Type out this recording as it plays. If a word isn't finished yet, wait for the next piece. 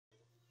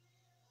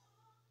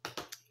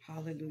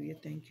Hallelujah.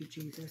 Thank you,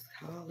 Jesus.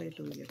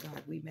 Hallelujah,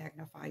 God. We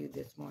magnify you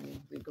this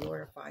morning. We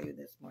glorify you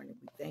this morning.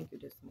 We thank you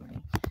this morning.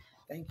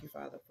 Thank you,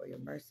 Father, for your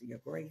mercy, your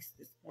grace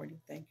this morning.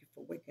 Thank you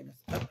for waking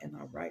us up in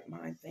our right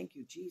mind. Thank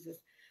you, Jesus.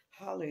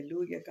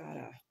 Hallelujah, God.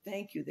 I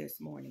thank you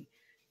this morning.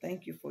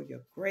 Thank you for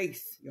your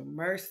grace, your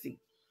mercy.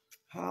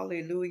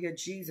 Hallelujah,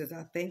 Jesus.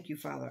 I thank you,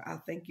 Father. I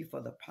thank you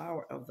for the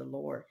power of the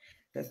Lord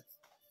that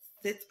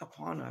sits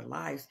upon our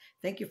lives.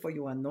 Thank you for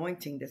your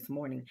anointing this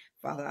morning.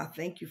 Father, I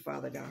thank you,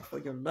 Father God, for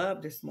your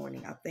love this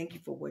morning. I thank you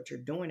for what you're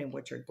doing and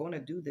what you're going to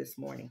do this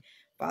morning.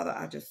 Father,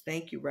 I just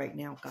thank you right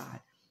now, God.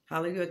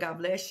 Hallelujah. God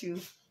bless you.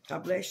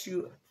 God bless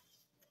you,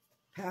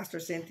 Pastor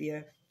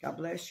Cynthia. God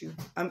bless you.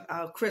 I'm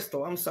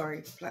Crystal. I'm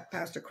sorry,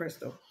 Pastor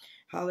Crystal.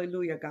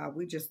 Hallelujah, God.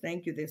 We just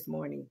thank you this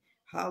morning.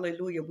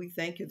 Hallelujah. We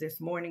thank you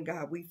this morning,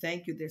 God. We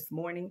thank you this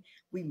morning.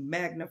 We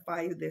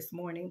magnify you this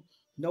morning.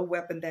 No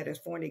weapon that is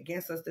formed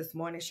against us this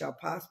morning shall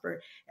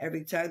prosper.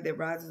 Every tongue that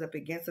rises up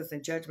against us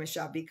in judgment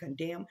shall be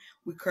condemned.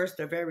 We curse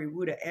the very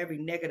root of every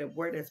negative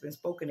word that's been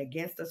spoken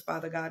against us,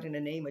 Father God, in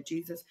the name of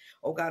Jesus.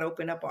 Oh God,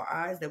 open up our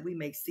eyes that we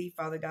may see,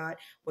 Father God,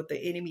 what the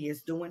enemy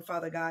is doing,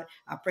 Father God.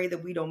 I pray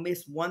that we don't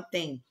miss one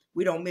thing.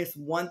 We don't miss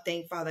one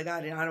thing, Father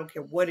God, and I don't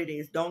care what it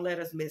is. Don't let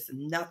us miss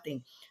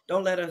nothing.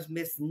 Don't let us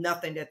miss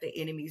nothing that the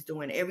enemy is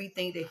doing.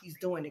 Everything that he's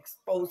doing,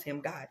 expose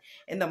him, God,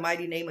 in the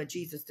mighty name of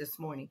Jesus this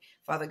morning.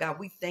 Father God,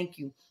 we thank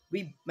you.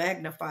 We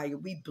magnify you.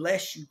 We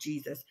bless you,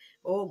 Jesus.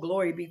 Oh,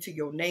 glory be to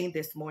your name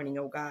this morning,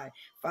 oh God.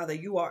 Father,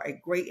 you are a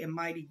great and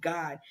mighty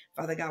God.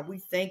 Father God, we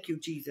thank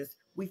you, Jesus.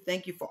 We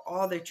thank you for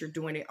all that you're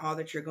doing and all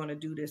that you're going to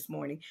do this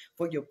morning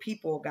for your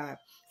people, oh God.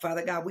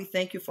 Father God, we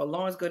thank you for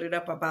loins girded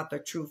up about the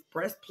truth,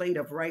 breastplate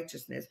of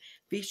righteousness,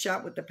 feet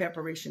shod with the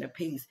preparation of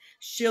peace,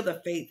 shield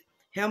of faith,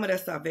 helmet of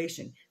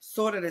salvation,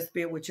 sword of the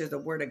Spirit, which is the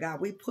word of God.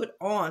 We put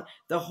on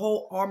the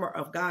whole armor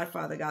of God,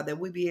 Father God, that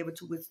we be able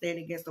to withstand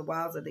against the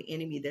wiles of the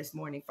enemy this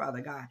morning,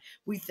 Father God.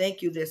 We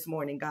thank you this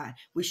morning, God.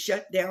 We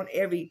shut down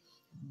every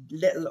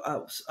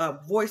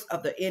voice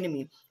of the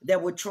enemy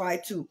that would try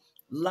to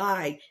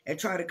lie and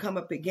try to come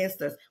up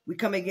against us. We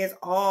come against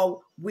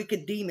all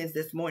wicked demons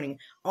this morning,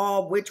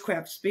 all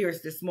witchcraft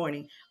spirits this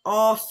morning,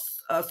 all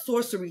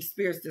sorcery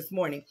spirits this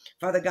morning,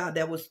 Father God,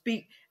 that will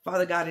speak,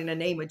 Father God, in the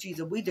name of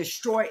Jesus. We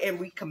destroy and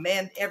we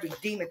command every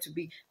demon to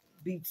be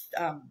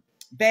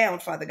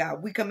bound, Father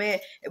God. We come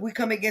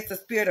against the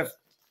spirit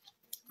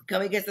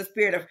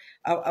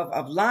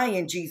of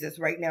lying, Jesus,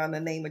 right now in the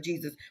name of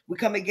Jesus. We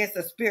come against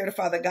the spirit of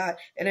Father God,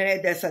 and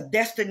that's a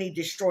destiny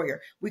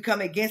destroyer. We come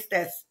against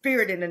that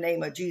spirit in the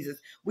name of Jesus.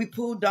 We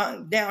pull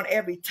down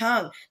every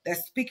tongue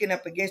that's speaking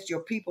up against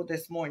your people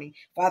this morning,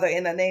 Father,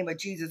 in the name of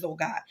Jesus, oh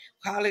God.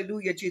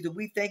 Hallelujah, Jesus.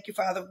 We thank you,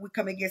 Father. We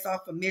come against all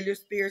familiar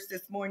spirits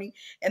this morning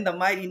in the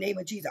mighty name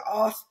of Jesus.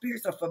 All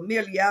spirits of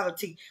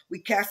familiarity, we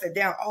cast it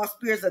down. All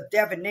spirits of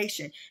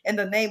divination, in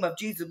the name of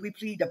Jesus, we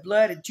plead the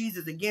blood of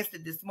Jesus against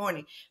it this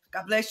morning.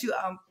 God bless you,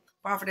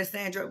 Prophetess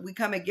Sandra. We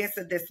come against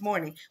it this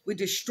morning. We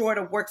destroy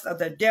the works of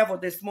the devil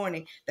this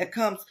morning that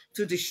comes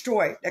to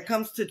destroy, that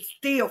comes to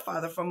steal,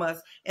 Father, from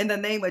us. In the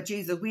name of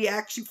Jesus, we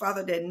ask you,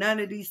 Father, that none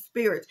of these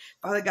spirits,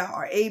 Father God,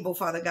 are able,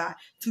 Father God,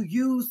 to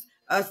use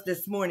us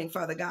this morning,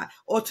 Father God,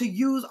 or to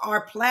use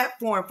our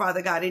platform,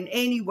 Father God, in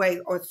any way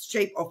or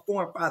shape or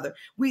form, Father.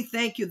 We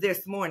thank you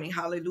this morning,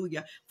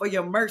 hallelujah, for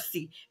your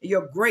mercy,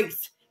 your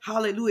grace,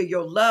 hallelujah,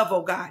 your love,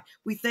 oh God.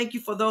 We thank you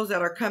for those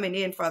that are coming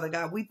in, Father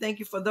God. We thank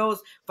you for those,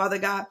 Father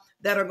God,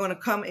 that are going to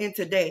come in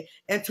today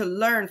and to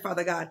learn,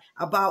 Father God,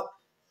 about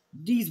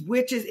these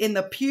witches in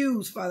the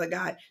pews, Father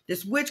God,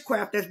 this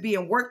witchcraft that's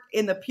being worked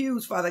in the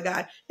pews, Father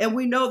God, and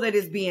we know that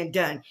it's being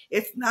done.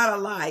 It's not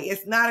a lie.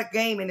 It's not a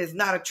game and it's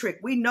not a trick.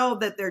 We know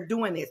that they're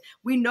doing this.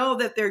 We know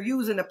that they're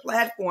using the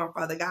platform,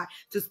 Father God,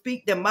 to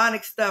speak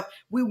demonic stuff.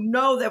 We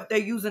know that they're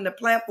using the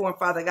platform,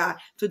 Father God,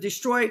 to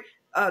destroy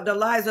the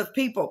lives of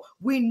people.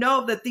 We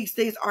know that these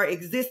things are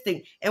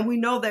existing, and we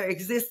know they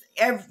exist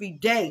every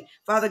day,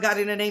 Father God,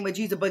 in the name of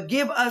Jesus. But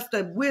give us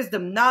the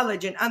wisdom,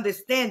 knowledge, and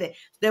understanding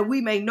that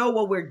we may know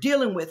what we're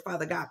dealing with,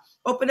 Father God.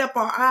 Open up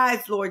our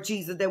eyes, Lord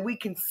Jesus, that we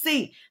can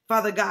see,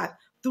 Father God,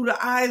 through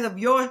the eyes of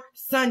your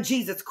Son,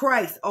 Jesus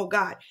Christ, oh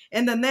God,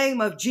 in the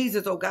name of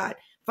Jesus, oh God.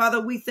 Father,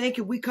 we thank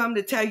you. We come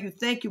to tell you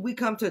thank you. We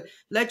come to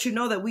let you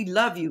know that we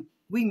love you.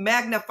 We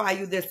magnify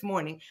you this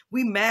morning.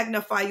 We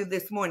magnify you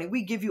this morning.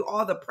 We give you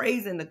all the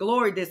praise and the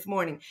glory this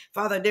morning.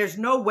 Father, there's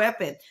no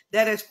weapon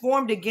that is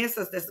formed against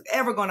us that's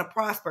ever going to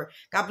prosper.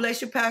 God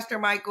bless you, Pastor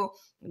Michael.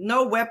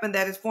 No weapon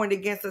that is formed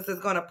against us is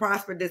going to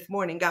prosper this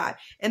morning, God.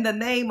 In the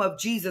name of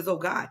Jesus, oh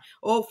God.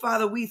 Oh,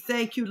 Father, we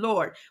thank you,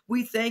 Lord.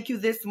 We thank you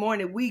this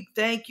morning. We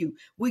thank you.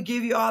 We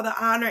give you all the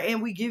honor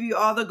and we give you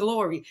all the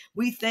glory.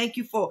 We thank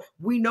you for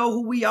we know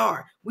who we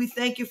are. We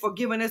thank you for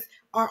giving us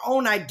our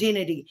own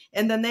identity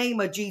in the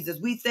name of Jesus.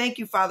 We thank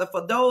you, Father,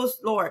 for those,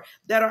 Lord,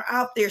 that are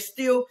out there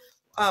still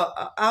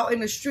out in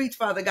the streets,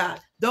 Father God,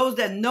 those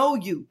that know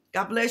you.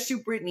 God bless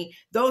you, Brittany.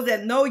 Those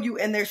that know you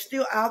and they're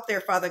still out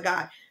there, Father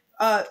God,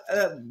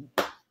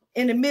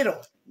 in the middle,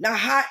 not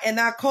hot and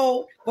not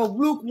cold, but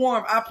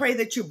lukewarm. I pray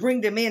that you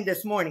bring them in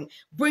this morning.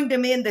 Bring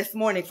them in this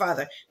morning,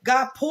 Father.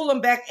 God, pull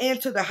them back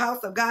into the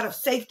house of God of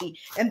safety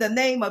in the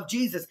name of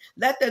Jesus.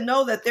 Let them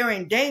know that they're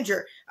in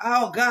danger.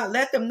 Oh, God,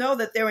 let them know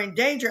that they're in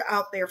danger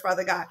out there,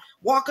 Father God.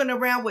 Walking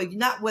around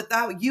not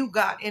without you,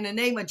 God, in the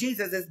name of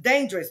Jesus. It's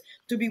dangerous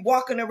to be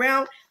walking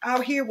around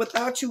out here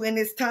without you in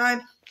this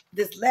time,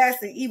 this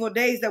last and evil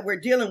days that we're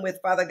dealing with,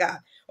 Father God.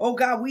 Oh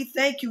God, we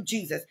thank you,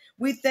 Jesus.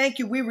 We thank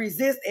you. We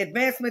resist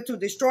advancement to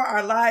destroy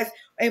our lives,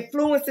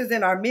 influences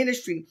in our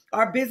ministry,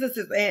 our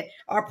businesses, and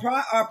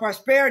our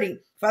prosperity.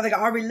 Father God,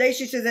 our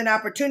relationships and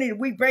opportunity.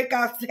 We break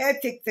out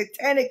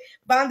satanic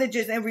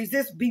bondages and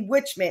resist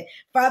bewitchment.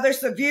 Father,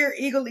 severe,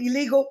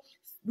 illegal.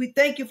 We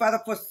thank you,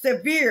 Father, for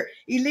severe,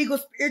 illegal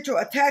spiritual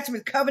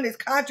attachments, covenants,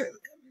 contracts.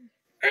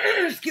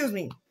 Excuse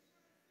me.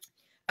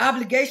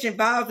 Obligation,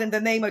 vows in the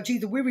name of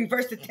Jesus. We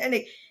reverse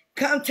satanic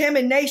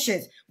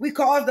contaminations. We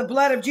cause the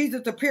blood of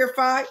Jesus to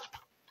purify,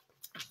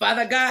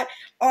 Father God,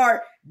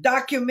 our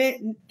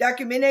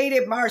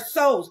documented our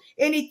souls.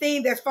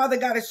 Anything that's, Father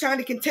God, is trying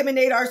to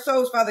contaminate our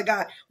souls, Father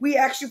God, we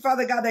ask you,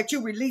 Father God, that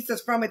you release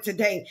us from it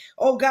today.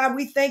 Oh God,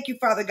 we thank you,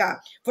 Father God.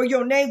 For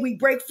your name, we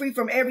break free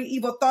from every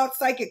evil thought,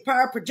 psychic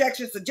power,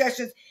 projection,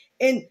 suggestions,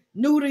 and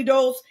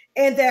noodles,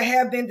 and that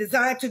have been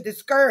designed to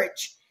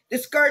discourage,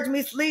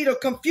 mislead, or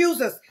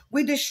confuse us.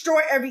 We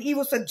destroy every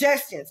evil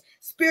suggestions,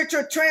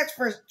 spiritual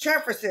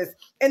transferences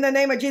in the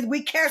name of Jesus.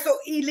 We cancel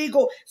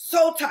illegal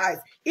soul ties,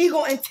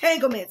 ego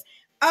entanglements,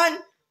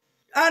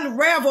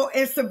 unravel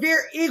and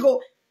severe ego,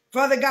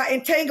 Father God,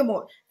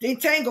 entangle,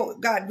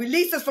 God.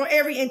 Release us from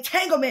every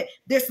entanglement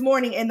this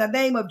morning in the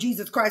name of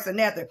Jesus Christ of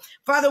Nazareth.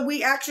 Father,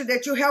 we ask you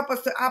that you help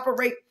us to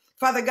operate,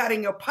 Father God,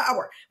 in your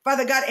power.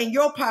 Father God, in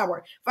your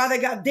power. Father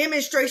God,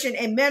 demonstration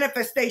and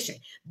manifestation.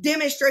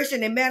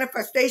 Demonstration and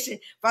manifestation,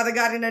 Father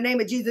God, in the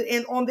name of Jesus,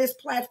 and on this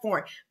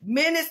platform.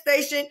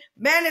 Manifestation,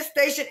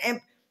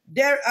 and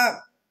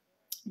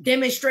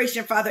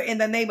demonstration, Father, in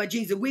the name of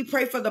Jesus. We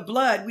pray for the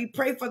blood. We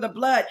pray for the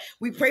blood.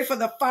 We pray for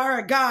the fire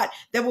of God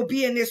that will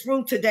be in this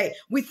room today.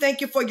 We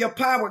thank you for your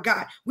power,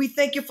 God. We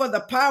thank you for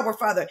the power,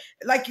 Father.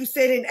 Like you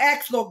said in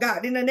Acts, Lord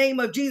God, in the name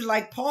of Jesus,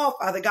 like Paul,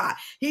 Father God.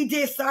 He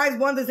did signs,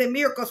 wonders, and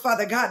miracles,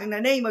 Father God, in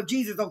the name of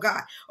Jesus, oh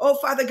God. Oh,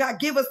 Father God,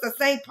 give us the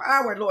same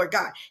power, Lord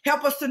God.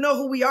 Help us to know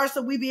who we are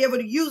so we be able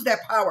to use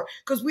that power,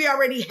 because we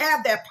already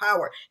have that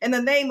power. In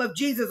the name of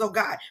Jesus, oh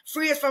God.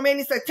 Free us from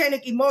any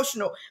satanic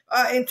emotional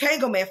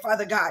entanglement,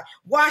 Father God.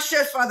 Wash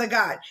us, Father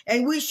God,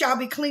 and we shall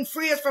be clean.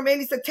 Free us from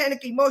any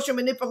satanic emotional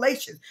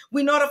manipulations.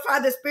 We notify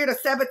the spirit of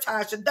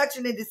sabotage,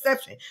 seduction, and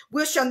deception.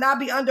 We shall not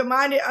be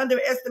undermined,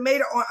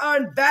 underestimated, or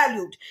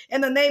unvalued.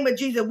 In the name of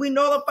Jesus, we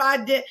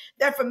nullify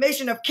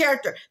defamation of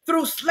character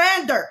through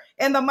slander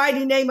in the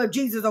mighty name of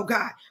Jesus, oh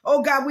God.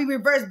 Oh God, we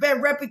reverse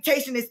bad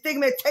reputation and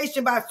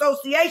stigmatization by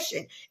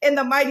association in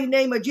the mighty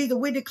name of Jesus.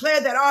 We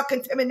declare that all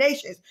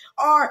contaminations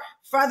are,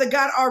 Father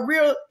God, are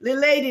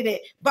related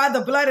by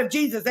the blood of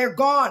Jesus. They're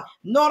gone,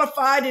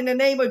 notified in the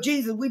name of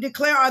Jesus. We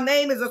declare our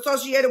name is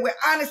associated with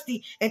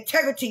honesty,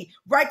 integrity,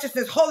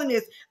 righteousness,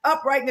 holiness,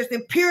 uprightness,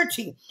 and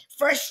purity.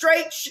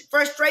 Frustrate,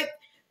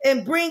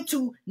 and bring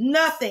to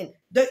nothing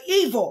the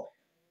evil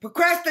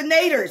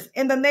procrastinators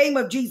in the name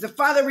of Jesus.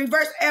 Father,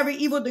 reverse every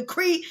evil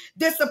decree,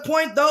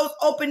 disappoint those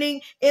opening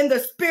in the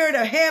spirit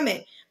of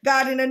Hammond.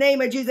 God, in the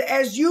name of Jesus,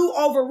 as you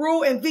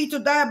overrule and veto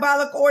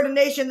diabolical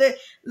ordination, the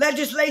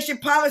legislation,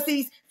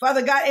 policies,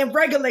 Father God, and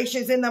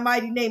regulations in the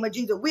mighty name of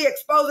Jesus. We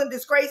expose and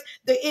disgrace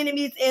the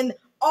enemies in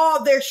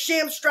all their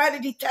sham,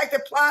 strategy,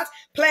 tactic, plots,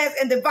 plans,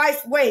 and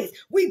device ways.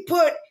 We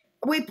put up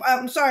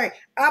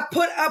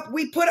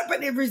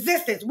in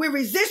resistance. We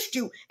resist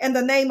you in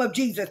the name of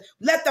Jesus.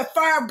 Let the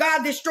fire of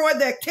God destroy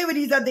the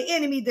activities of the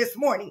enemy this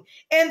morning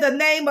in the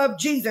name of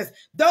Jesus.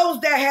 Those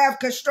that have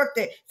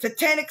constructed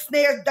satanic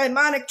snares,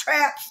 demonic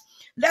traps,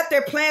 let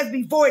their plans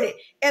be voided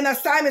and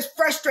assignments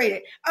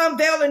frustrated.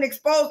 Unveil and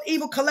expose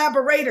evil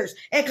collaborators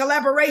and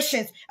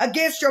collaborations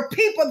against your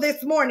people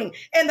this morning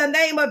in the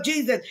name of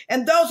Jesus.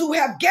 And those who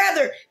have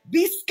gathered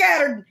be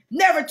scattered,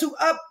 never to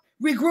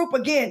regroup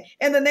again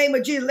in the name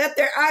of Jesus. Let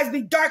their eyes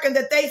be darkened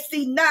that they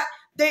see not,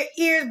 their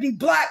ears be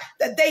blocked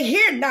that they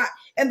hear not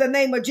in the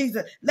name of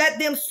Jesus. Let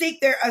them seek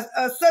their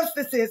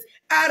substances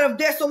out of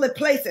desolate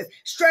places.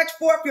 Stretch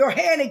forth your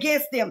hand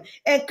against them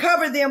and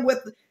cover them with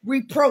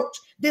reproach,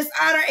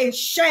 dishonor, and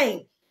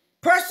shame.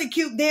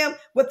 Persecute them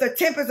with the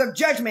tempest of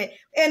judgment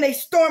and a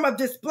storm of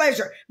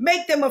displeasure.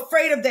 Make them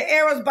afraid of the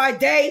arrows by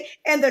day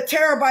and the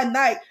terror by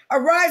night.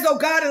 Arise, O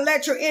God, and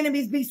let your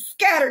enemies be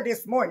scattered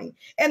this morning.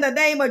 In the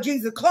name of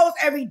Jesus, close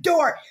every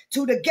door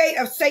to the gate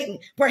of Satan.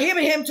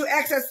 Prohibit him to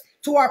access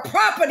to our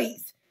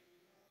properties,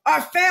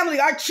 our family,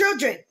 our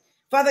children.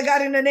 Father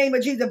God, in the name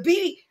of Jesus,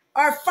 be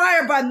our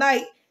fire by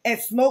night and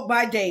smoke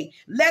by day.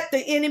 Let the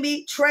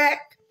enemy trace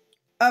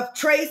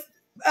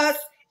us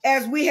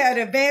as we had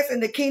advanced in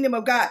the kingdom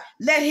of God.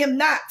 Let him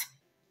not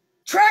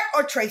track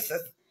or trace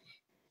us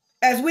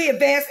as we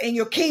advance in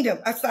your kingdom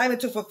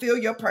assignment to fulfill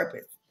your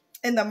purpose.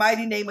 In the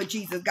mighty name of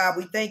Jesus, God,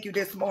 we thank you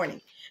this morning.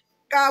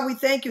 God, we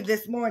thank you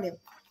this morning.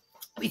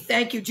 We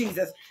thank you,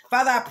 Jesus.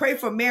 Father, I pray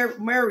for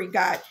Mary,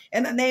 God,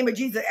 in the name of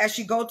Jesus, as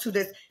she go to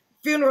this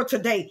funeral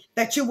today,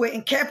 that you will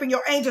encamp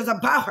your angels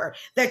about her,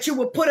 that you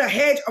will put a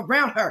hedge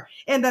around her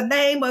in the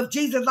name of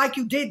Jesus, like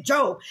you did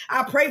Job.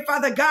 I pray,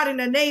 Father God, in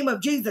the name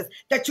of Jesus,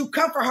 that you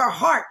comfort her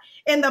heart.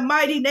 In the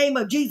mighty name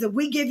of Jesus,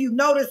 we give you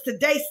notice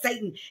today,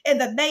 Satan. In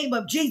the name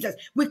of Jesus,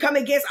 we come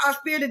against our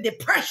spirit of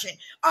depression,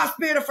 our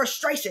spirit of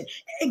frustration,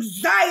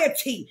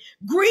 anxiety,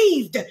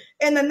 grieved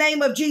in the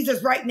name of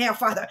Jesus right now,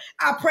 Father.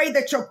 I pray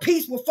that your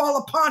peace will fall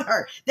upon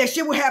her, that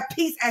she will have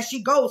peace as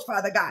she goes,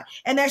 Father God,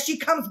 and as she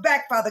comes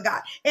back, Father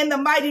God, in the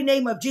mighty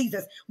name of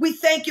Jesus. We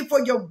thank you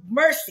for your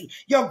mercy,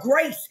 your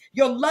grace,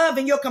 your love,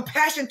 and your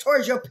compassion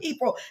towards your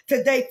people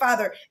today,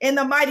 Father, in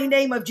the mighty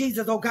name of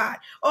Jesus, oh God.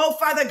 Oh,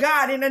 Father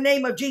God, in the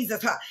name of Jesus,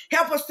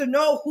 help us to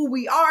know who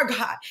we are,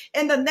 God,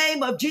 in the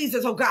name of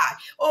Jesus, oh God.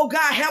 Oh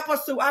God, help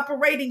us to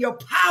operate in your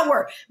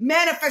power,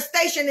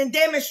 manifestation, and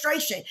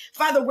demonstration.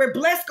 Father, we're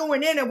blessed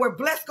going in and we're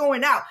blessed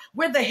going out.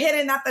 We're the head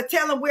and not the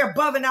tail, and we're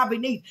above and not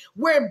beneath.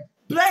 We're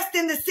blessed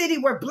in the city,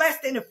 we're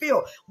blessed in the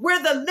field.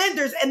 We're the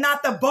lenders and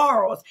not the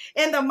borrowers.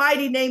 In the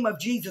mighty name of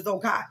Jesus, oh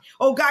God.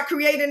 Oh God,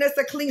 creating us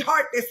a clean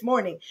heart this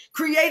morning.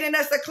 Creating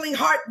us a clean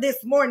heart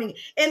this morning.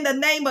 In the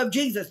name of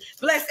Jesus.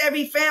 Bless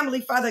every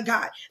family, Father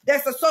God,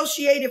 that's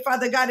associated,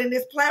 Father God, in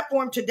this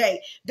platform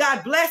today.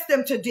 God, bless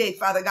them today,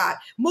 Father God.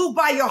 Move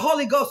by your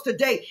Holy Ghost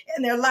today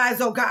in their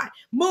lives, oh God.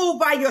 Move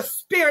by your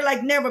spirit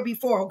like never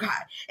before, oh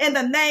God. In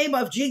the name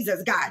of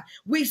Jesus, God.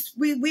 We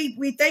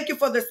thank you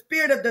for the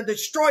spirit of the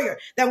destroyer,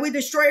 that we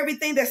destroy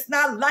everything that's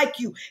not like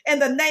you in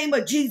the name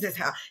of Jesus.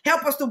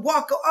 Help us to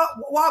walk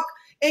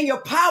in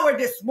your power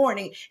this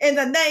morning in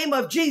the name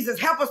of Jesus.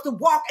 Help us to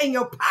walk in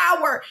your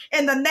power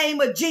in the name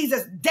of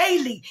Jesus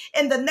daily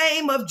in the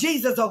name of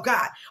Jesus, oh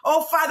God.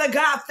 Oh, Father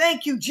God,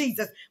 thank you,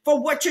 Jesus,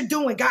 for what you're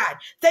doing, God.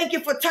 Thank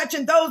you for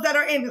touching those that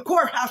are in the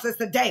courthouses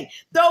today,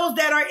 those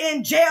that are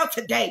in jail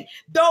today,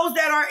 those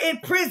that are in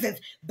prisons,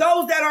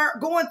 those that are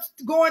going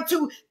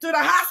to the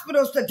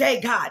hospitals today,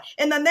 God.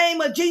 In the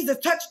name of Jesus,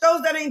 touch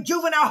those that are in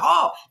juvenile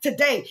hall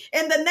today.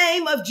 In the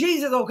name of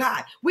Jesus, oh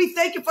God. We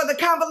thank you for the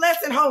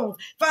convalescent homes,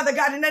 Father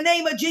God. In the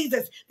name of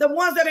Jesus, the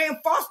ones that are in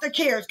foster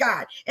cares,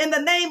 God. In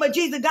the name of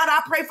Jesus, God,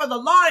 I pray for the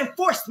law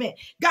enforcement.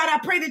 God, I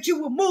pray that you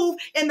will move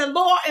in the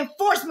law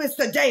enforcement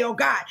today, oh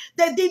God.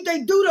 That they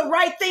do the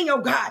right thing,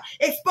 oh God.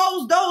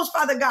 Expose those,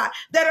 Father God,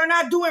 that are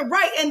not doing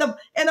right in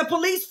the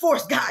police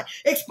force, God.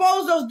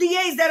 Expose those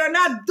DAs that are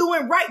not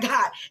doing right,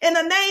 God. In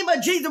the name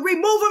of Jesus,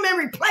 remove them and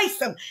replace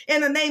them.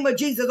 In the name of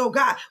Jesus, oh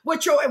God,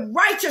 with your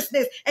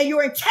righteousness and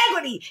your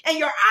integrity and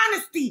your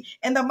honesty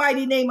in the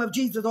mighty name of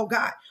Jesus, oh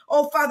God.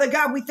 Oh, Father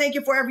God, we thank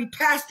you for every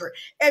pastor,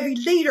 every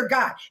leader,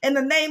 God, in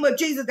the name of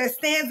Jesus that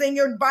stands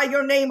by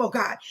your name, oh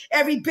God.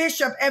 Every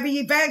bishop, every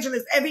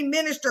evangelist, every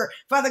minister,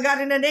 Father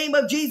God, in the name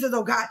of Jesus,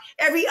 oh God.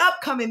 Every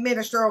upcoming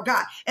minister, oh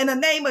God, in the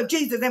name of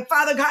Jesus. And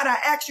Father God, I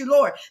ask you,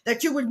 Lord,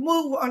 that you would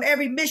move on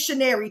every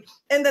missionary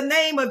in the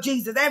name of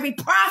Jesus, every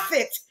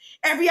prophet,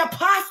 every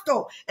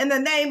apostle in the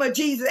name of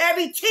Jesus,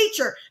 every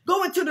teacher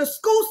going to the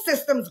school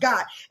systems,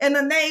 God, in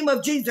the name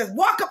of Jesus.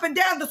 Walk up and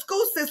down the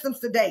school systems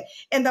today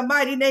in the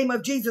mighty name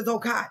of Jesus, oh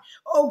God.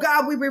 Oh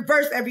God, we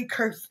reverse every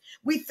curse.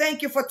 We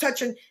thank you for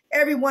touching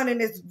everyone in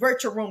this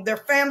virtual room, their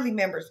family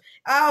members.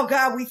 Oh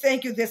God, we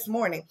thank you this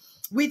morning.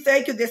 We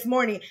thank you this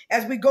morning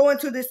as we go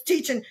into this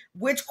teaching,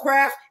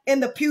 witchcraft in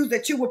the pews,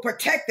 that you will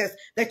protect us,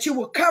 that you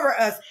will cover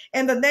us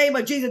in the name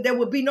of Jesus. There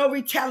will be no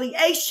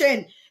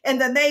retaliation in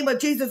the name of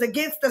Jesus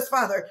against us,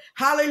 Father.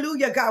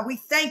 Hallelujah, God. We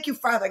thank you,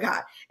 Father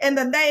God, in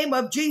the name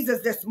of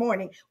Jesus this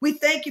morning. We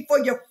thank you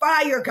for your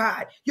fire,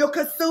 God, your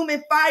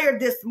consuming fire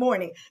this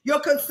morning,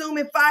 your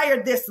consuming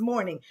fire this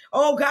morning.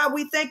 Oh, God,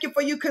 we thank you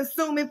for you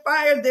consuming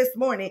fire this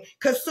morning.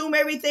 Consume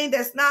everything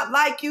that's not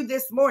like you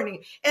this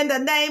morning. In the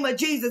name of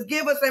Jesus,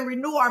 give us and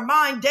renew our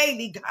mind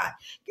daily, God.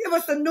 Give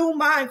us a new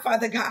mind,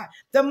 Father God,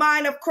 the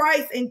mind of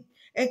Christ and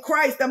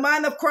Christ, the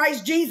mind of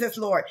Christ Jesus,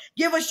 Lord.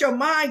 Give us your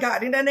mind,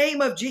 God, in the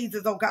name of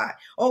Jesus, oh God.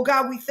 Oh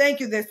God, we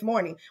thank you this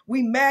morning.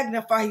 We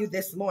magnify you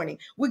this morning.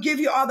 We give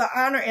you all the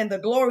honor and the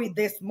glory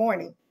this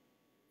morning.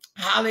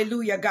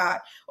 Hallelujah, God.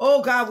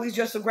 Oh God, we're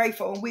just so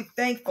grateful and we're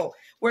thankful.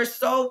 We're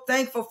so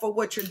thankful for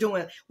what you're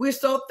doing. We're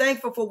so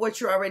thankful for what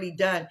you're already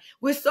done.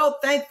 We're so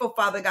thankful,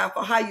 Father God,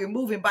 for how you're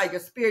moving by your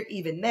spirit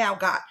even now,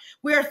 God.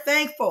 We're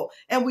thankful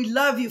and we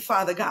love you,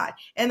 Father God,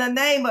 in the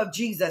name of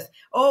Jesus.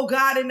 Oh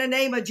God, in the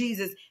name of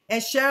Jesus.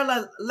 And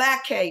Cheryl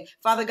Lackey,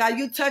 Father God,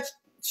 you touched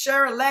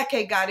Cheryl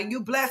Lackey, God, and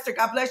you bless her.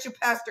 God bless you,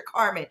 Pastor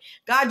Carmen.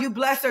 God, you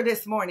bless her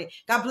this morning.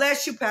 God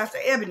bless you, Pastor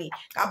Ebony.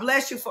 God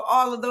bless you for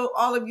all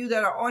of you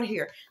that are on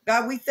here.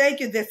 God, we thank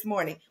you this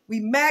morning. We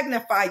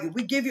magnify you.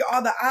 We give you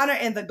all the honor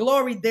and the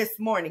glory this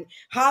morning.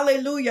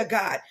 Hallelujah,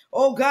 God.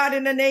 Oh, God,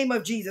 in the name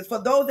of Jesus,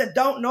 for those that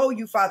don't know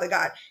you, Father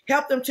God,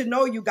 help them to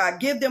know you,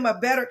 God. Give them a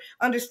better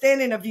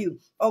understanding of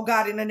you. Oh,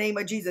 God, in the name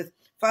of Jesus.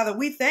 Father,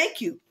 we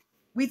thank you.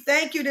 We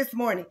thank you this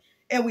morning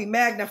and we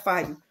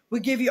magnify you. We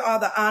give you all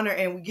the honor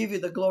and we give you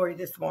the glory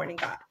this morning,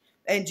 God.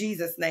 In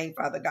Jesus' name,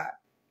 Father God.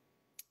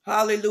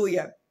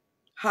 Hallelujah.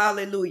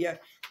 Hallelujah.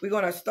 We're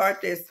going to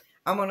start this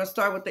I'm going to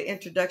start with the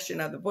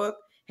introduction of the book.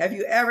 Have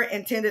you ever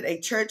attended a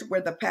church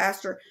where the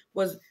pastor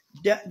was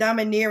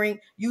domineering,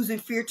 using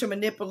fear to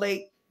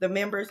manipulate the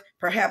members?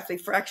 Perhaps a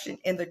fraction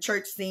in the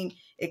church seemed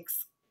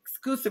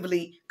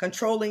exclusively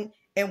controlling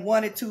and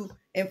wanted to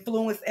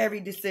influence every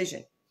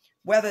decision.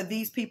 Whether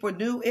these people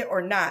knew it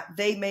or not,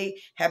 they may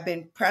have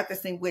been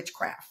practicing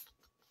witchcraft.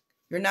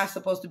 You're not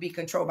supposed to be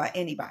controlled by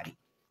anybody.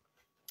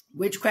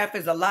 Witchcraft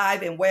is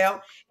alive and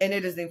well, and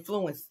it is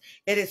influenced.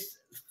 It is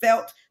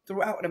felt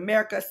throughout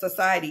America's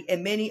society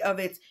and many of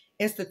its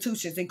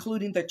institutions,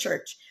 including the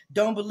church.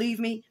 Don't believe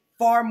me?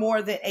 Far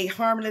more than a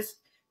harmless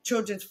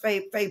children's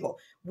fable.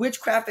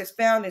 Witchcraft is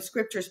found in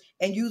scriptures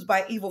and used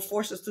by evil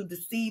forces to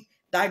deceive,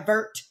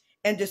 divert,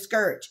 and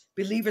discourage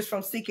believers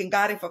from seeking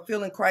God and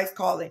fulfilling Christ's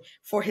calling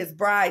for his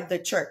bride, the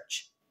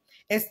church.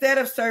 Instead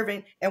of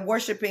serving and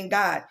worshiping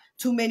God,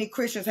 too many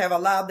Christians have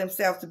allowed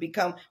themselves to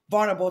become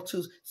vulnerable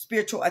to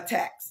spiritual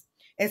attacks.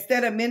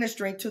 Instead of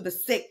ministering to the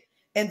sick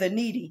and the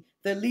needy,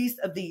 the least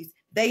of these,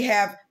 they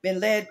have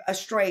been led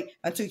astray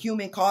unto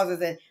human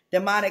causes and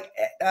demonic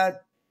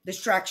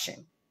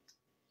distraction.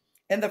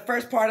 In the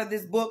first part of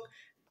this book,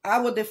 I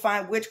will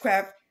define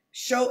witchcraft,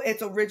 show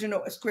its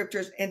original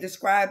scriptures, and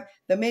describe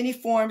the many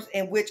forms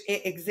in which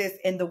it exists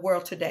in the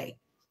world today.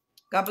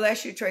 God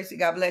bless you, Tracy.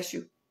 God bless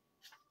you.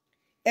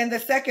 In the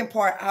second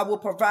part, I will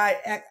provide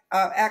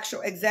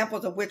actual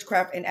examples of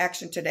witchcraft in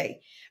action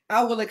today.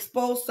 I will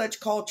expose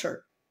such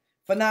culture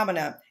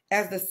phenomena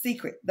as the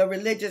secret, the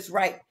religious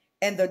rite,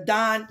 and the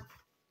Don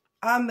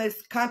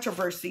Amos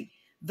controversy,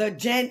 the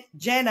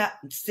Jana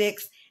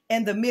 6,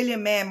 and the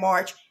Million Man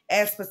March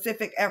as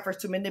specific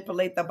efforts to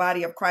manipulate the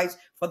body of Christ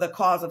for the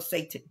cause of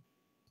Satan.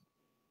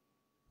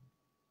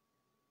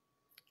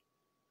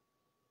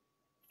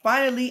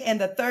 Finally, in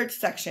the third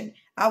section,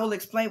 I will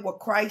explain what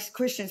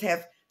Christians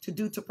have to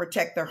do to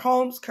protect their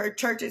homes,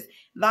 churches,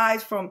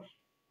 lives from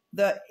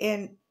the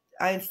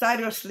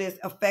insidious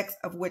effects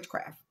of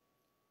witchcraft.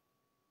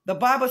 The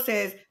Bible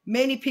says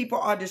many people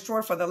are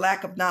destroyed for the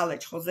lack of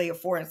knowledge, Hosea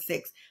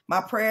 4:6.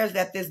 My prayer is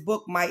that this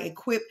book might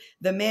equip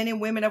the men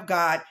and women of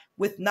God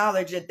with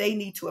knowledge that they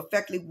need to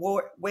effectively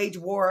wage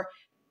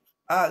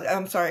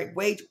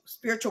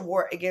spiritual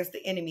war against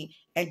the enemy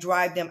and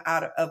drive them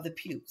out of the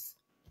pews.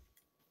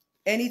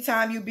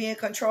 Anytime you be in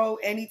control,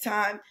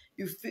 anytime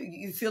you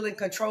feel in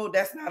control,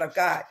 that's not of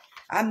God.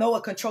 I know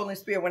a controlling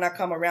spirit when I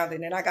come around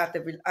it, and I got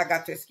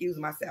to excuse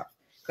myself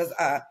because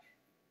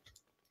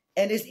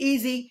and it's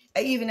easy,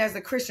 even as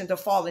a Christian, to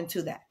fall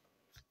into that.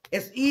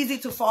 It's easy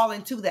to fall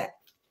into that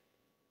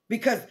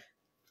because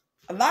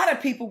a lot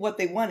of people, what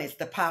they want is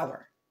the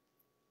power.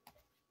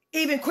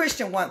 Even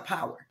Christians want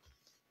power.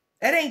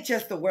 It ain't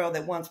just the world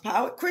that wants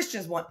power.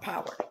 Christians want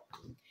power.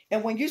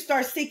 And when you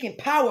start seeking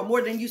power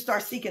more than you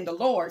start seeking the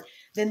Lord,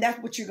 then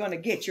that's what you're going to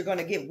get. You're going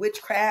to get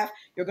witchcraft.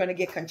 You're going to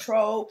get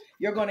control.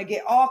 You're going to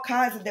get all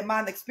kinds of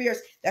demonic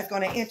spirits that's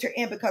going to enter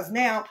in because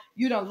now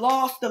you done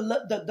lost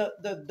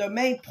the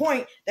main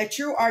point that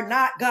you are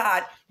not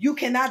God. You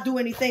cannot do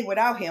anything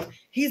without him.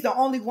 He's the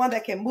only one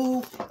that can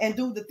move and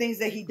do the things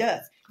that he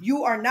does.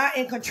 You are not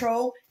in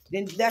control.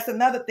 Then that's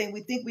another thing.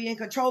 We think we're in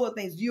control of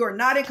things. You are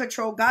not in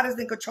control. God is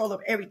in control of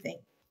everything.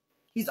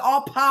 He's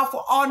all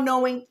powerful, all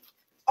knowing.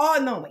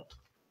 All knowing.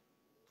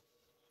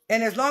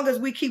 And as long as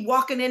we keep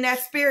walking in that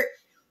spirit,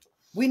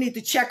 we need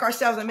to check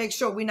ourselves and make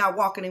sure we're not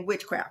walking in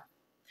witchcraft.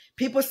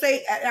 People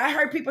say, I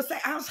heard people say,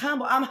 I'm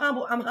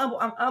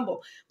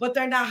humble, but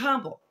they're not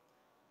humble.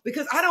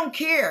 Because I don't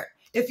care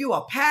if you're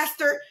a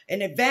pastor,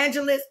 an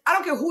evangelist, I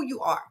don't care who you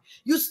are.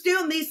 You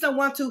still need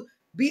someone to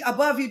be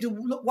above you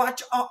to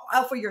watch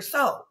out for your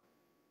soul.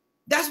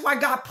 That's why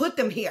God put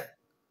them here.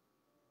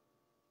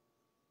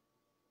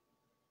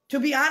 To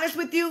be honest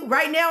with you,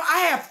 right now, I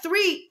have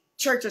 3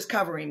 churches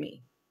covering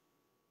me.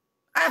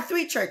 I have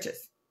 3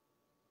 churches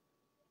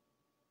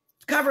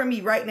covering me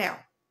right now.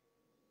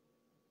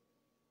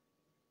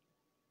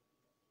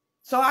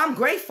 So I'm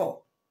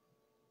grateful.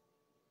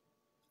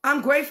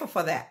 I'm grateful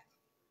for that.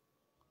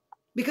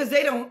 Because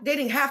they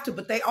didn't have to,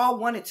 but they all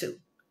wanted to.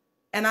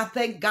 And I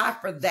thank God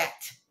for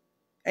that.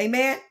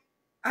 Amen.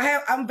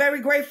 I'm very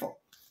grateful.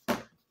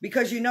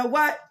 Because you know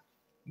what?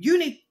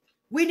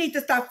 We need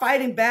to stop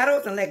fighting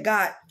battles and let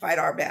God fight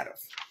our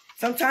battles.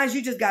 Sometimes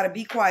you just got to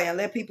be quiet and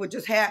let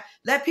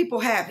people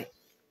have it.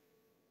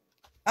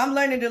 I'm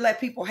learning to let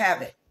people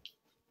have it.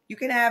 You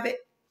can have it.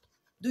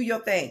 Do your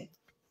thing.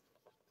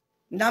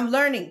 And I'm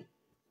learning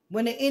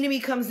when the enemy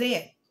comes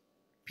in,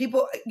 as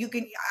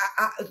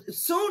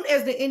soon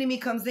as the enemy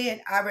comes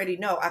in, I already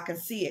know. I can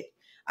see it.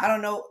 I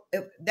don't know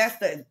if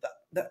that's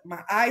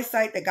my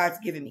eyesight that God's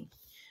given me.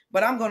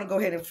 But I'm going to go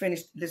ahead and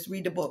finish. Let's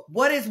read the book.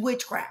 What is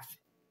witchcraft?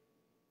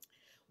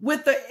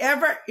 With the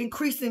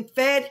ever-increasing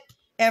fed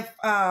and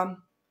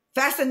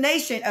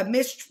fascination of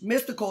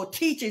mystical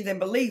teachings and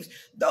beliefs,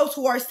 those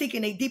who are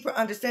seeking a deeper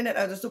understanding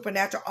of the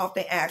supernatural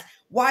often ask,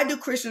 why do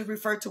Christians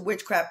refer to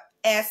witchcraft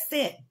as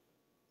sin?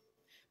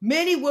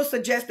 Many will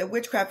suggest that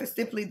witchcraft is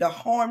simply the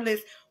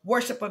harmless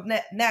worship of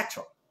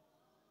nature.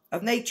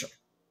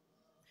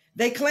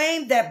 They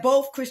claim that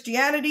both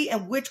Christianity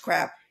and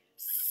witchcraft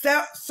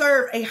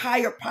serve a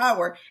higher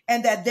power,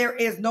 and that there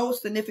is no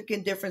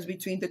significant difference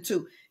between the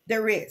two.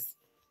 There is.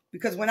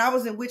 Because when I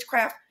was in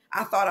witchcraft,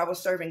 I thought I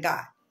was serving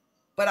God,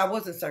 but I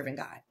wasn't serving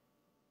God.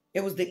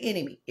 It was the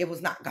enemy. It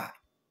was not God,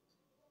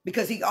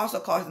 because he also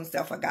calls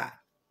himself a God.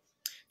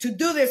 To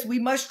do this, we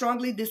must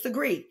strongly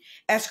disagree.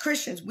 As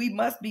Christians, we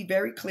must be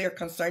very clear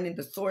concerning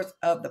the source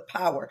of the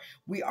power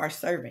we are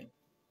serving.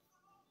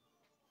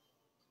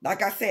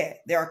 Like I said,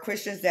 there are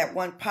Christians that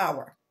want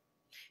power,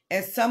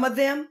 and some of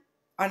them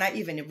are not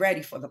even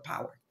ready for the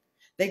power.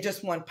 They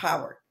just want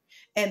power,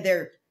 and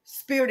their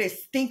spirit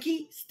is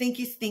stinky,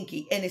 stinky,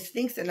 stinky, and it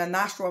stinks in the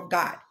nostril of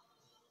God.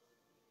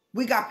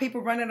 We got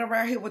people running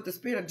around here with the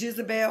spirit of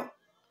Jezebel,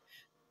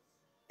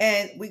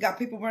 and we got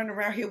people running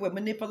around here with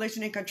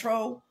manipulation and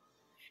control,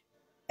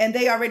 and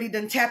they already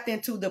done tapped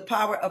into the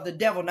power of the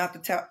devil, not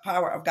the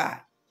power of God,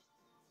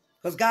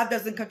 because God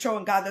doesn't control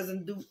and God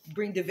doesn't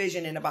bring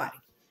division in the body.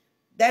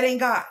 That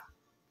ain't God.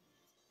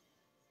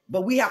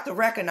 But we have to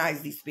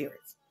recognize these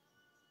spirits.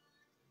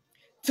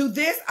 To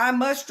this, I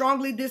must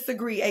strongly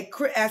disagree.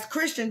 As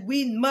Christians,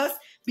 we must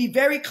be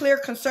very clear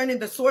concerning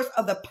the source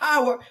of the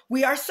power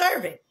we are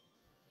serving.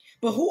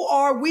 But who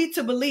are we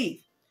to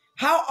believe?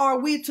 How are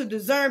we to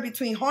discern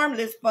between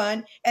harmless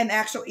fun and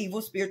actual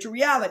evil spiritual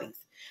realities?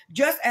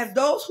 Just as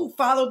those who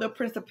follow the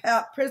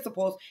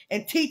principles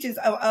and teachings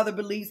of other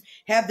beliefs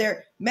have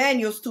their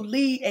manuals to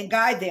lead and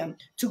guide them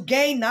to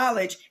gain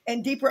knowledge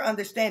and deeper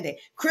understanding,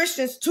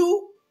 Christians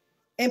too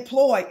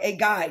employ a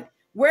guide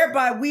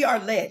whereby we are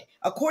led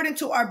according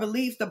to our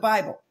beliefs, the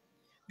Bible.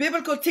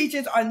 Biblical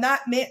teachings are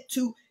not meant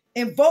to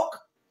invoke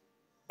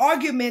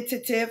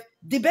argumentative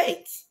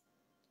debates,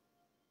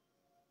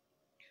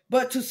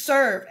 but to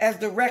serve as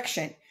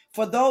direction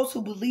for those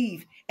who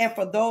believe and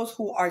for those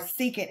who are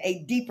seeking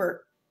a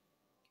deeper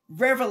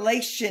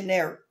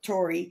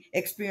revelatory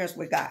experience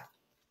with God.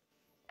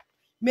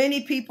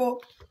 Many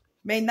people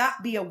may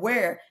not be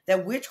aware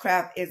that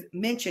witchcraft is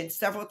mentioned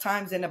several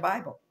times in the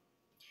Bible.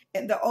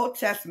 In the Old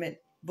Testament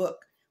book,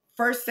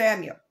 1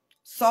 Samuel,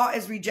 Saul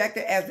is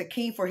rejected as the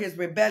king for his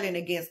rebellion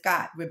against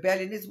God.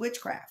 Rebellion is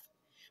witchcraft.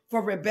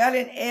 For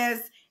rebellion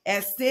is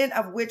as sin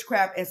of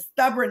witchcraft, and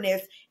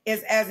stubbornness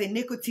is as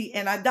iniquity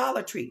and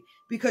idolatry.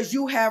 Because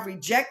you have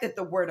rejected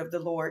the word of the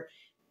Lord,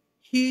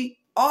 he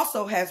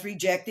also has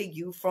rejected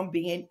you from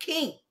being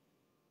king.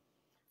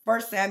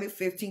 1 Samuel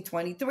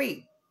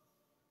 15:23.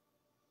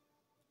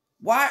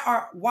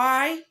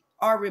 Why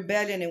are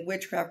rebellion and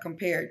witchcraft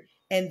compared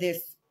in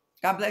this?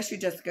 God bless you,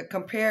 Jessica.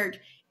 Compared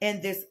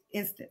in this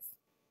instance.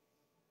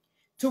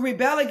 To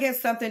rebel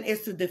against something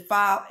is to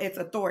defile its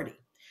authority.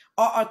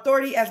 Our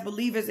authority as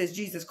believers is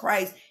Jesus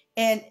Christ,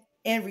 and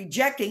in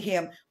rejecting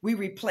him, we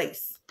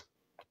replace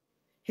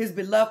his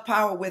beloved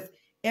power with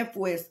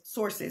influence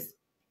sources,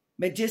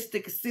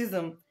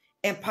 magisticism,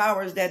 and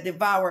powers that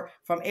devour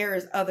from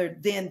areas other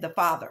than the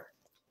Father.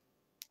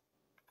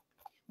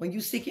 When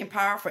you seek in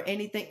power for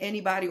anything,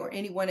 anybody, or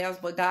anyone else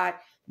but God,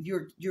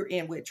 you're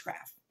in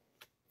witchcraft.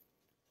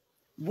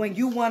 When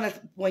you want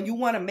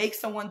to make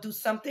someone do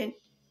something,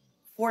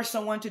 force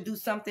someone to do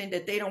something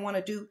that they don't want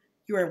to do,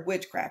 you're in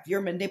witchcraft.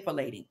 You're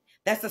manipulating.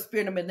 That's the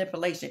spirit of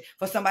manipulation,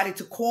 for somebody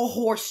to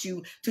coerce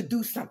you to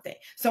do something,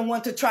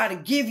 someone to try to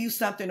give you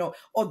something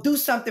or do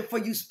something for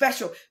you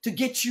special to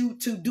get you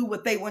to do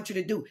what they want you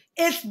to do.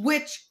 It's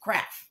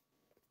witchcraft.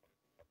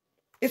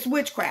 It's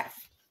witchcraft.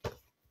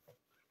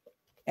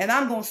 And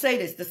I'm going to say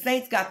this, the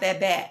saints got that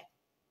bad.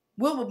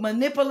 We'll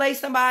manipulate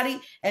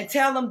somebody and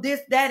tell them this,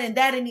 that,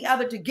 and the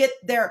other to get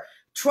their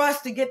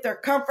trust, to get their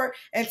comfort,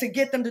 and to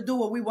get them to do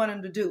what we want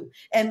them to do.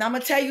 And I'm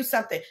going to tell you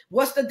something.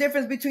 What's the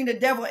difference between the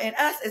devil and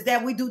us is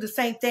that we do the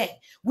same thing.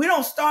 We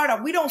don't start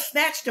off. We don't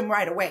snatch them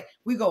right away.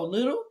 We go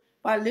little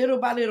by little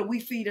by little. We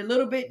feed a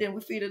little bit, then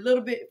we feed a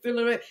little bit, feed a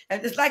little bit.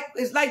 And it's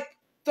like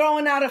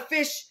throwing out a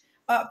fish,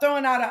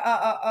 throwing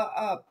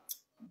out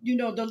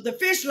the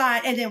fish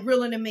line and then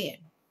reeling them in.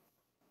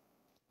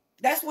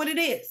 That's what it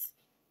is.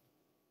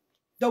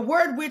 The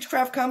word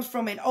witchcraft comes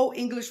from an Old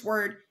English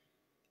word,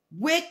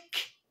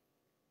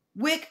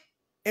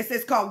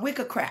 it's called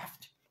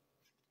witchcraft.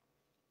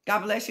 God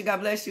bless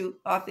you,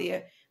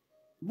 Althea.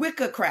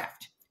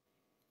 Witchcraft.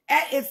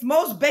 At its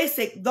most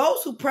basic,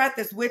 those who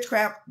practice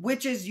witchcraft,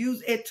 witches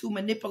use it to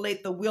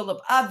manipulate the will of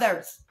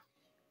others.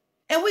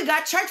 And we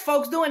got church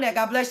folks doing that.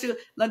 God bless you,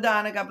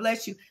 LaDonna. God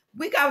bless you.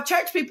 We got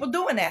church people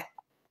doing that.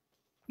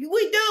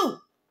 We do.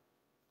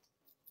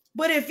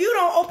 But if you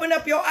don't open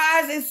up your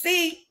eyes and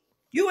see,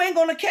 you ain't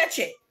going to catch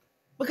it,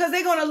 because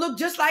they're going to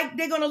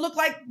look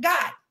like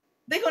God.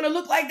 They're going to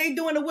look like they're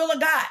doing the will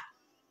of God.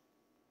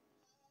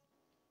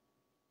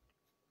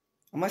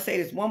 I'm going to say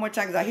this one more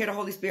time, because I hear the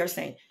Holy Spirit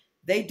saying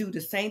they do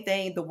the same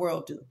thing the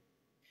world do.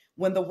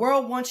 When the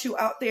world wants you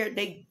out there,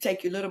 they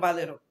take you little by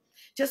little.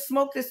 Just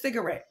smoke this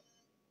cigarette.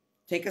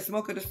 Take a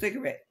smoke of the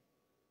cigarette.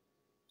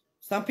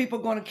 Some people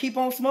are going to keep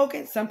on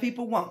smoking. Some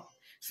people won't.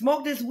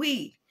 Smoke this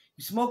weed.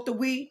 You smoke the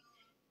weed.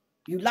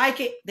 You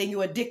like it. Then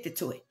you're addicted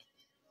to it.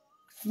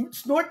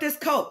 Snort this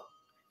coke.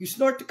 You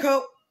snort the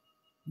coke.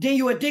 Then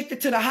you're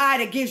addicted to the high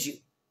that gives you.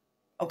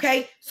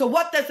 Okay? So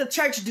what does the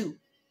church do?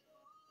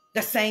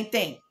 The same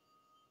thing.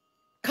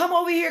 Come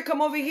over here,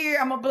 come over here.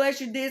 I'm going to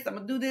bless you this. I'm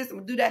going to do this. I'm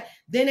going to do that.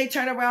 Then they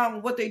turn around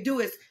and what they do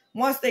is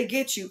once they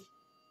get you,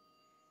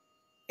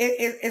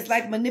 it's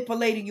like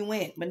manipulating you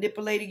in,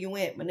 manipulating you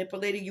in,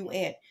 manipulating you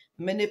in,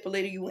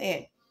 manipulating you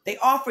in. They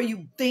offer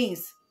you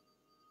things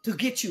to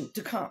get you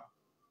to come.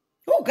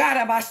 Oh,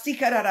 God.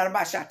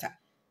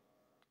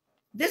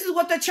 This is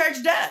what the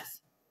church does.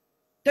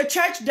 The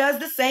church does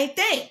the same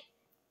thing.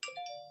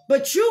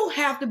 But you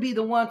have to be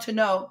the one to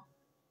know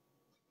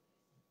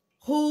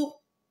who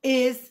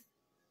is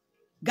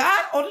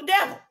God or the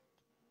devil.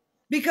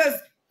 Because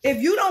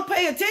if you don't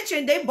pay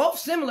attention, they both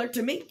similar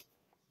to me.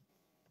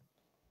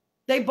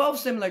 They both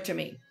similar to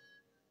me.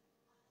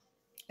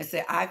 I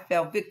said, I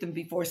fell victim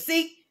before.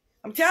 See,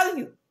 I'm telling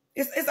you,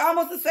 it's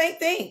almost the same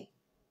thing.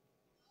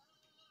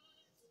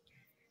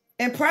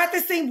 In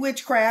practicing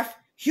witchcraft,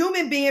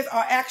 human beings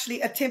are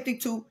actually attempting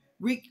to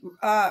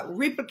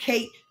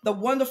replicate the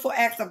wonderful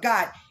acts of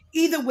God,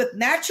 either with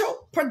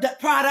natural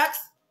products.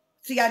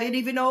 See, I didn't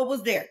even know it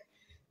was there.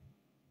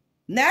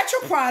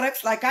 Natural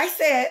products, like I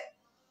said,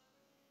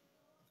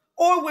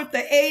 or with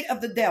the aid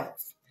of the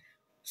devils.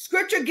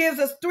 Scripture gives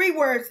us 3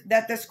 words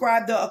that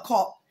describe the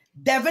occult.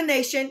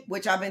 Divination,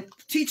 which I've been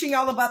teaching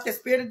y'all about the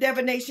spirit of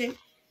divination.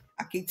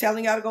 I keep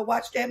telling y'all to go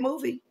watch that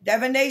movie.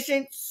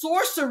 Divination,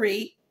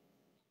 sorcery,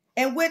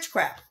 and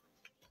witchcraft.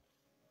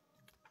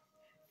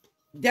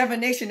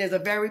 Divination is a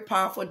very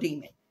powerful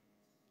demon.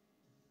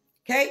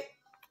 Okay?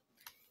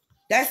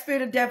 That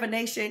spirit of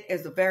divination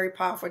is a very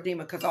powerful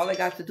demon because all they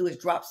got to do is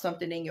drop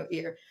something in your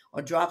ear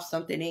or drop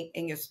something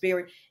in your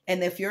spirit.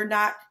 And if you're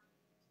not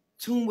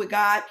tuned with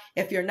God,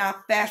 if you're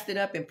not fasted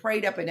up and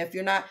prayed up, and if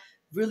you're not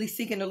really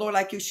seeking the Lord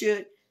like you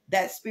should,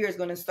 that spirit is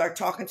going to start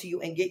talking to you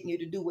and getting you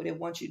to do what it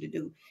wants you to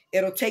do.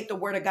 It'll take the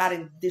word of God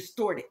and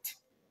distort it.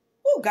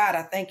 Oh, God,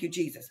 I thank you,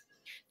 Jesus.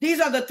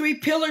 These are the 3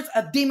 pillars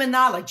of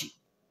demonology.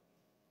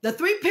 The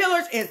 3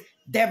 pillars is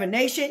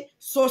divination,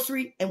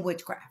 sorcery, and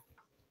witchcraft.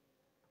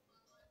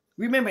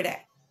 Remember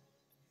that.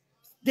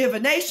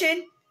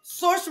 Divination,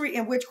 sorcery,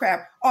 and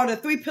witchcraft are the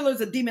 3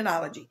 pillars of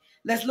demonology.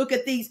 Let's look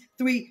at these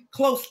 3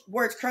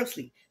 words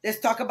closely. Let's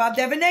talk about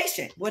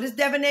divination. What is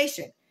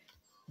divination?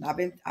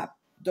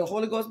 The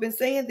Holy Ghost has been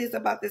saying this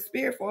about the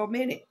spirit for a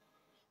minute.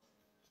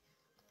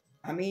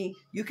 I mean,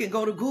 you can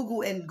go to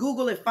Google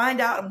and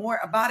find out more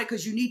about it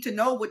because you need to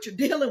know what you're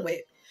dealing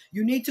with.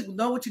 You need to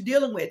know what you're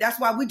dealing with. That's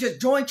why we just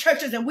join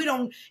churches and we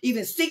don't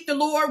even seek the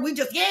Lord. We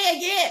just,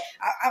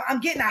 I'm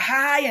getting a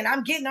high and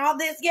I'm getting all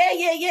this.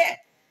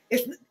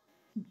 It's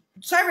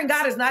serving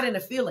God is not in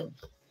a feeling.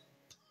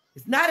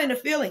 It's not in a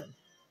feeling.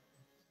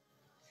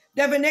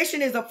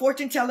 Divination is a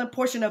fortune-telling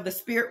portion of the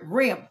spirit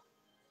realm.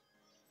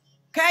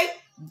 Okay?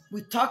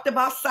 We talked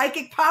about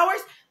psychic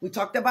powers. We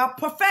talked about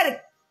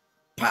prophetic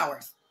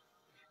powers.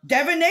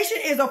 Divination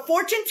is a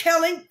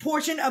fortune-telling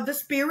portion of the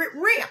spirit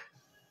realm.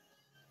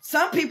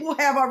 Some people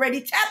have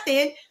already tapped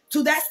in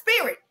to that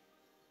spirit.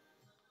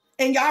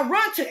 And y'all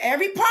run to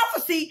every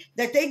prophecy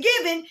that they're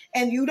given,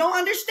 and you don't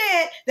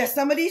understand that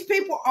some of these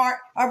people are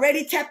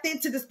already tapped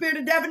into the spirit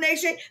of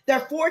divination.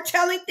 They're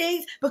foretelling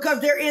things because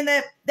they're in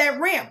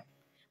that realm.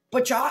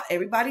 But y'all,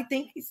 everybody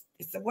think it's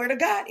the word of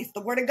God. It's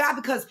the word of God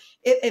because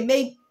it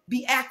may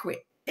be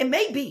accurate. It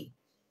may be.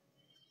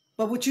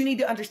 But what you need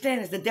to understand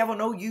is the devil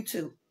knows you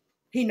too.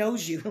 He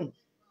knows you.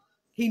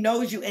 He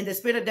knows you. And the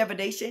spirit of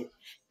divination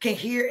can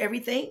hear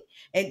everything.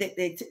 And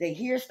they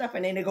hear stuff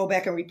and then they go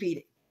back and repeat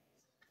it.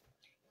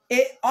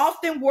 It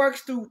often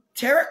works through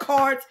tarot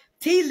cards,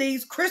 tea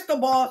leaves, crystal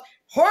balls,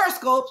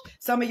 horoscopes.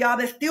 Some of y'all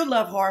that still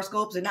love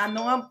horoscopes, and I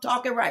know I'm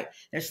talking right.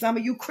 There's some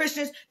of you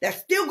Christians that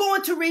still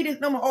going to read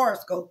them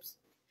horoscopes.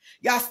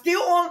 Y'all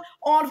still on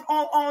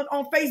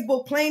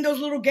Facebook playing those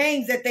little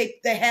games that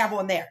they have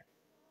on there.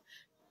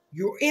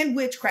 You're in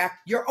witchcraft.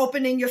 You're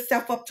opening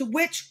yourself up to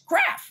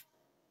witchcraft.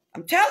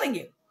 I'm telling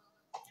you.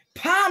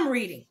 Palm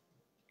reading.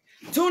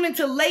 Tune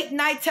into late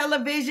night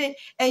television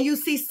and you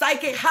see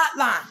psychic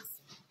hotlines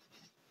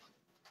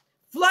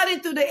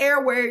flooding through the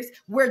airwaves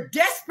where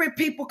desperate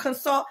people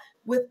consult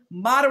with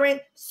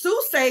modern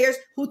soothsayers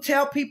who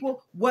tell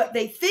people what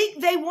they think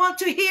they want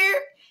to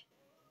hear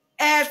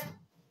as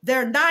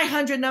their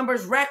 900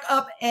 numbers rack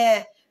up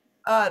at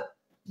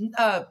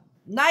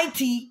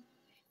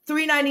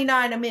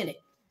 $3.99 a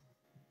minute.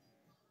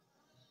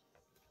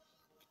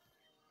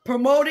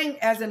 Promoting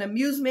as an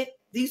amusement,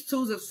 these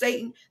tools of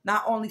Satan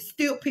not only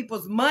steal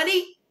people's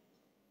money,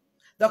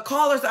 the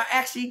callers are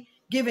actually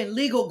giving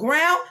legal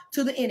ground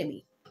to the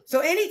enemy. So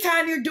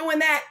anytime you're doing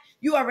that,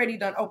 you already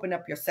done open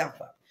up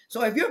yourself up.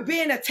 So if you're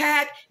being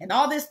attacked and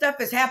all this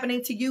stuff is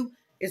happening to you,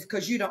 it's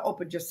because you done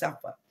opened yourself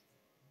up.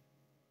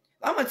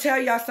 I'm going to tell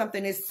y'all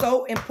something. It's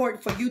so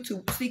important for you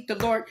to seek the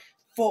Lord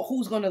for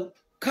who's going to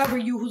cover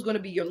you, who's going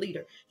to be your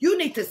leader. You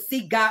need to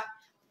seek God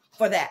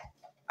for that.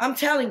 I'm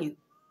telling you.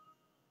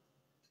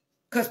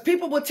 Because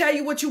people will tell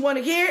you what you want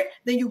to hear,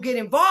 then you get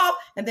involved,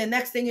 and then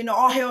next thing you know,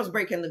 all hell's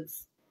breaking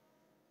loose.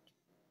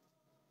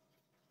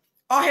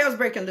 All hell's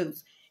breaking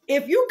loose.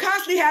 If you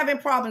constantly having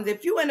problems,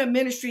 if you in a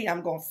ministry,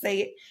 I'm going to say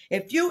it.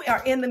 If you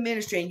are in the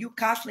ministry and you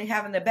constantly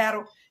having the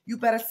battle, you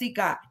better seek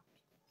God.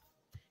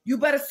 You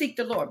better seek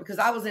the Lord, because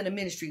I was in a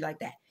ministry like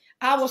that.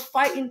 I was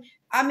fighting.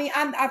 I mean,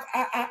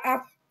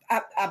 I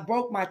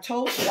broke my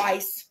toe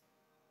twice.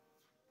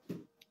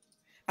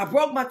 I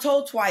broke my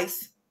toe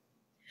twice.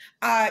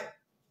 I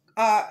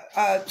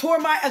tore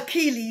my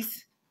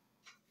Achilles.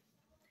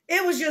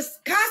 It was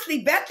just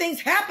constantly bad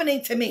things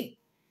happening to me.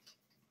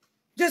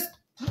 Just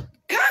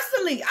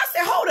constantly. I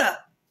said, hold up.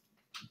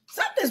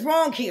 Something's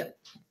wrong here.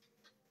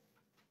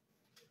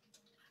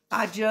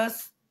 I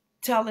just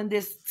telling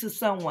this to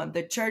someone.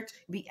 The church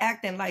be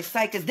acting like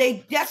psychics.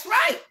 That's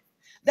right.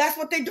 That's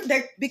what they do.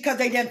 Because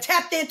they done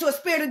tapped into a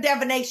spirit of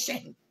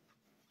divination.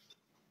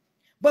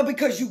 But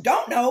because you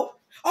don't know,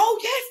 oh,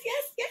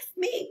 yes,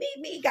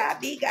 me, God.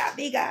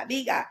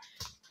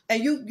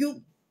 And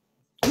you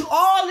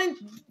all in,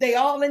 they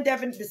all in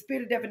the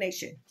spirit of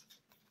divination.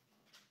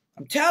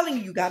 I'm telling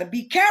you, you got to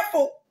be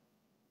careful.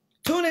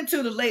 Tune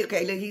into the late.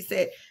 Okay, like he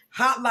said,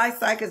 hotline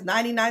psychics,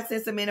 99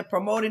 cents a minute,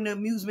 promoting the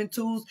amusement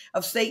tools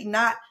of Satan,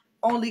 not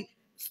only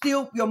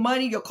steal your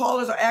money, your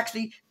callers are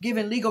actually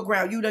giving legal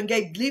ground. You done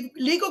gave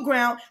legal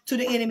ground to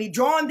the enemy,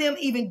 drawing them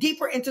even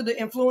deeper into the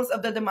influence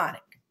of the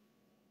demonic.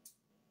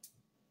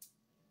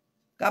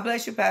 God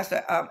bless you,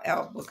 Pastor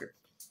Al Booker.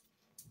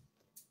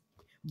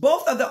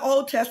 Both of the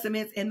Old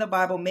Testaments in the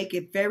Bible make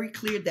it very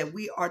clear that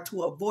we are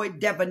to avoid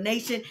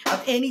divination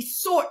of any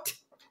sort.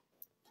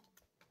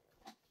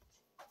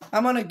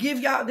 I'm going to give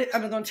y'all,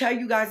 I'm going to tell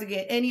you guys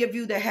again, any of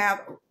you that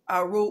have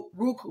a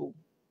Roku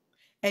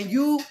and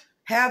you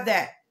have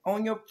that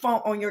on your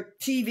phone, on your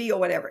TV or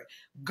whatever,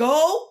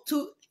 go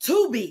to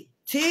Tubi,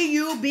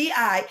 Tubi,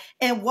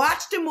 and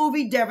watch the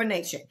movie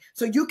Divination.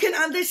 So you can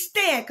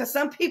understand, because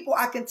some people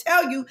I can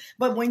tell you,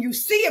 but when you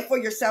see it for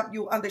yourself,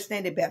 you'll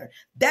understand it better.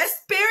 That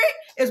spirit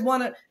is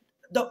one of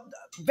the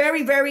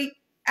very, very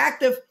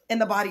active in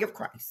the body of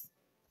Christ.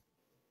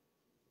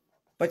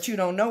 But you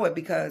don't know it,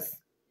 because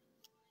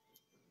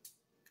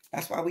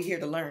that's why we're here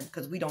to learn,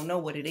 because we don't know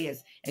what it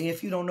is. And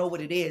if you don't know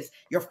what it is,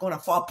 you're going to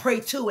fall prey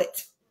to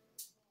it.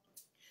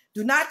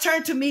 Do not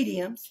turn to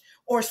mediums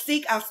or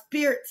seek out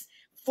spirits,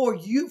 for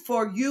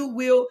you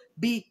will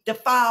be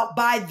defiled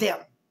by them.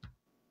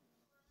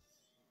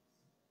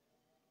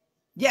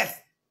 Yes,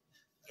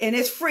 and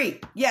it's free.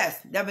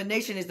 Yes,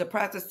 divination is the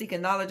practice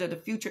seeking knowledge of the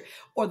future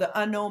or the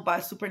unknown by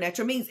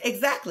supernatural means.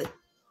 Exactly.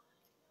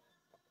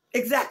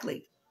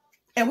 Exactly.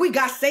 And we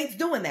got saints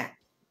doing that.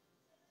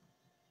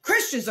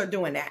 Christians are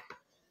doing that.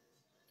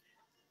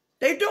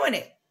 They're doing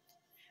it.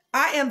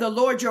 I am the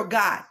Lord your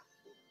God.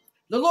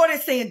 The Lord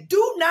is saying,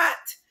 do not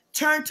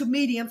turn to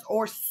mediums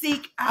or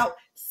seek out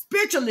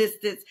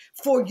spiritualists,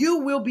 for you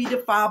will be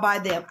defiled by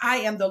them. I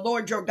am the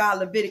Lord your God,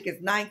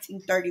 Leviticus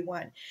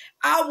 19:31.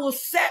 I will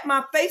set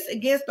my face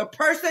against the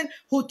person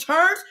who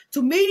turns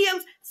to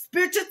mediums,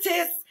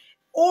 spiritualists,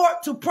 or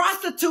to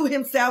prostitute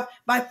himself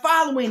by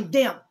following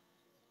them.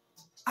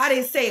 I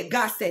didn't say it,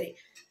 God said it.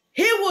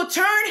 He will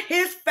turn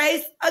his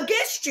face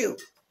against you.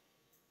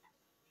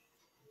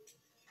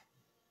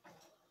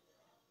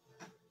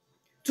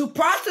 To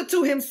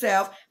prostitute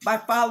himself by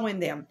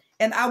following them.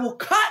 And I will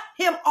cut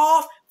him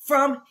off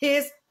from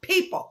his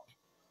people.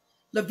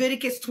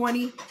 Leviticus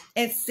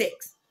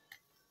 20:6.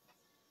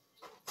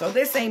 So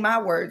this ain't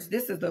my words.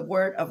 This is the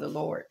word of the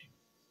Lord.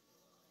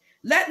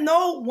 Let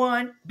no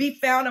one be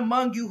found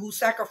among you who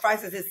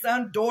sacrifices his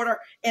son, daughter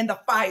in the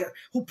fire,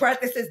 who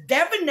practices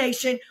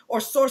divination or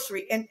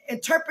sorcery, and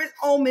interprets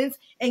omens,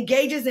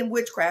 engages in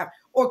witchcraft,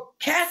 or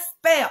casts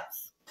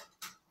spells,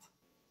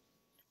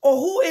 or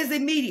who is a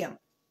medium,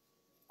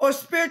 or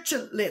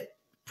spiritist,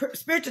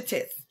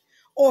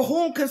 or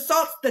whom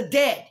consults the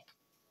dead.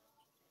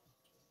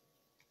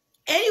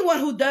 Anyone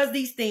who does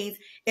these things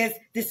is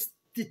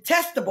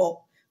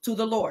detestable to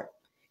the Lord.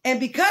 And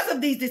because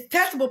of these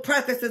detestable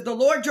practices, the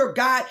Lord your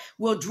God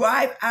will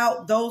drive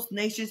out those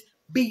nations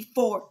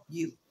before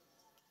you.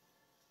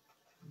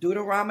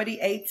 Deuteronomy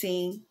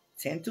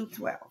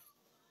 18:10-12.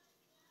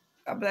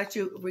 God bless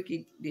you,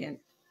 Ricky. Then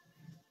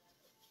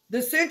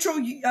the central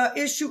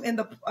issue in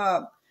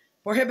the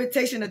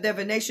prohibition of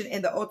divination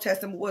in the Old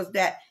Testament was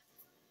that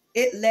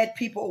it led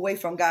people away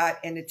from God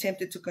and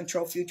attempted to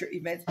control future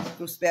events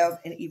through spells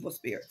and evil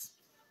spirits.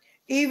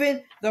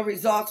 Even the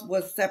result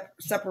was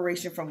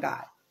separation from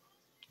God.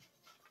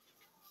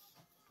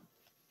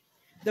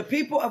 The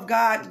people of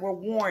God were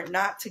warned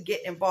not to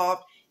get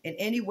involved in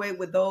any way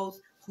with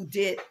those who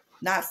did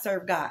not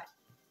serve God.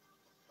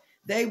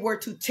 They were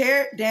to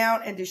tear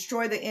down and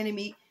destroy the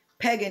enemy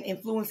pagan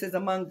influences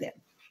among them.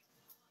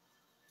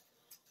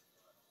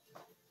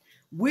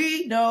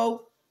 We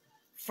know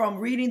from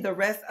reading the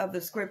rest of the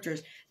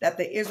scriptures that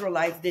the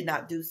Israelites did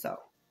not do so.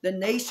 The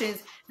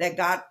nations that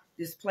God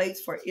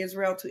displaced for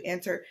Israel to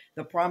enter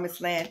the promised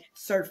land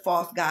served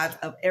false gods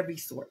of every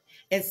sort.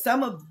 And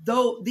some of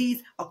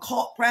these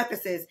occult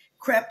practices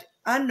crept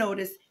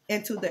unnoticed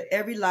into the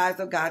every lives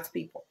of God's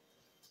people.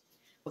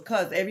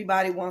 Because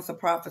everybody wants a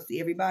prophecy.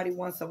 Everybody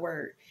wants a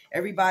word.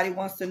 Everybody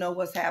wants to know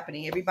what's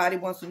happening. Everybody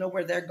wants to know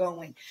where they're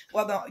going.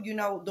 Well,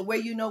 the way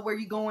you know where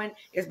you're going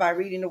is by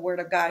reading the word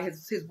of God.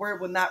 His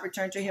word will not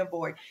return to him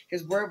void.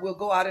 His word will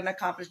go out and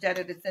accomplish that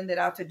it is sent it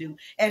out to do.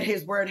 And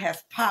his word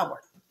has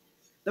power.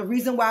 The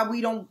reason why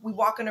we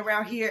walking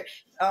around here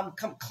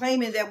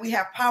claiming that we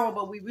have power,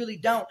 but we really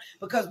don't,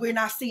 because we're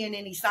not seeing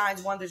any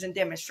signs, wonders, and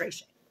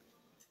demonstration.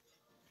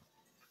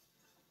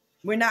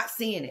 We're not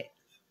seeing it.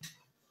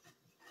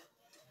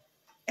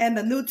 In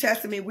the New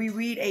Testament, we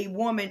read a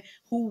woman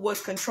who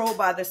was controlled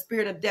by the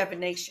spirit of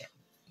divination.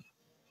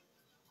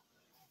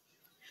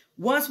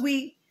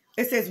 It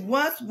says,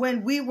 once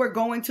when we were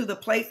going to the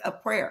place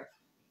of prayer,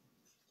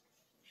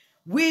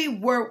 we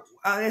were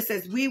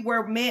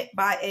met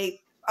by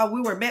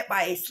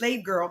a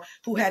slave girl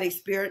who had a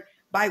spirit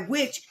by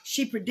which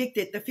she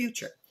predicted the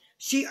future.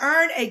 She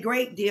earned a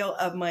great deal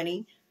of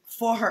money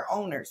for her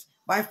owners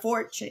by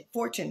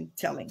fortune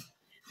telling.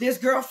 This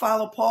girl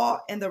followed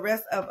Paul and the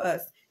rest of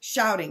us,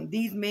 shouting,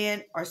 "These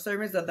men are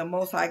servants of the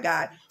Most High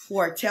God who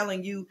are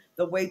telling you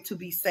the way to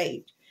be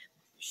saved."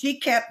 She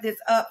kept this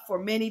up for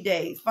many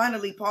days.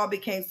 Finally, Paul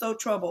became so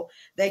troubled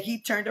that he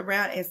turned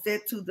around and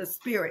said to the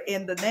spirit,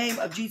 "In the name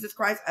of Jesus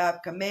Christ, I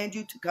command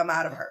you to come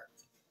out of her."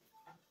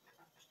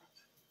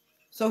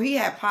 So he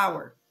had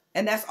power.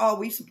 And that's all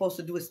we're supposed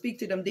to do is speak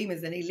to them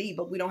demons and they leave.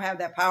 But we don't have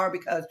that power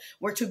because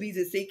we're too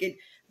busy seeking.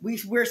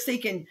 We're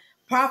seeking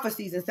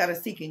prophecies instead of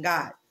seeking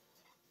God.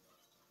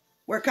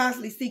 We're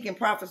constantly seeking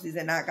prophecies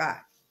and not God.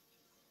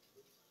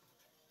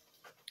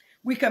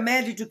 We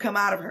command you to come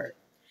out of her.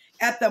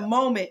 At the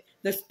moment,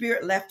 the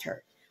spirit left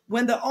her.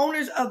 When the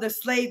owners of the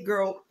slave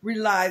girl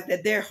realized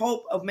that their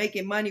hope of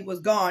making money was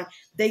gone,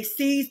 they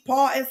seized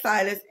Paul and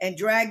Silas and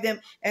dragged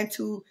them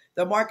into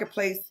the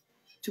marketplace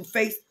to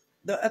face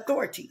the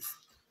authorities.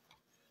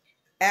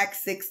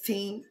 Acts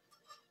 16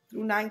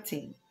 through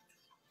 19.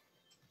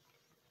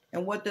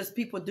 And what does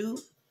people do?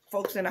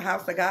 Folks in the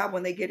house of God,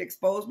 when they get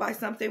exposed by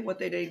something, what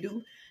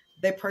do?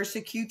 They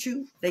persecute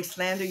you. They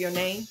slander your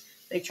name.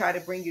 They try to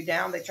bring you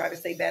down. They try to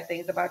say bad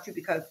things about you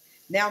because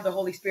now the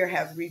Holy Spirit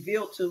has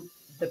revealed to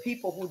the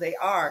people who they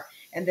are,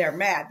 and they're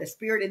mad. The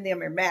spirit in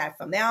them are mad.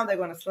 So now they're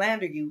going to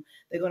slander you.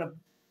 They're going to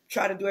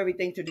try to do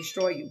everything to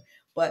destroy you.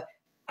 But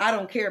I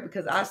don't care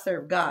because I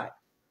serve God.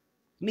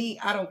 Me,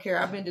 I don't care.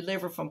 I've been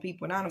delivered from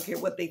people, and I don't care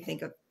what they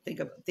think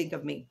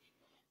of me.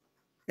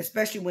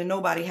 Especially when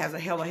nobody has a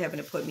hell or heaven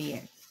to put me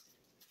in.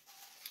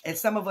 And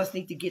some of us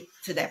need to get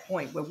to that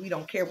point where we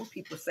don't care what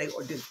people say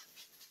or do.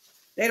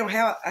 They don't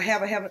have a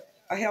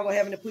hell or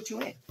heaven to put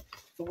you in.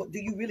 So what, do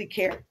you really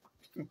care?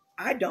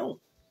 I don't.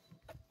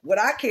 What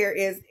I care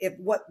is if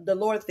what the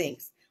Lord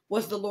thinks.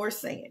 What's the Lord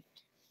saying?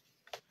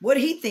 What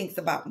he thinks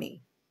about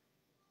me.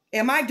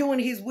 Am I doing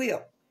his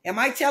will? Am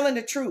I telling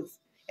the truth?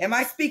 Am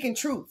I speaking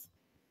truth?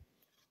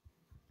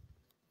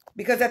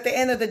 Because at the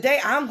end of the day,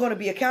 I'm going to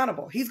be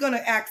accountable. He's going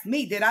to ask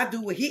me, did I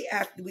do what he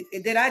asked?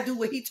 Did I do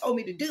what he told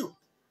me to do?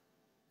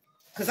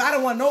 Because I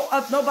don't want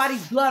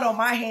nobody's blood on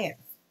my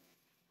hands.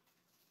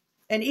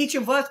 And each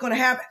of us going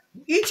to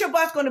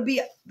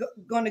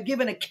give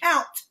an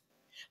account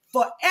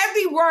for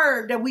every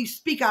word that we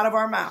speak out of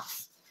our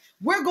mouths.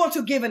 We're going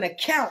to give an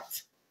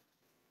account.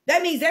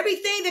 That means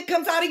everything that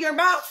comes out of your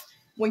mouth,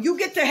 when you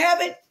get to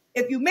heaven,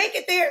 if you make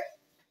it there,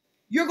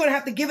 you're going to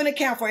have to give an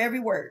account for every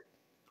word.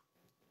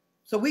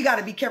 So we got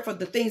to be careful of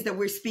the things that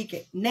we're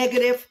speaking.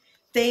 Negative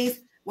things,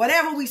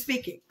 whatever we're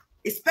speaking.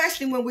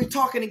 Especially when we're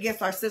talking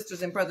against our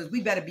sisters and brothers.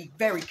 We better be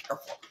very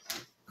careful.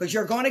 Because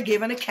you're going to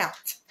give an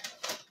account.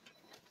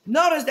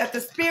 Notice that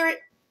the spirit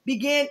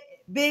began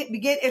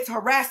its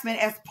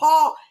harassment as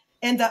Paul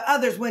and the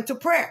others went to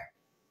prayer.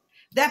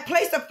 That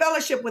place of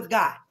fellowship with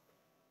God.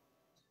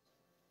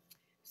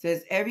 It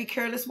says every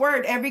careless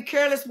word.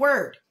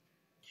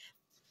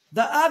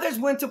 The others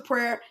went to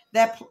prayer,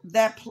 that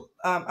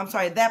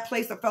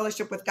place of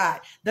fellowship with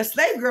God. The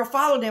slave girl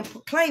followed them,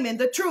 proclaiming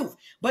the truth,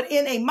 but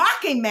in a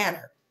mocking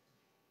manner.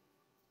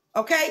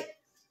 Okay?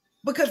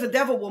 Because the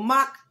devil will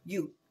mock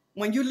you.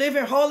 When you're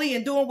living holy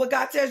and doing what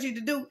God tells you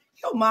to do,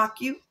 he'll mock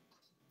you.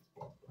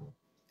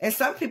 And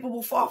some people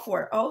will fall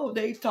for it. Oh,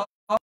 they talk.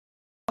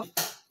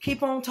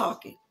 Keep on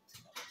talking.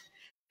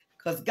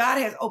 Because God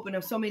has opened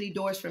up so many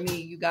doors for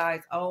me, you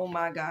guys. Oh,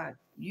 my God.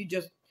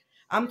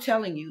 I'm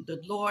telling you,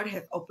 the Lord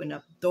has opened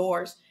up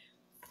doors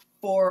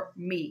for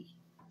me.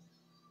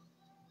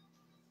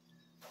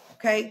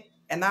 Okay?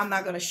 And I'm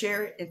not going to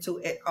share it until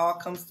it all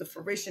comes to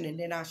fruition, and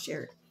then I'll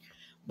share it.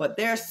 But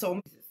there's so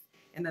many.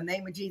 In the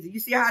name of Jesus. You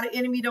see how the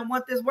enemy don't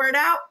want this word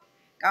out?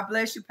 God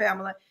bless you,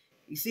 Pamela.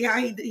 You see how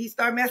he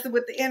started messing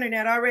with the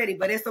internet already,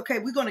 but it's okay.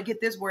 We're going to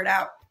get this word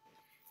out.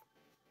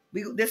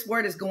 This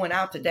word is going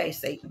out today,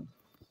 Satan.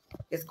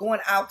 It's going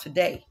out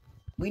today.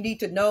 We need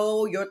to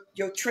know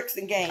your tricks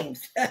and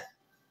games.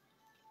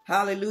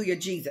 Hallelujah,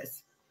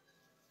 Jesus.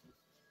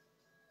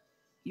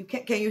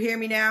 Can you hear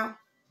me now?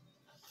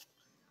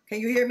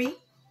 Can you hear me?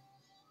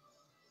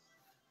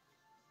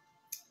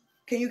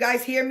 Can you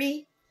guys hear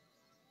me?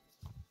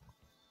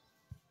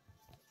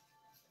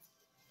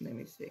 Let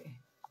me see.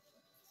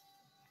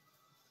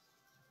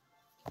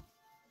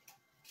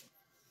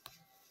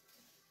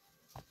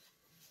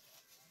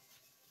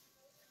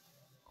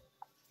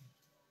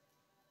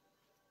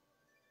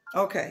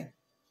 Okay.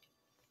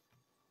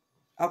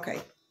 Okay.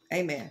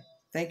 Amen.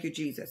 Thank you,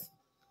 Jesus.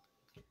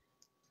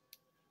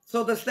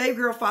 So the slave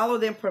girl followed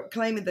them,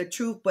 proclaiming the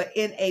truth, but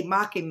in a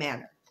mocking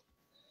manner.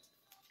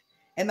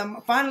 And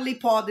finally,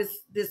 Paul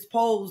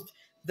disposed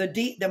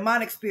the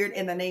demonic spirit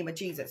in the name of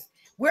Jesus.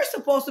 We're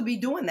supposed to be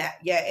doing that.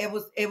 Yeah,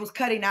 it was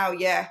cutting out.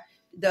 Yeah,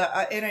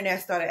 the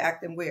internet started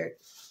acting weird.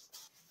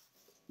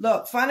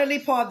 Look, finally,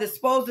 Paul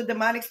disposed the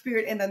demonic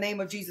spirit in the name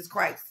of Jesus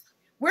Christ.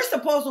 We're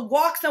supposed to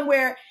walk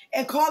somewhere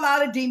and call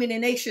out a demon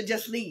and they should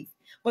just leave.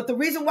 But the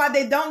reason why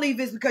they don't leave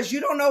is because you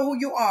don't know who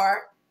you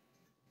are.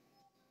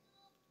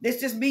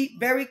 Let's just be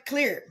very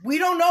clear. We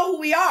don't know who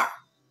we are.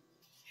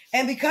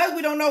 And because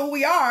we don't know who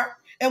we are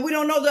and we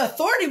don't know the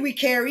authority we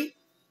carry,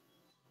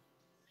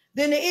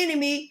 then the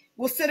enemy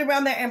will sit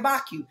around there and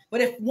mock you.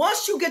 But if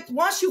once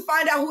you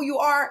find out who you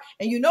are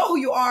and you know who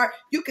you are,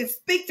 you can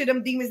speak to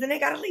them demons and they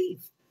got to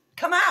leave.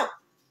 Come out.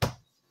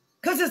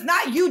 Because it's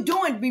not you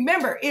doing.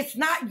 Remember, it's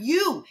not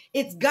you.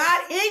 It's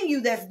God in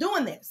you that's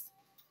doing this.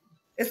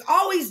 It's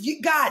always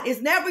God.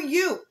 It's never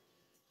you.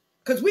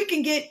 Because we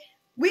can get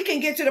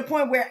to the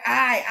point where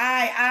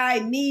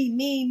I,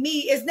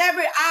 me. It's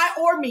never I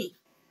or me.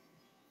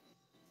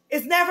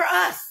 It's never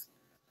us.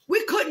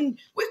 We couldn't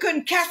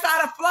cast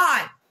out a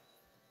fly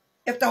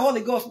if the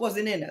Holy Ghost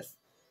wasn't in us.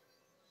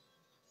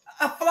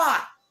 A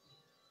fly.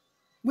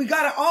 We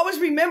got to always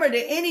remember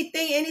that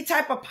any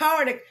type of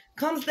power that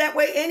comes that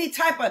way,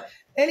 anytime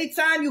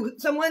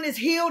someone is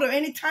healed or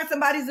anytime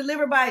somebody's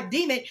delivered by a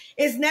demon,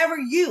 it's never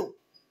you.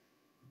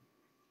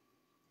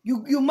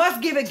 You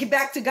must give it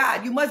back to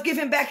God. You must give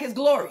him back his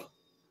glory.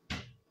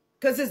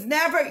 Because it's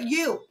never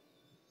you.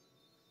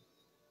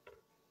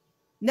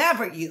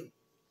 Never you.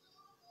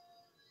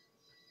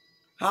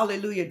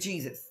 Hallelujah,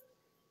 Jesus.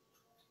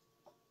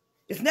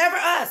 It's never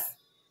us.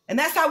 And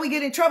that's how we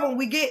get in trouble.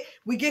 We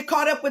get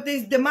caught up with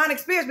these demonic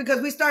spirits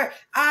because we start,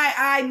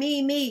 I,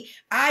 me.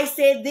 I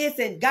said this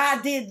and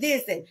God did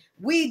this and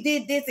we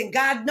did this and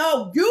God,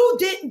 no, you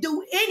didn't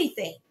do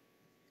anything.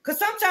 Because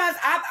sometimes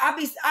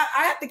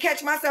I have to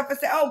catch myself and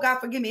say, oh, God,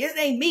 forgive me. It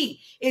ain't me.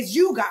 It's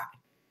you, God.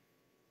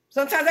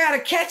 Sometimes I got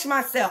to catch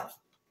myself.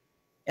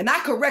 And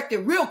I correct it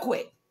real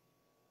quick.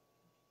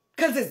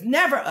 Because it's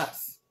never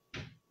us.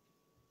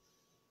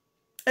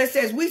 It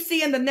says, we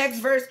see in the next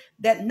verse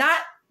that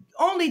not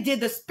only did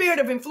the spirit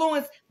of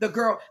influence the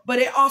girl, but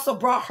it also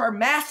brought her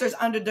masters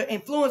under the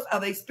influence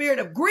of a spirit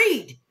of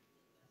greed.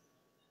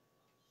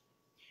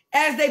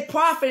 As they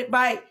profited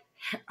by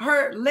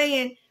her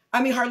lying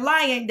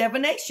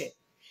divination.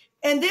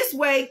 And this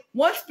way,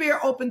 one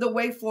spirit opened the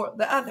way for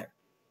the other.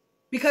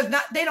 Because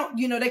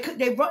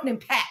they run in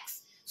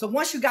packs. So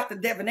once you got the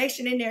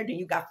divination in there, then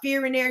you got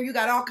fear in there, you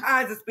got all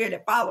kinds of spirit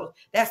that follows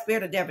that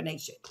spirit of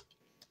divination.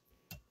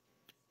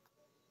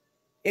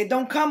 It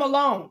don't come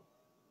alone.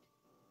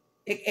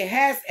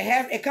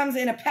 It comes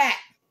in a pack.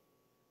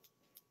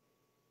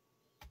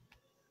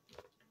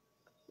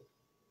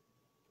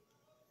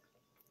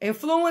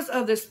 Influence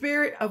of the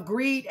spirit of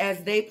greed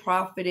as they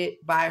profited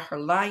by her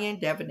lying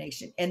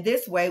divination. In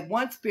this way,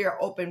 one spirit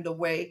opened the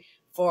way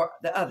for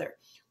the other.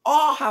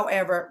 All,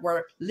 however,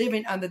 were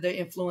living under the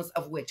influence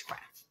of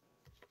witchcraft.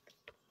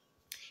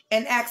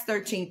 In Acts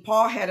 13,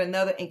 Paul had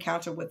another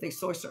encounter with a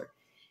sorcerer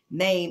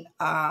named,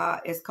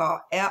 it's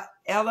called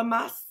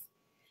Elymas.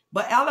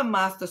 But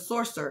Elymas, the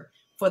sorcerer,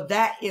 for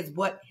that is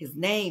what his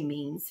name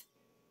means,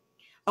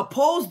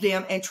 opposed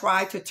them and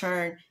tried to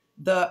turn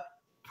the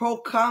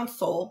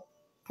proconsul.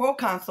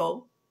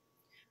 It's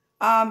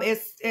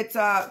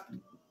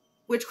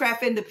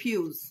Witchcraft in the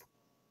Pews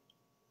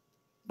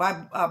by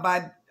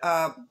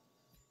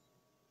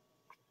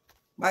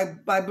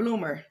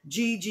Bloomer,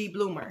 G.G.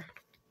 Bloomer.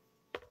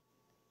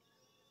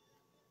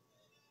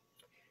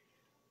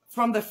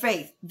 From the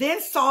faith.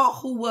 Then Saul,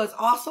 who was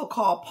also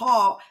called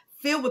Paul,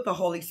 filled with the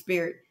Holy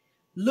Spirit,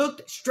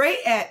 looked straight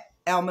at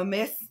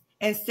Elymas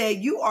and said,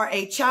 you are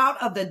a child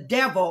of the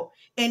devil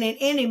and an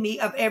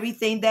enemy of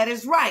everything that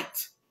is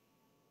right.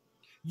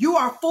 You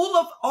are full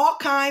of all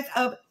kinds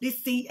of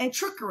deceit and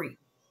trickery.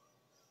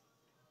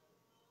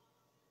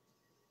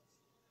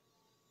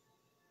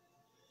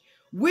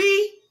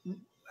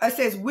 It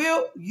says,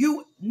 will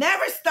you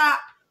never stop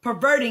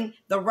perverting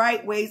the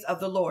right ways of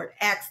the Lord?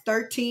 Acts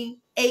 13,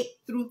 8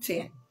 through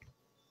 10.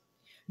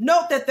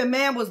 Note that the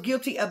man was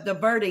guilty of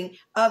diverting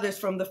others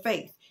from the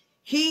faith.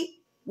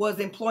 He was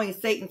employing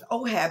Satan's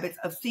old habits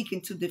of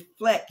seeking to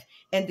deflect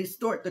and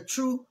distort the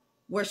true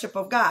worship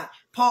of God.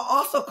 Paul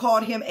also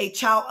called him a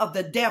child of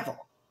the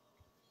devil.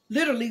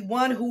 Literally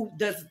one who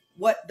does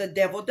what the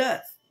devil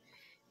does.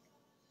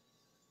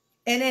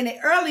 And in an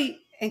early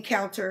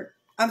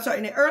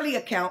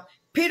account,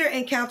 Peter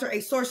encountered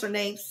a sorcerer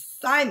named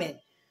Simon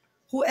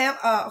who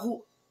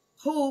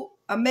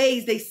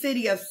amazed a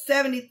city of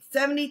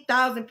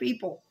 70,000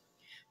 people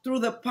through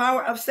the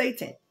power of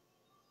Satan.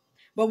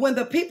 But when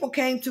the people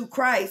came to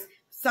Christ,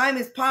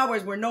 Simon's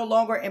powers were no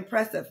longer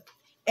impressive,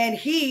 and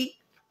he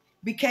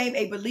became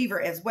a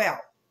believer as well.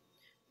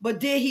 But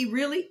did he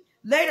really?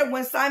 Later,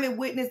 when Simon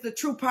witnessed the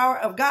true power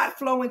of God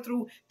flowing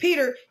through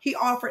Peter, he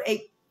offered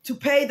a to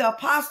pay the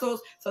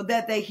apostles so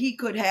that he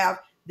could have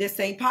this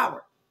same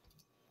power.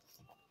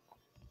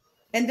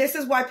 And this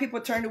is why people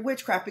turn to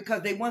witchcraft,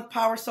 because they want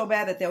power so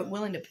bad that they're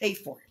willing to pay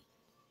for it.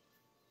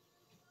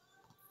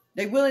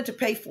 They're willing to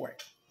pay for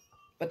it.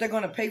 But they're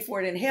going to pay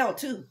for it in hell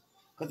too.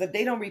 Because if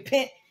they don't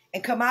repent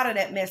and come out of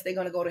that mess, they're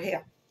going to go to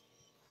hell.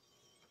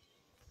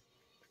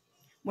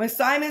 When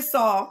Simon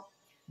saw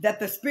that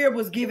the Spirit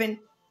was given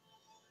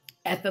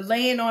at the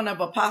laying on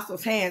of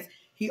apostles' hands,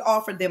 he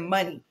offered them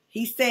money.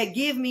 He said,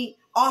 give me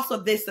also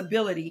this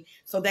ability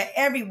so that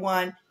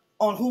everyone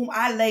on whom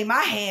I lay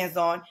my hands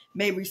on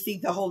may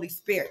receive the Holy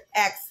Spirit.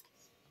 Acts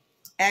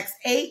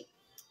 8,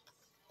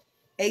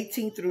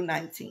 18 through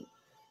 19.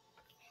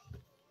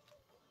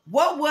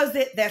 What was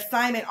it that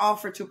Simon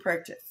offered to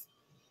purchase?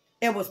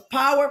 It was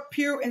power,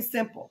 pure and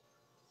simple.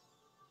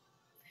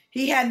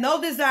 He had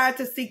no desire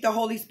to seek the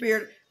Holy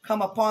Spirit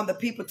come upon the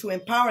people to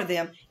empower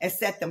them and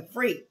set them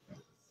free.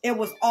 It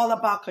was all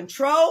about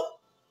control.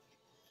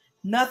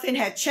 Nothing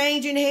had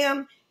changed in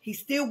him. He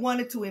still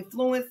wanted to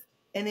influence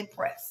and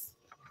impress.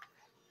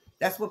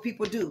 That's what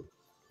people do.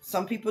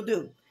 Some people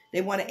do.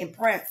 They want to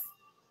impress.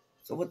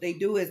 So what they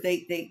do is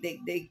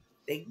they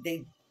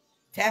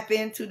tap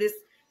into this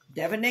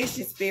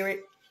divination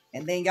spirit,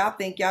 and then y'all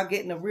think y'all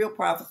getting a real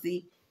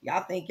prophecy.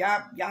 Y'all think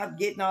y'all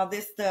getting all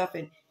this stuff,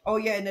 and oh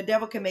yeah, and the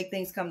devil can make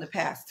things come to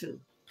pass too.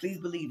 Please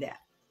believe that.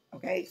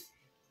 Okay?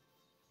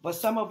 But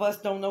some of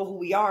us don't know who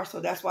we are,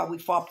 so that's why we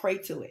fall prey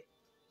to it.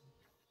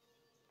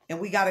 And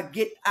we got to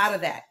get out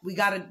of that. We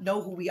got to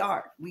know who we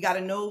are. We got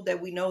to know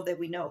that we know that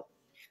we know.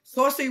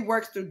 Sorcery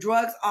works through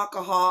drugs,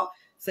 alcohol,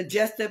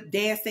 suggestive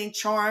dancing,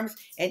 charms,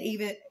 and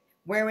even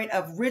wearing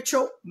of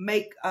ritual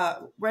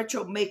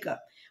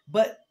makeup.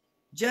 But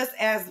just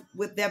as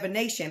with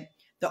divination,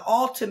 the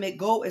ultimate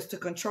goal is to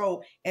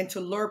control and to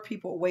lure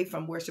people away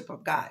from worship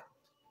of God.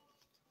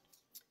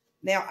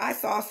 Now, I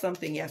saw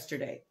something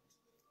yesterday.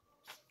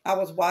 I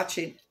was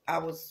watching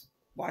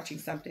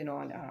something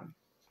on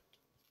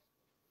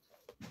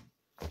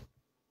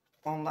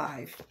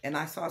live, and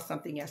I saw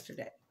something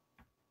yesterday.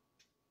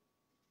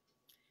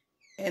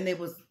 And it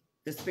was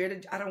the spirit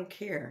of, I don't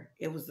care.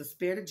 It was the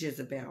spirit of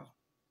Jezebel.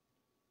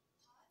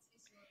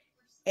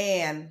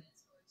 And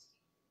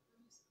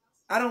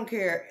I don't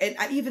care. And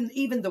I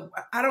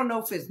don't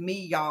know if it's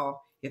me,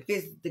 y'all, if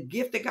it's the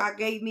gift that God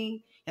gave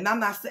me. And I'm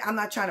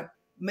not trying to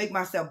make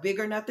myself big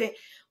or nothing,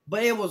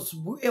 but it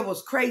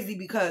was crazy,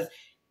 because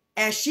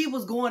as she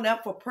was going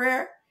up for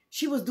prayer,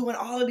 she was doing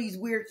all of these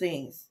weird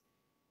things.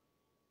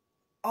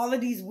 All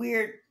of these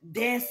weird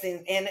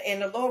dancing,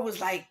 and the Lord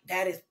was like,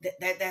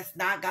 that's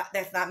not God,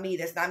 that's not me,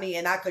 that's not me.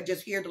 And I could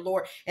just hear the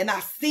Lord, and I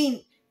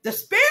seen the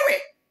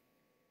spirit,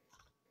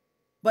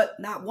 but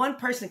not one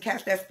person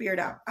cast that spirit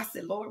out. I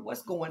said, Lord,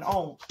 what's going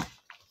on?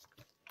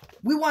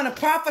 We want to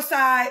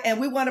prophesy,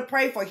 and we want to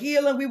pray for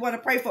healing. We want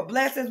to pray for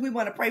blessings. We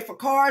want to pray for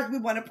cars. We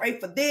want to pray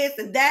for this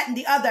and that and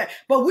the other,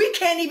 but we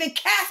can't even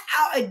cast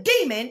out a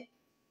demon,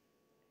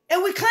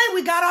 and we claim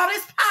we got all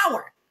this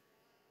power.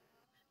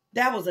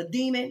 That was a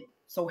demon.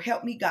 So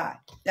help me God.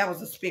 That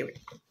was a spirit.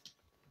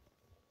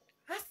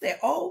 I said,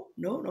 oh,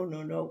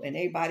 no. And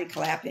everybody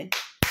clapping.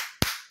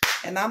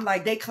 And I'm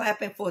like, they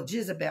clapping for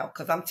Jezebel,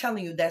 because I'm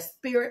telling you, that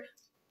spirit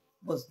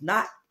was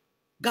not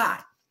God.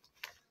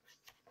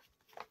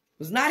 It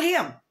was not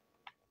him.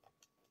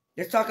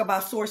 Let's talk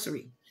about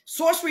sorcery.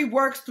 Sorcery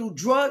works through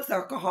drugs,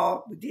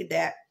 alcohol. We did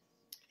that.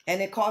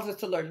 And it causes us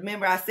to learn.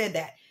 Remember, I said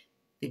that.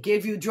 They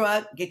give you a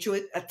drug, get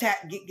you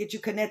get you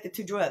connected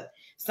to drugs.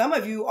 Some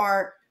of you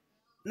are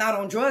not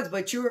on drugs,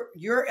 but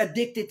you're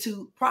addicted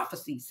to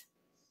prophecies.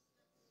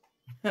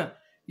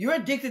 You're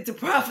addicted to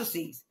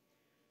prophecies.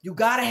 You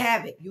got to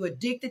have it. You're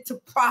addicted to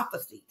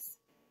prophecies.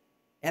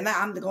 And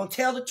I'm going to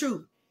tell the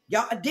truth.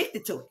 Y'all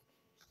addicted to it.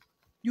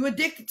 You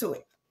addicted to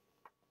it.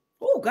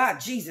 Oh,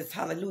 God, Jesus.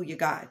 Hallelujah,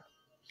 God.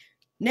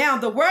 Now,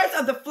 the words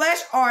of the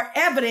flesh are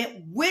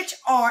evident, which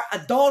are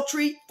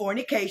adultery,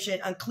 fornication,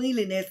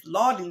 uncleanliness,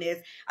 lawlessness,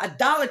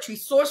 idolatry,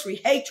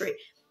 sorcery, hatred,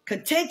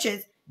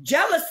 contentions,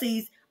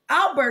 jealousies,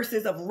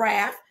 outbursts of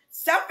wrath,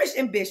 selfish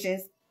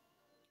ambitions,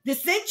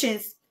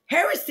 dissensions,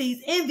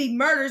 heresies, envy,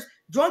 murders,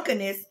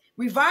 drunkenness,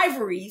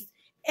 reviveries,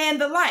 and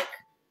the like,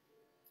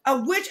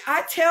 of which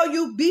I tell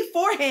you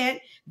beforehand,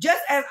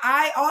 just as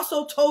I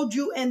also told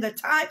you in the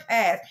time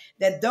past,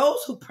 that those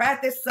who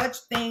practice such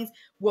things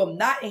will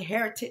not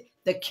inherit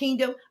the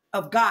kingdom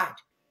of God.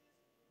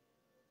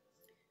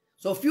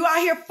 So if you out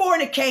here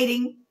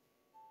fornicating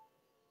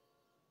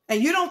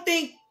and you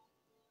think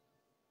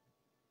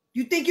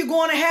you're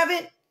going to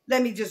heaven,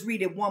 let me just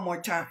read it one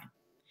more time.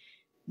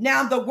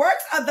 Now, the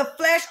works of the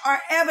flesh are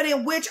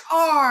evident, which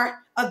are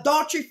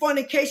adultery,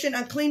 fornication,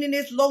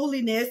 uncleanness,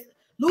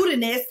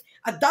 lewdness,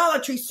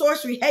 idolatry,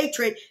 sorcery,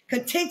 hatred,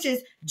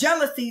 contentions,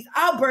 jealousies,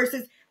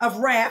 outbursts of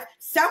wrath,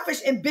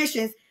 selfish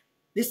ambitions,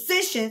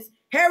 dissensions,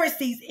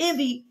 heresies,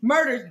 envy,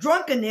 murders,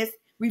 drunkenness,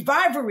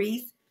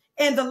 reviveries,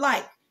 and the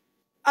like,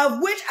 of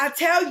which I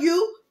tell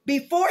you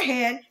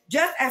beforehand,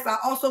 just as I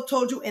also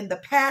told you in the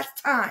past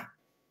time,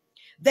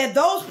 that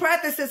those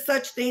practicing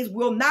such things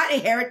will not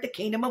inherit the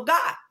kingdom of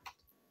God.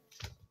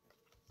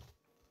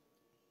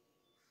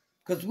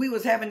 Because we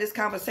was having this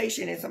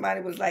conversation and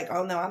somebody was like,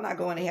 oh no, I'm not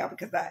going to hell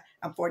because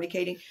I'm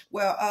fornicating.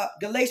 Well,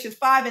 Galatians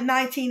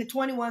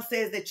 5:19-21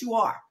 says that you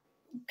are.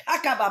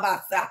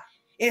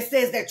 It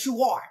says that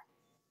you are.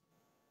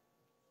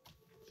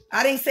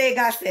 I didn't say it,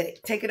 God said it.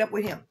 Take it up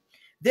with him.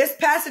 This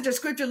passage of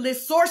scripture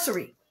lists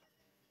sorcery,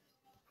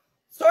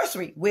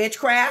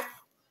 witchcraft,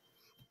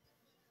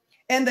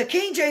 and the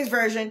King James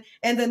Version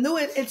and the New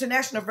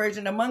International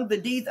Version among the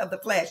deeds of the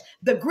flesh.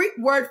 The Greek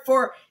word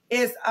for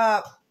is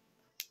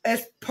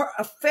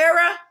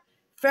pharmakia,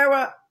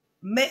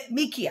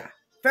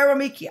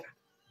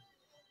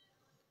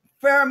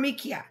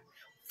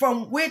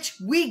 from which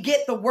we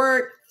get the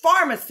word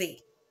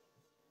pharmacy,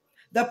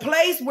 the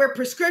place where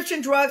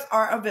prescription drugs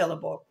are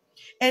available.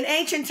 In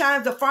ancient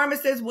times, the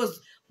pharmacist was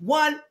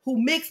one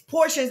who mixed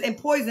potions and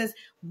poisons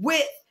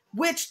with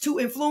which to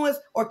influence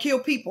or kill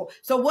people.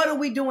 So what are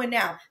we doing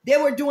now? They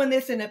were doing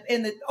this in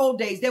the old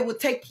days. They would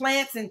take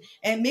plants and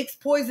mix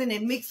poison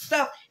and mix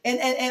stuff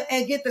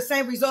and get the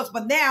same results.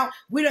 But now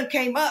we done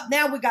came up.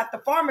 Now we got the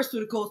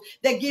pharmaceuticals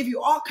that give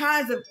you all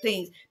kinds of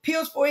things.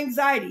 Pills for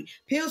anxiety,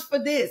 pills for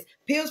this,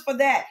 pills for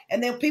that.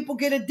 And then people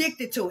get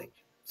addicted to it.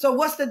 So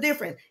what's the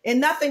difference?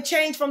 And nothing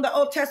changed from the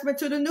Old Testament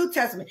to the New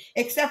Testament,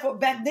 except for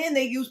back then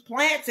they used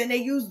plants and they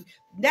used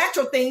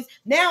natural things.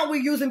 Now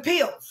we're using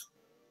pills.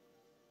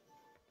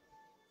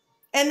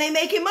 And they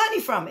making money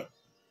from it.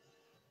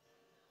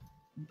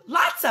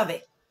 Lots of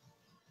it.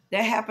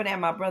 That happened at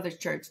my brother's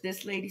church.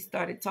 This lady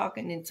started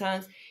talking in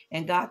tongues,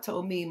 and God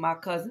told me, my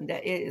cousin,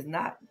 that it is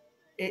not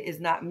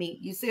me.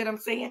 You see what I'm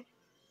saying?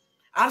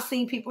 I've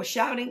seen people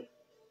shouting,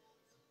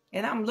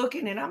 and I'm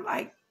looking, and I'm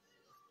like,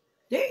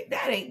 they're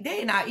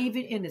not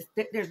even in this.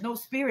 There's no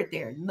spirit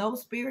there. No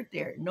spirit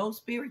there. No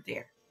spirit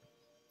there.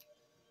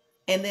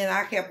 And then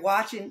I kept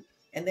watching.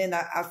 And then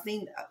I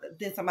seen,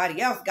 then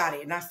somebody else got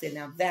it. And I said,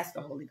 now that's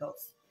the Holy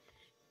Ghost.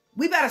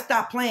 We better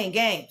stop playing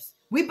games.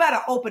 We better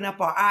open up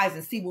our eyes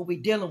and see what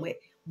we're dealing with.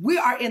 We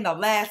are in the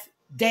last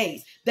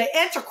days. The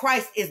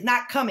Antichrist is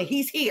not coming.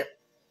 He's here.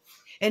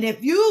 And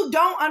if you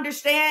don't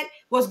understand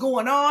what's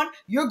going on,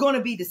 you're going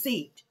to be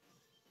deceived.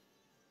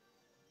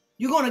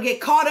 You're going to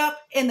get caught up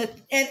in the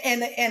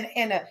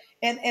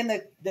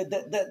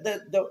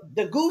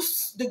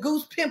goose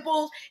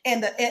pimples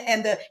and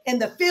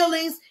the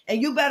feelings,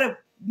 and you better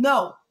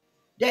know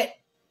that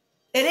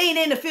it ain't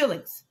in the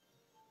feelings.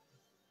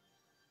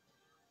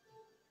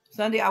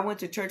 Sunday, I went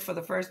to church for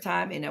the first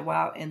time in a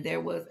while, and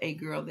there was a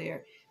girl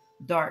there,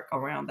 dark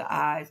around the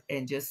eyes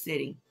and just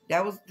sitting.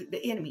 That was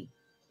the enemy.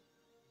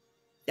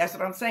 That's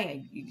what I'm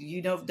saying.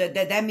 You know,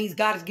 that means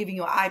God is giving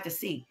you an eye to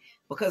see,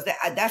 because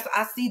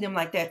I see them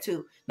like that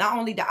too. Not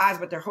only the eyes,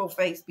 but their whole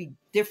face be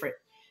different.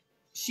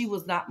 She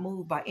was not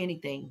moved by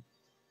anything.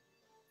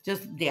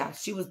 Just, yeah,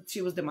 she was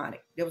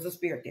demonic. There was a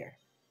spirit there.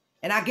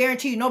 And I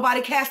guarantee you,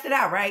 nobody cast it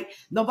out, right?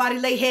 Nobody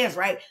laid hands,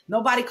 right?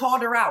 Nobody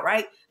called her out,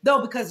 right? No,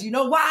 because you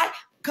know why?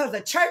 Because the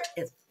church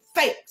is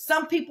fake.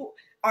 Some people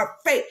are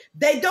fake.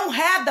 They don't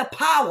have the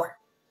power.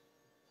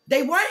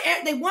 They want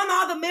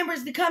all the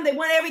members to come. They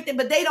want everything,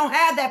 but they don't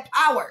have that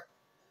power.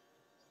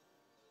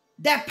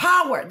 That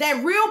power,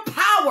 that real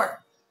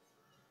power.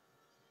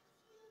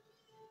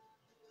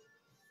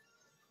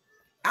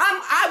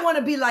 I want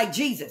to be like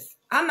Jesus.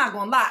 I'm not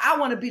going to lie. I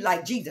want to be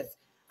like Jesus.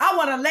 I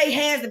want to lay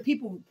hands and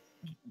people...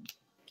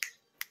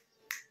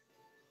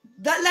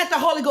 Let the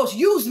Holy Ghost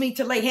use me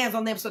to lay hands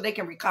on them so they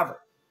can recover.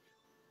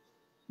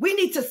 We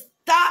need to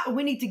stop.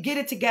 We need to get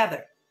it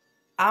together.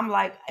 I'm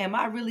like, am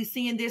I really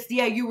seeing this?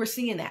 Yeah, you were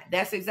seeing that.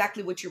 That's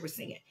exactly what you were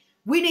seeing.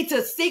 We need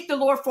to seek the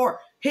Lord for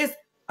his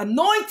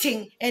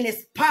anointing and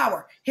his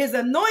power. His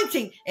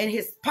anointing and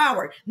his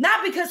power.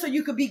 Not because so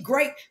you could be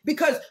great,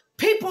 because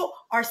people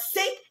are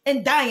sick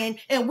and dying,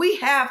 and we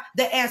have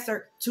the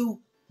answer to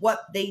what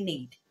they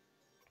need.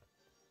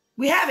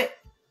 We have it,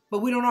 but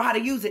we don't know how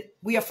to use it.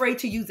 We're afraid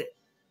to use it.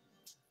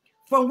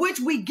 From which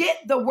we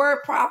get the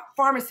word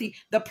pharmacy,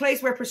 the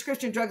place where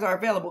prescription drugs are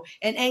available.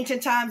 In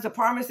ancient times, the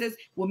pharmacists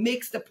would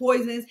mix the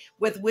poisons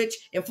with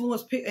which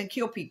influence and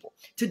kill people.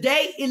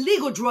 Today,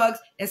 illegal drugs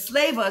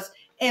enslave us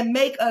and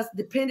make us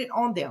dependent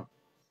on them.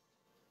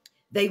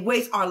 They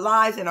waste our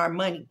lives and our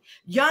money.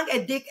 Young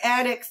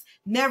addicts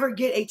never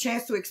get a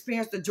chance to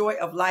experience the joy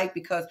of life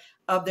because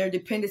of their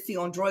dependency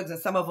on drugs, and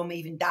some of them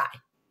even die.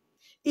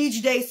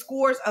 Each day,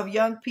 scores of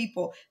young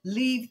people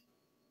leave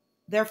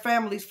their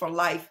families for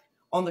life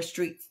on the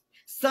streets.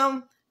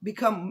 Some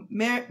become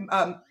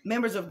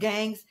members of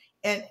gangs,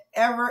 and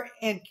ever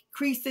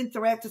increasing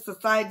threat to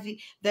society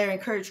that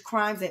encourage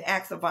crimes and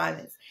acts of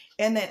violence.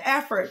 In an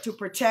effort to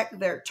protect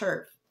their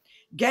turf,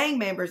 gang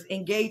members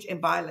engage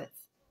in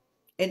violence,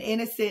 and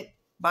innocent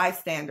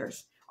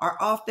bystanders are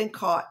often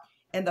caught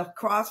in the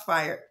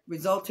crossfire,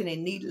 resulting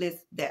in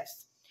needless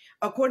deaths.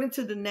 According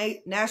to the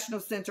National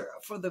Center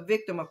for the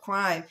Victim of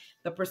Crime,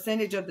 the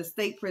percentage of the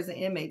state prison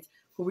inmates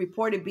who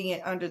reported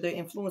being under the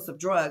influence of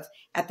drugs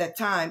at that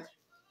time,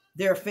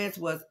 their offense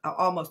was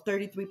almost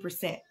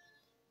 33%.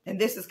 And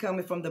this is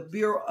coming from the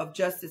Bureau of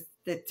Justice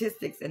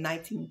Statistics in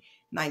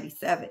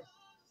 1997.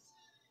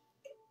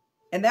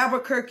 In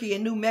Albuquerque,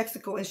 in New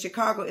Mexico, and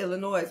Chicago,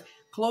 Illinois,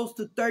 Close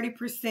to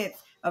 30%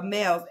 of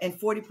males and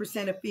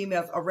 40% of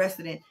females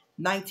arrested in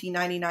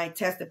 1999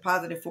 tested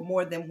positive for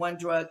more than one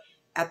drug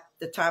at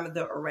the time of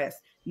the arrest.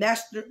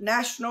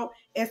 National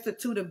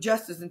Institute of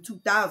Justice in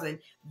 2000,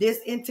 this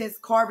intense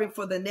carving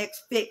for the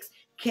next fix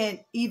can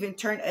even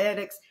turn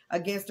addicts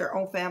against their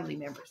own family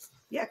members.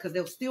 Yeah, because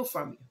they'll steal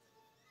from you.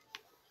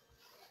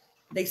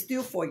 They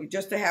steal for you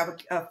just to have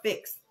a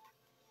fix.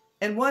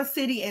 In one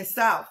city in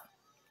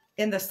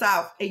the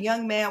South, a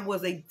young man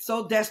was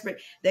so desperate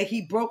that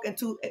he broke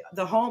into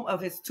the home of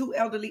his two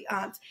elderly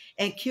aunts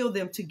and killed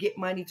them to get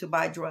money to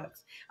buy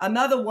drugs.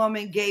 Another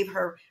woman gave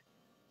her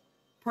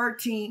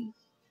preteen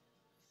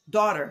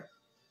daughter,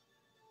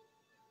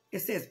 it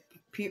says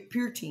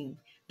preteen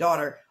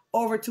daughter,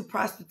 over to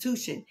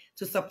prostitution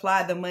to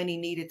supply the money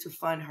needed to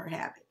fund her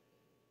habit.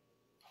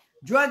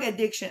 Drug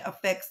addiction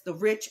affects the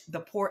rich, the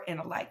poor, and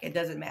alike. It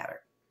doesn't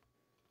matter.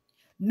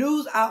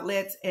 News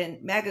outlets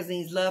and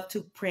magazines love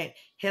to print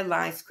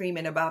headlines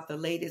screaming about the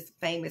latest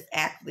famous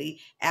athlete,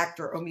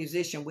 actor, or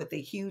musician with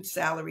a huge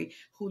salary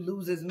who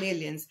loses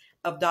millions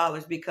of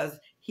dollars because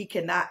he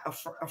cannot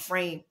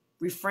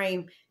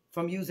refrain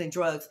from using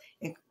drugs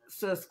and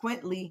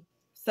subsequently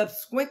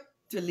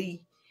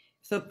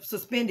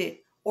suspended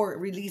or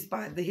released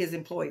by his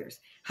employers.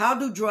 How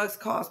do drugs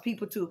cause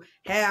people to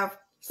have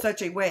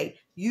such a way?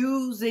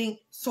 Using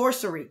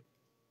sorcery.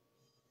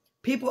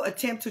 People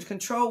attempt to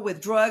control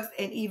with drugs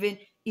and even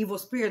evil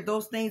spirit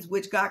those things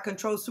which God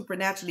controls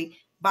supernaturally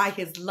by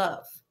his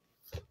love.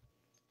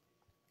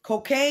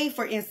 Cocaine,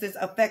 for instance,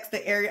 affects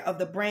the area of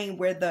the brain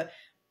where the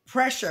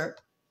pleasure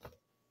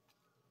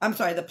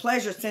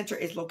center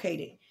is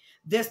located.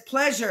 This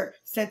pleasure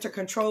center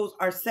controls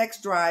our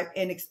sex drive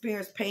and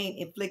experience pain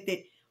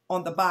inflicted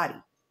on the body.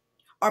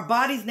 Our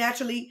bodies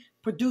naturally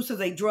produces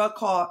a drug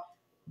called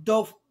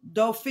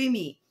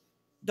dopamine,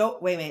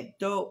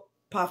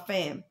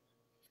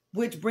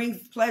 which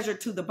brings pleasure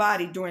to the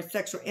body during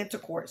sexual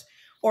intercourse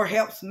or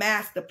helps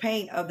mask the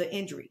pain of the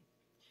injury.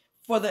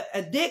 For the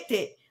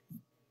addicted,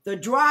 the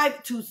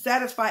drive to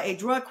satisfy a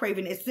drug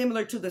craving is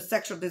similar to the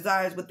sexual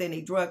desires within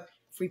a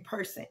drug-free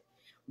person.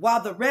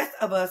 While the rest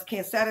of us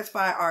can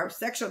satisfy our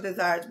sexual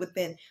desires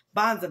within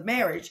bonds of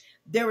marriage,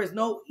 there is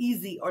no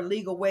easy or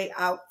legal way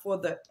out for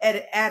the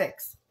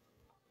addicts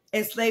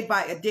enslaved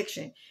by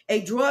addiction.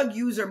 A drug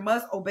user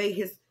must obey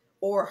his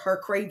or her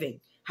craving,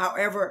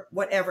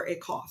 whatever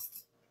it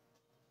costs.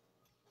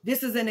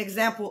 This is an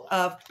example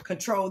of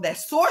control that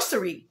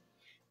sorcery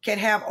can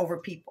have over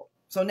people.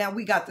 So now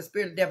we got the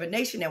spirit of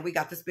divination and we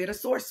got the spirit of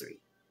sorcery.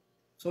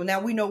 So now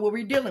we know what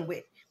we're dealing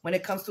with when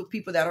it comes to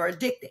people that are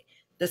addicted.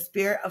 The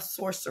spirit of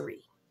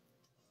sorcery.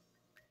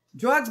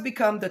 Drugs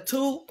become the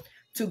tool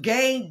to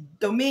gain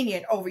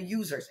dominion over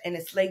users and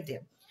enslave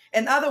them.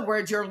 In other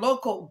words, your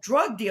local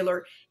drug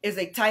dealer is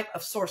a type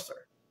of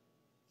sorcerer.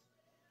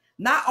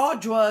 Not all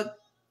drug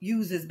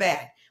use is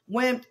bad.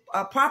 When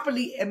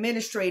properly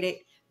administered,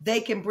 they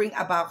can bring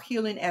about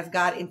healing as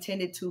God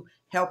intended to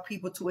help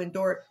people to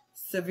endure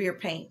severe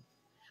pain.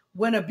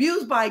 When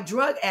abused by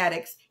drug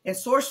addicts and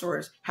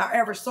sorcerers,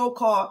 however,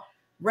 so-called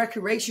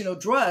recreational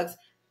drugs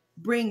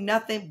bring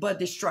nothing but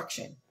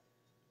destruction.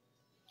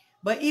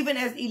 But even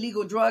as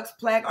illegal drugs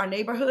plague our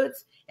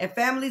neighborhoods and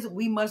families,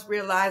 we must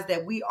realize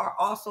that we are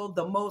also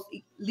the most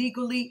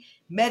legally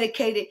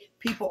medicated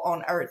people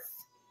on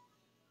earth.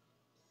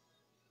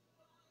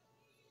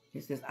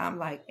 It says, I'm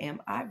like,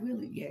 am I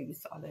really? Yeah, you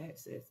saw that. It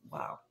says,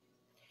 wow.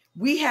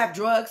 We have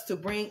drugs to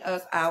bring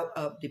us out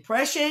of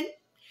depression,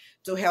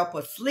 to help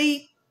us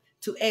sleep,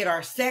 to aid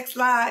our sex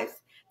lives,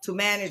 to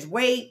manage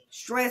weight,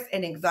 stress,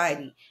 and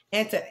anxiety.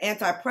 And to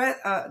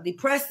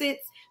antidepressants,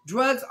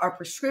 drugs are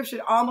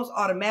prescription almost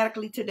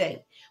automatically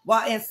today.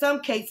 While in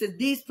some cases,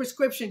 these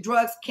prescription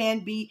drugs can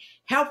be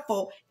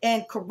helpful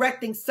in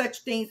correcting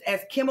such things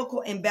as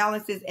chemical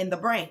imbalances in the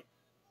brain.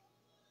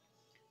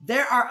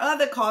 There are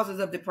other causes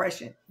of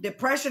depression.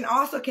 Depression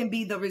also can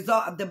be the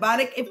result of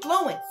demonic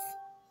influence.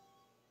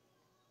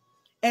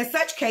 In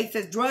such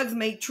cases, drugs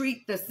may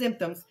treat the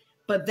symptoms,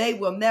 but they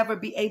will never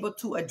be able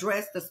to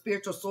address the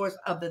spiritual source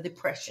of the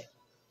depression.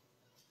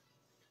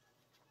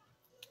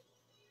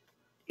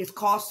 It's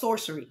called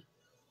sorcery.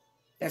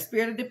 That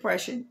spirit of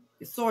depression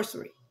is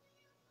sorcery.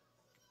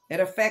 It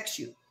affects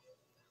you.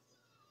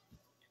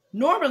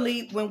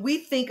 Normally, when we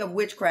think of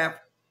witchcraft,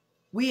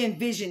 we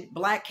envision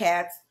black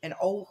cats and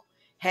old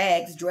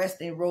hags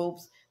dressed in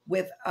robes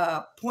with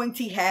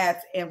pointy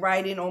hats and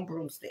riding on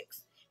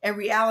broomsticks. In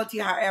reality,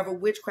 however,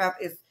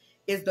 witchcraft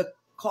is the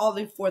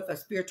calling forth a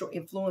spiritual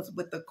influence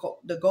with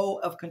the goal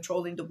of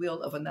controlling the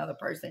will of another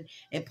person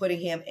and putting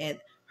him and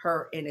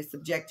her in a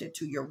subjected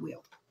to your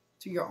will,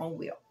 to your own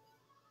will.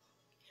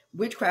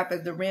 Witchcraft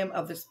is the realm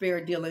of the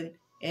spirit dealing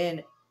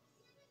in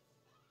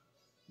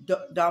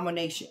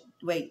domination.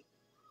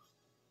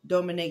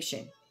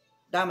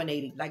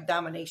 Dominating, like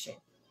domination.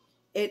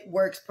 It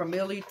works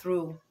primarily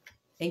through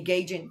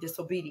engaging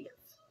disobedience,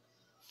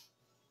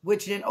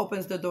 which then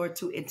opens the door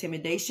to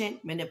intimidation,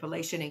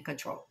 manipulation, and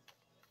control.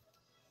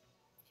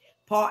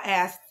 Paul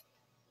asked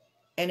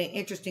And an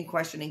interesting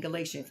question in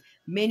Galatians.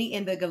 Many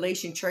in the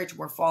Galatian church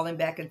were falling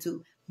back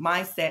into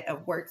mindset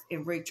of works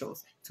and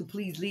rituals to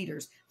please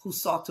leaders who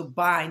sought to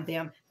bind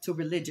them to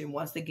religion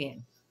once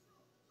again.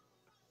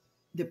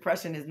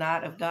 Depression is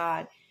not of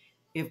God.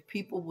 If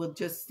people will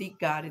just seek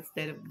God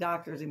instead of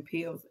doctors and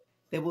pills,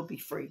 they will be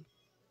free.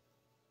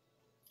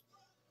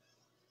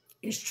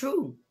 It's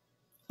true.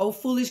 O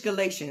foolish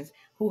Galatians,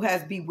 who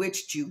has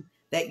bewitched you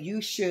that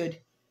you should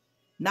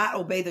not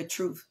obey the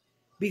truth,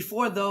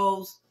 before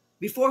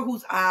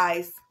whose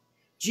eyes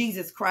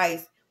Jesus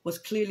Christ was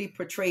clearly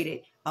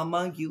portrayed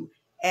among you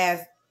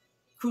as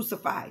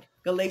crucified.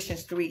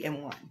 Galatians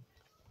 3:1.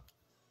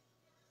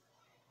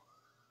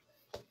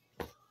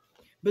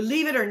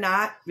 Believe it or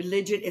not,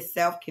 religion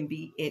itself can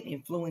be an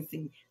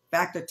influencing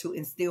factor to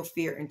instill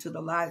fear into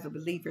the lives of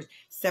believers,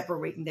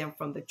 separating them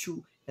from the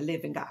true and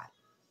living God.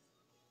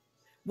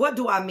 What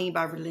do I mean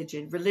by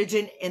religion?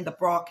 Religion in the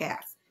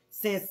broadcast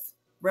sense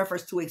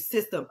refers to a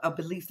system of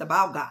beliefs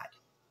about God.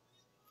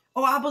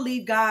 Oh, I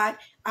believe God.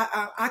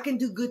 I can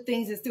do good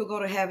things and still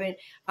go to heaven.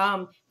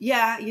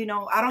 Yeah,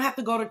 I don't have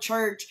to go to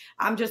church.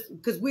 I'm just,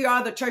 because we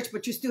are the church,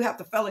 but you still have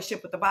to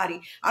fellowship with the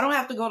body. I don't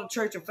have to go to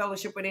church and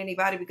fellowship with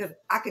anybody because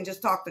I can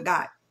just talk to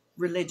God.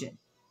 Religion.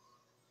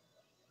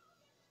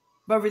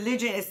 But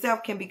religion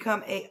itself can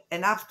become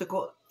an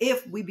obstacle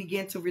if we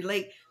begin to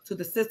relate to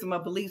the system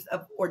of beliefs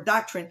or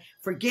doctrine,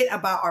 forget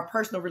about our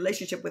personal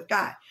relationship with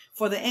God.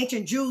 For the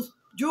ancient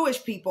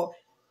Jewish people,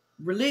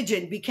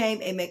 religion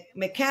became a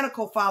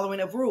mechanical following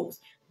of rules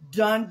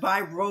done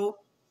by rote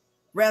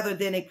rather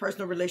than a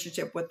personal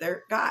relationship with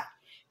their God.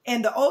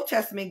 In the Old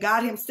Testament,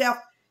 God himself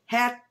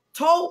had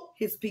told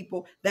his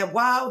people that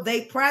while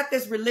they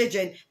practiced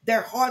religion,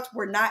 their hearts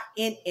were not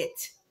in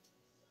it.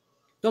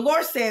 The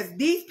Lord says,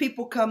 these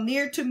people come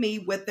near to me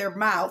with their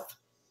mouth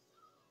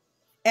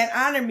and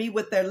honor me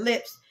with their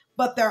lips,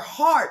 but their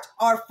hearts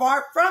are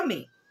far from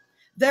me.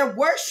 Their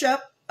worship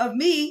of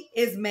me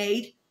is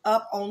made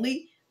up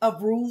only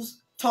of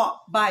rules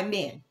taught by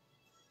men.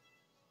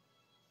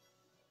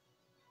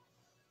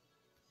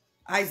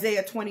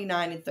 Isaiah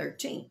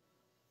 29:13.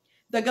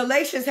 The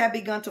Galatians had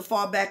begun to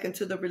fall back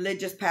into the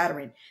religious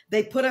pattern.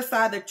 They put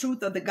aside the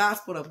truth of the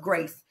gospel of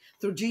grace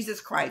through Jesus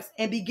Christ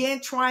and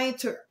began trying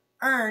to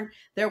earn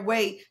their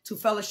way to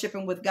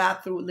fellowshipping with God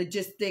through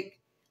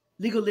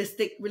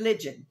legalistic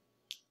religion.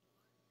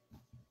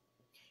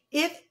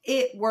 If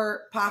it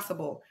were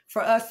possible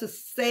for us to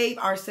save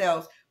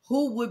ourselves,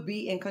 who would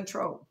be in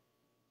control?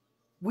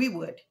 We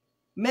would.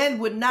 Men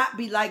would not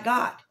be like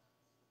God.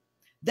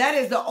 That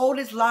is the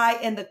oldest lie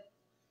in the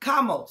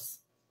cosmos.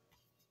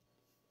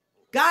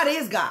 God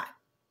is God,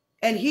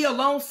 and he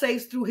alone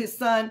saves through his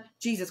son,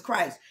 Jesus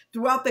Christ.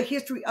 Throughout the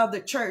history of the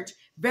church,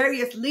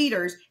 various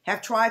leaders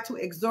have tried to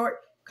exert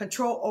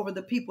control over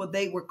the people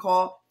they were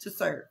called to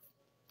serve.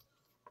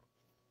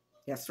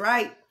 That's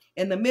right.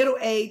 In the Middle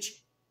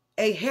Age,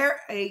 a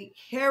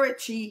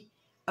hierarchy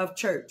of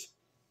church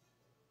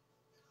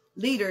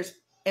leaders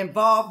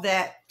involved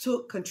that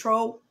took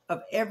control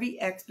of every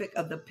aspect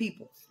of the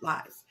people's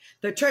lives.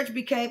 The church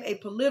became a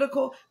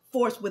political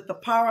force with the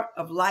power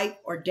of life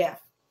or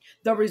death.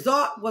 The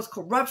result was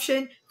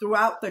corruption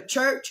throughout the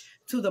church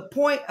to the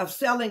point of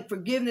selling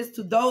forgiveness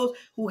to those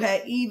who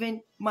had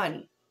even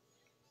money.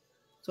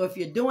 So if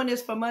you're doing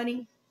this for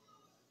money,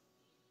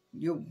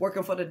 you're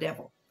working for the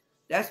devil.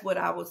 That's what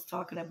I was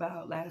talking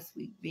about last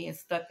week, being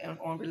stuck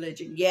on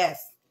religion.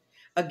 Yes.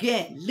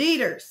 Again,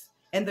 leaders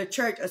in the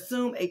church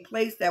assumed a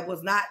place that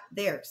was not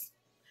theirs.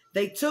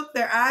 They took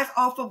their eyes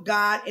off of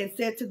God and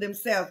said to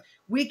themselves,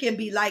 we can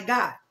be like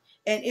God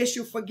and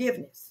issue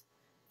forgiveness.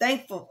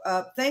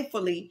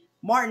 Thankfully,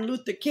 Martin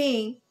Luther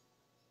King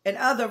and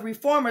other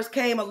reformers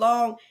came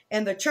along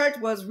and the church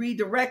was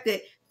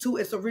redirected to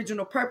its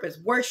original purpose.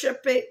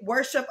 Worship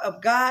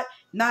of God,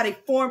 not a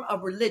form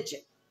of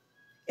religion.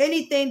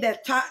 Anything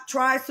that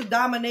tries to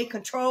dominate,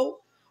 control,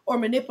 or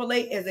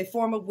manipulate is a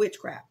form of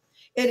witchcraft.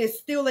 It is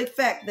still a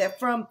fact that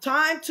from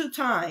time to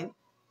time,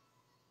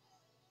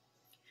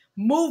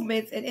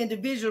 movements and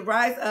individuals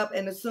rise up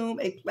and assume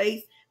a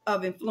place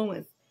of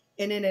influence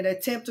in an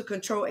attempt to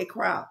control a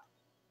crowd,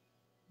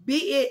 be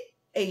it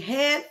a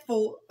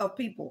handful of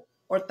people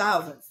or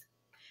thousands.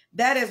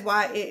 That is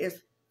why it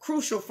is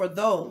crucial for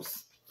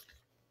those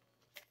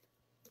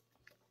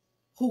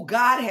who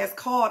God has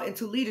called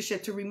into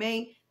leadership to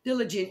remain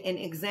diligent in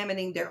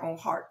examining their own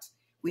hearts.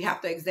 We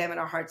have to examine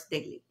our hearts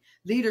daily.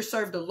 Leaders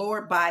serve the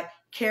Lord by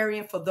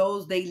caring for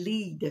those they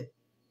lead,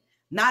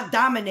 not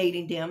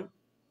dominating them.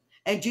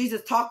 And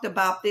Jesus talked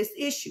about this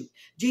issue.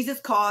 Jesus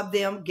called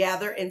them,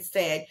 gathered, and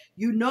said,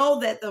 you know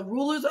that the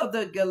rulers of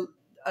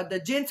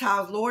the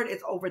Gentiles, Lord,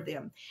 is over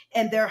them,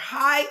 and their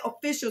high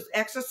officials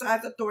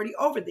exercise authority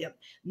over them.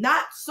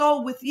 Not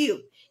so with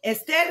you.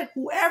 Instead,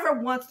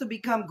 whoever wants to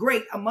become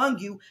great among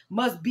you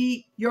must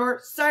be your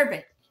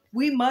servant.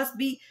 We must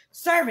be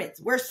servants.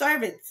 We're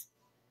servants.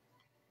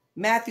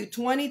 Matthew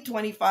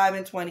 20:25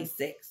 and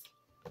 26.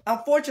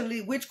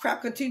 Unfortunately,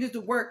 witchcraft continues to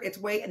work its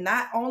way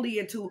not only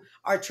into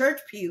our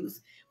church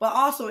pews, but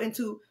also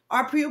into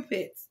our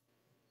pulpits.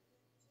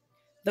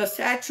 The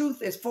sad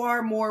truth is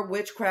far more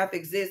witchcraft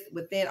exists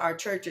within our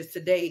churches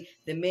today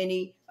than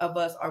many of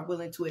us are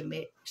willing to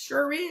admit.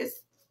 Sure is.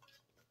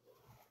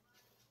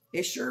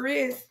 It sure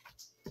is.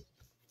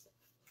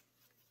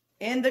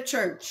 In the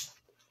church.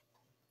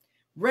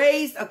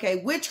 Raised, okay,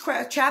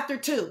 witchcraft, chapter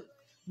 2.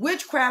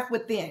 Witchcraft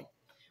within.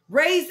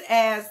 Raised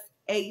as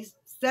a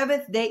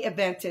Seventh-day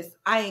Adventist,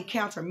 I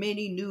encountered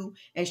many new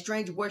and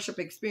strange worship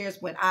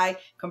experiences when I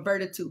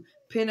converted to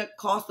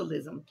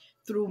Pentecostalism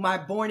through my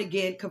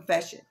born-again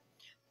confession.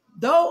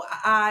 Though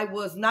I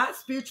was not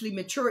spiritually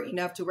mature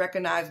enough to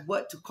recognize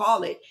what to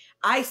call it,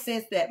 I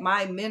sensed that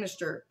my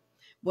minister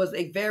was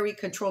a very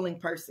controlling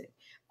person.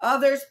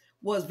 Others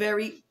was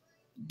very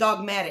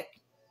dogmatic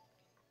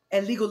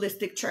and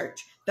legalistic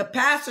church. The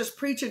pastor's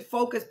preaching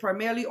focused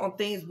primarily on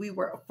things we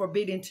were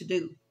forbidden to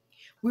do.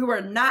 We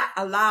were not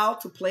allowed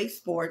to play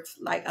sports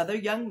like other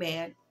young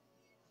men.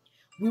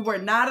 We were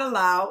not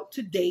allowed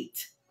to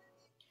date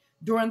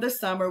during the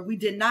summer. We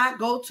did not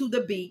go to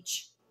the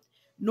beach,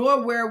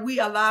 nor were we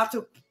allowed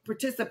to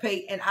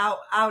participate in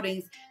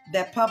outings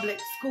that public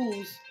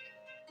schools,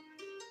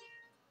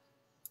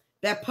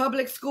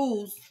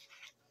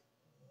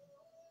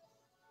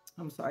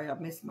 I'm sorry, I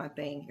missed my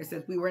thing. It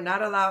says we were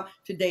not allowed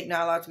to date,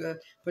 not allowed to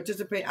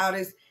participate in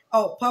outings.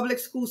 Oh, public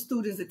school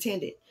students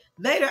attended.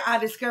 Later, I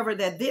discovered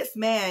that this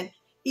man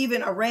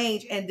even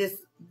arranged and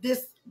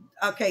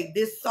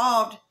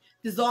dissolved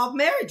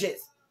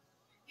marriages.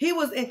 He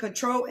was in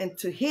control, and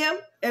to him,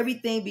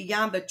 everything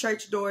beyond the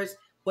church doors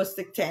was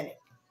satanic.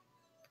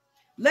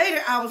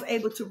 Later, I was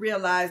able to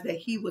realize that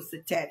he was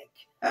satanic.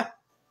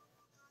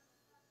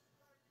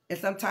 And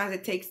sometimes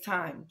it takes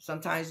time.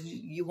 Sometimes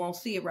you won't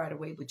see it right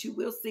away, but you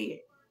will see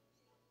it.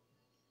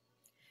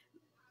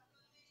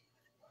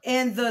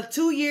 In the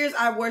 2 years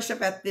I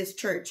worship at this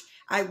church,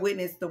 I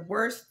witnessed the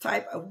worst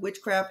type of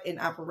witchcraft in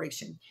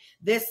operation.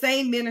 This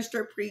same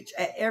minister preached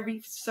at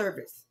every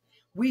service.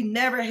 We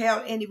never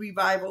held any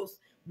revivals.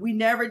 We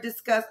never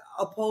discussed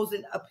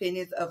opposing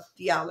opinions of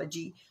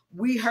theology.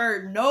 We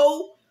heard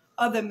no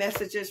other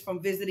messages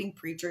from visiting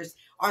preachers.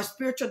 Our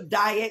spiritual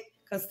diet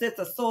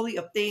consists solely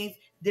of things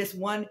this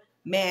one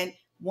man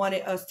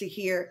wanted us to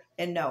hear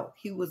and know.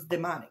 He was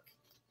demonic.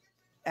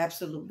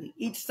 Absolutely.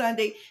 Each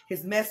Sunday,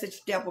 his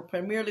message dealt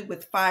primarily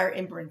with fire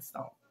and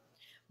brimstone.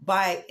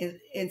 By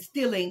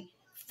instilling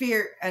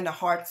fear in the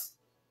hearts,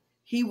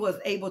 he was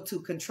able to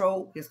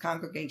control his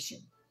congregation.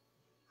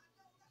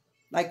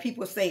 Like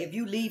people say, if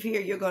you leave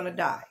here, you're going to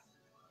die.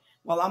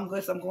 Well, I'm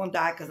going to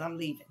die because I'm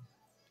leaving.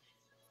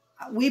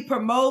 We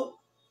promote,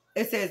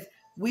 it says,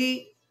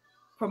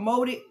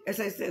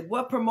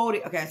 what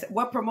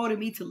promoted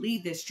me to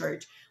leave this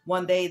church?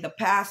 One day, the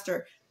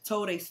pastor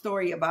told a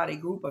story about a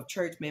group of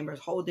church members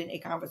holding a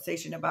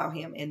conversation about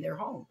him in their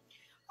home.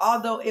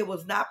 Although I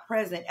was not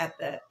present at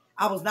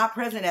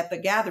the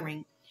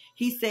gathering,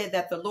 he said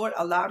that the Lord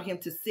allowed him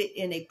to sit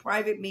in a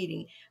private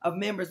meeting of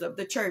members of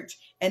the church,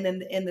 and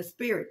then in the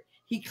spirit,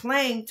 he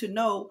claimed to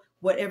know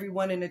what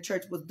everyone in the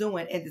church was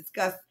doing and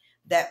discussed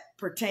that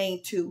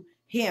pertained to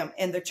him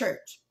and the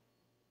church.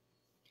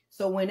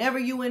 So whenever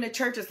you in a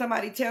church and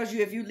somebody tells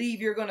you if you leave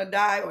you're going to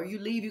die, or you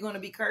leave you're going to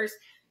be cursed,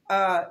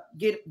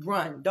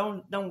 run.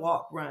 Don't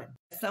walk, run.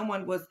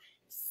 Someone was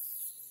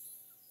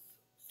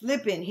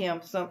slipping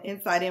him some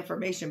inside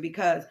information,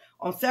 because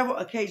on several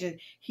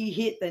occasions he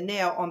hit the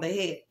nail on the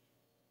head.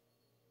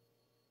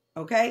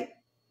 Okay?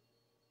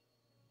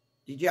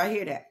 Did y'all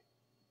hear that?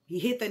 He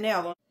hit the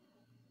nail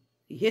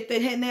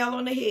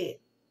on the head,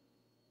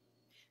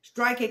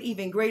 striking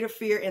even greater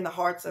fear in the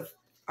hearts of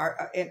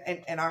our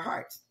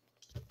hearts.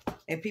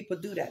 And people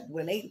do that.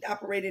 When they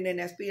operating in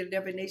that spirit of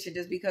divination,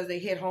 just because they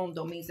hit home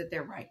don't mean that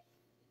they're right.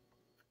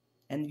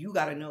 And you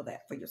got to know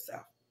that for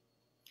yourself.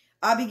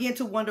 I began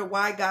to wonder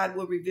why God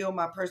would reveal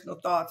my personal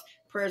thoughts,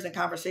 prayers, and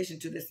conversation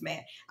to this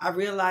man. I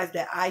realized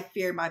that I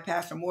feared my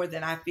pastor more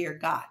than I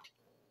feared God.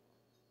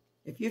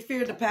 If you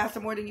fear the pastor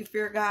more than you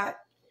fear God,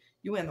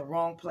 you're in the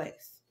wrong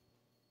place.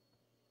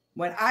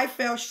 When I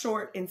fell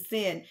short in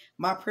sin,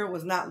 my prayer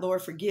was not,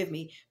 Lord, forgive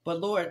me, but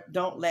Lord,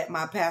 don't let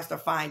my pastor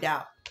find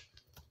out.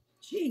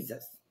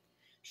 Jesus.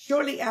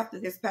 Shortly after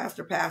this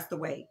pastor passed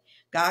away,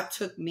 God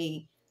took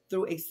me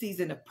through a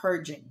season of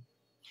purging.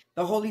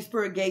 The Holy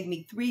Spirit gave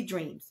me 3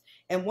 dreams.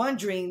 In one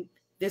dream,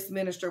 this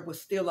minister was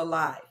still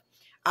alive.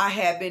 I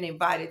had been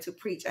invited to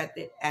preach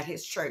at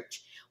his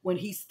church. When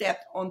he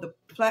stepped on the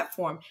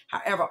platform,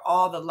 however,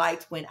 all the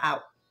lights went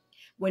out.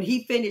 When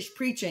he finished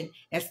preaching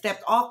and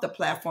stepped off the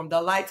platform,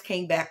 the lights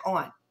came back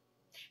on.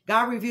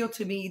 God revealed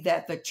to me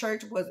that the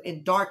church was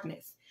in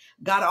darkness.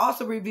 God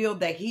also revealed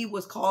that he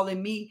was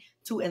calling me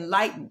to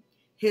enlighten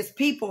his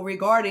people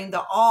regarding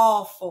the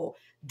awful,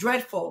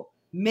 dreadful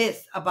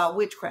myths about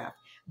witchcraft.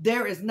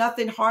 There is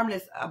nothing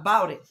harmless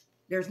about it.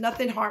 There's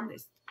nothing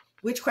harmless.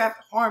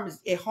 Witchcraft harms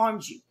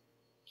you.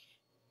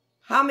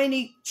 How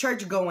many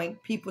church-going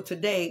people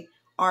today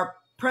are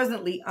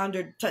presently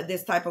under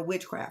this type of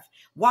witchcraft?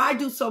 Why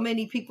do so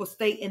many people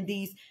stay in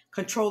these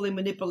controlling,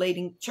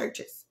 manipulating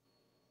churches?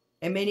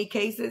 In many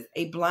cases,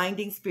 a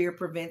blinding spirit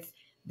prevents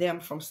them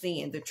from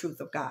seeing the truth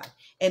of God,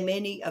 and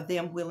many of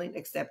them willing to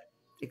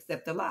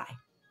accept the lie.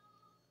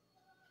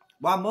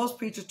 While most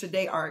preachers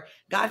today are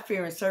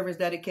God-fearing servants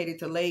dedicated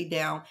to lay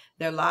down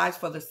their lives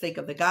for the sake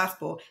of the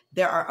gospel,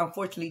 there are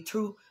unfortunately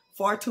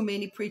far too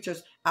many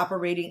preachers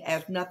operating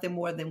as nothing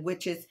more than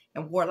witches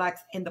and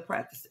warlocks in the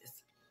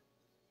practices.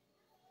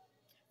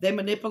 They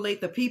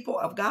manipulate the people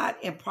of God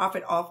and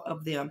profit off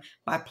of them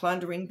by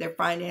plundering their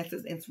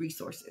finances and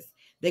resources.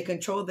 They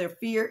control their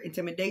fear,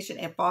 intimidation,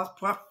 and false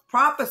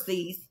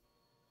prophecies.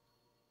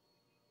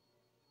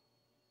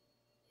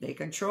 They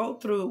control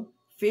through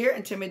fear,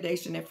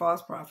 intimidation, and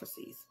false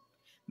prophecies.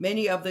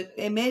 Many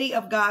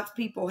of God's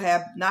people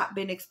have not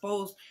been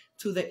exposed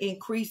to the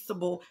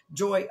increasable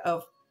joy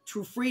of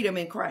true freedom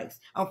in Christ.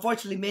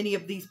 Unfortunately, many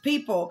of these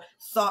people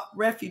sought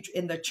refuge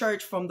in the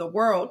church from the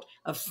world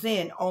of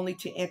sin, only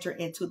to enter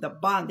into the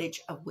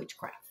bondage of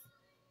witchcraft.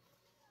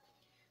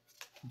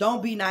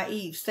 Don't be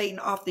naive. Satan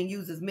often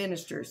uses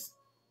ministers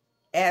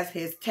as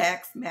his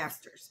tax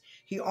masters.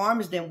 He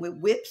arms them with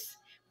whips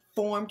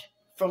formed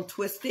from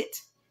twisted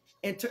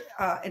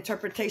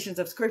interpretations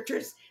of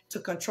scriptures to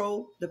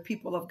control the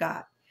people of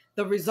God.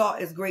 The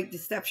result is great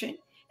deception,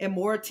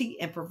 immorality,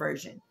 and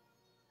perversion.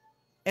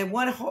 And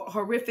one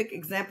horrific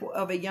example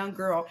of a young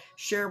girl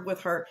shared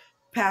with her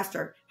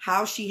pastor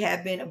how she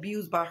had been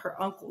abused by her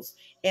uncles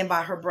and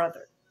by her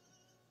brother.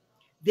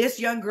 This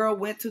young girl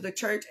went to the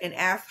church and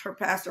asked her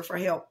pastor for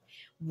help.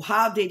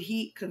 How did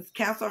he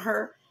counsel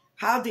her?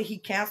 How did he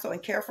counsel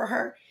and care for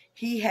her?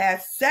 He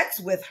had sex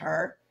with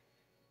her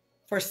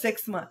for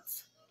 6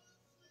 months.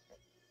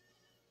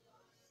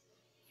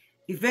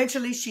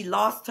 Eventually, she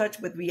lost touch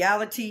with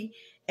reality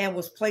and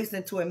was placed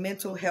into a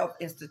mental health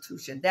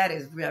institution. That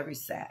is very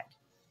sad.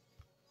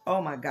 Oh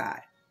my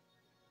God.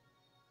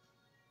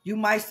 You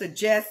might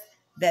suggest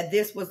that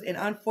this was an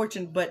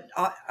unfortunate but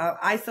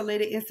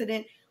isolated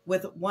incident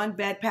with one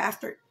bad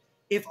pastor.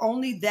 If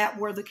only that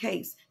were the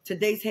case.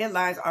 Today's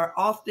headlines are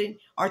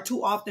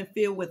too often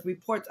filled with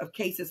reports of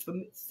cases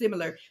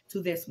similar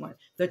to this one.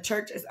 The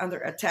church is under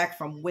attack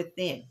from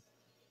within.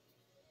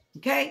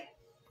 Okay?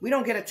 We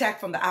don't get attacked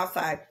from the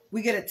outside.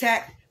 We get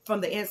attacked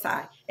from the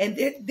inside. And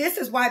this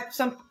is why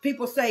some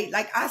people say,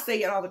 like I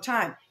say it all the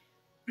time,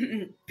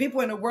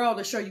 people in the world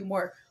will show you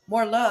more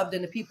love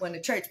than the people in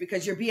the church,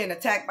 because you're being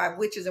attacked by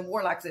witches and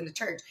warlocks in the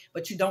church,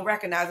 but you don't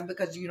recognize them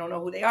because you don't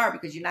know who they are,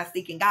 because you're not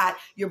seeking God.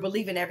 You're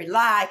believing every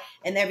lie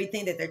and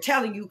everything that they're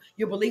telling you.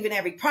 You're believing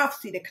every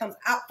prophecy that comes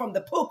out from the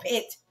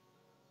pulpit.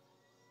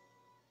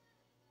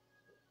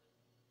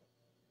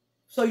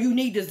 So you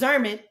need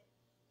discernment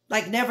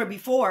like never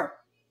before,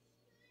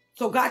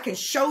 so God can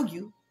show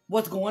you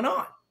what's going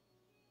on.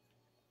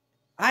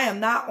 I am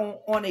not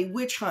on a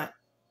witch hunt,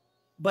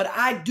 but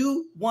I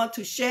do want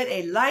to shed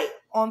a light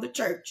on the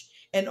church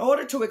in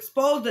order to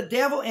expose the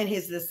devil and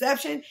his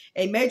deception.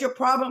 A major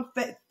problem,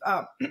 a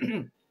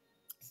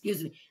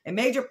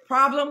major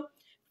problem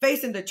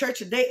facing the church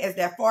today is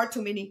that far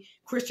too many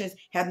Christians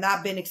have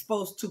not been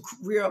exposed to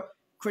real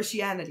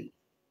Christianity.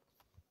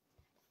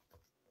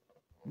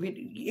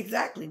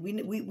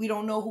 We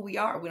don't know who we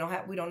are.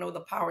 We don't know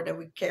the power that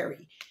we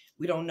carry.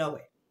 We don't know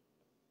it.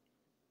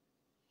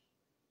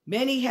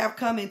 Many have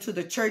come into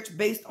the church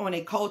based on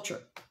a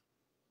culture,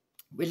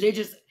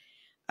 religious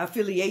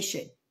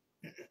affiliation.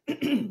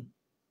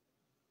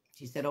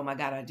 She said, oh my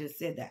God, I just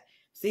said that.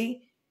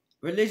 See,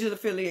 religious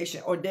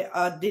affiliation or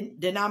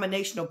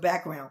denominational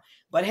background,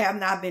 but have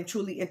not been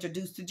truly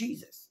introduced to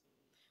Jesus.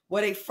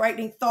 What a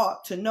frightening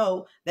thought to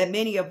know that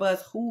many of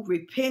us who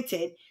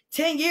repented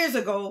 10 years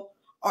ago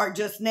are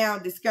just now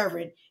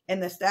discovering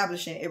and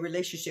establishing a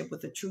relationship with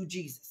the true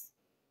Jesus.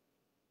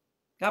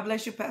 God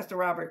bless you, Pastor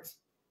Roberts.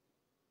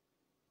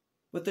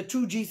 With the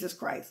true Jesus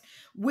Christ.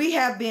 We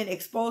have been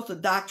exposed to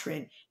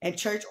doctrine and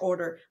church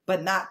order,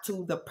 but not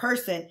to the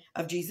person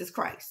of Jesus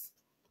Christ.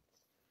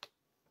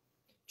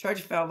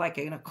 Church felt like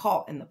an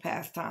occult in the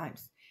past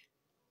times.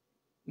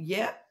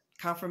 Yep,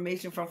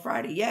 confirmation from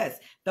Friday. Yes,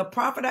 the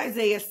prophet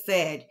Isaiah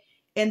said,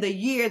 in the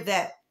year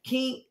that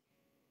King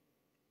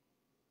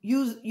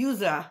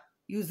Uzziah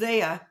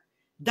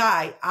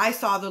died, I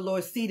saw the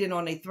Lord seated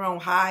on a throne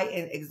high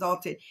and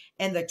exalted,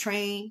 and the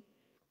train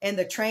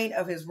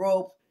of his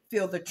robe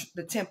filled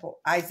the temple.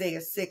 Isaiah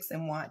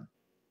 6:1.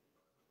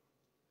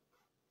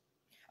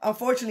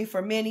 Unfortunately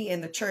for many in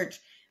the church,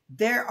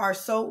 there are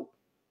some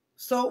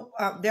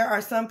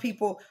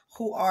people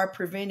who are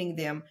preventing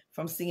them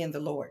from seeing the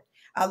Lord.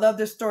 I love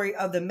the story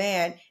of the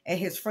man and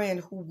his friend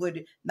who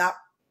would not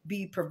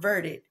be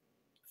prevented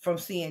from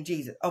seeing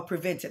Jesus.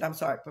 Prevented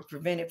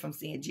from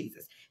seeing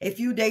Jesus. A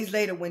few days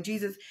later, when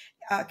Jesus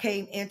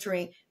came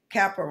entering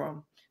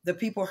Capernaum, the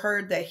people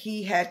heard that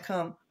he had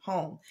come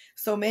home.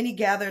 So many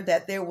gathered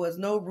that there was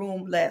no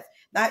room left,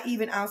 not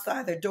even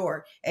outside the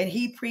door. And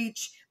he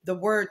preached the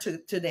word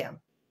to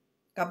them.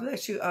 God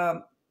bless you,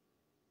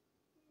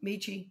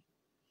 Michi.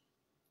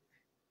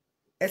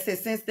 It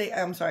says,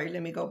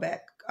 let me go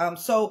back.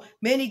 So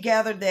many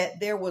gathered that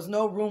there was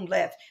no room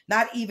left,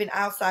 not even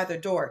outside the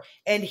door.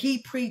 And he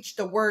preached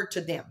the word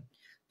to them.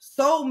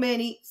 Some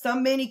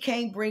many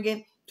came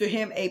bringing to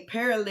him a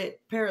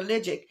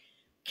paralytic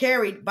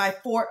carried by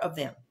 4 of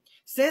them.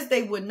 Since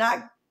they would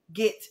not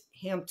get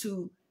him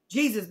to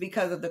Jesus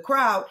because of the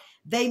crowd,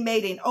 they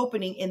made an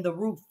opening in the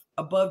roof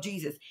above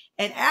Jesus.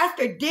 And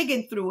after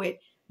digging through it,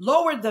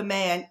 lowered the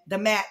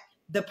mat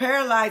the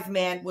paralyzed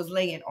man was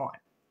laying on.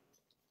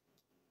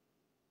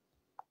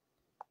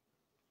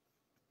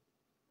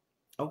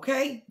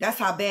 Okay, that's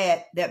how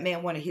bad that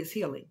man wanted his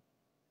healing.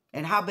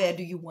 And how bad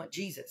do you want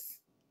Jesus?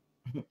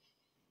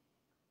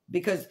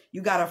 Because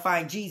you got to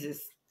find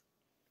Jesus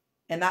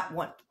and not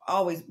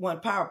always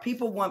want power.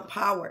 People want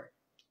power.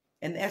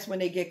 And that's when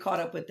they get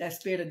caught up with that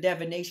spirit of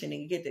divination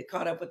and get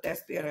caught up with that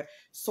spirit of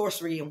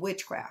sorcery and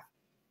witchcraft.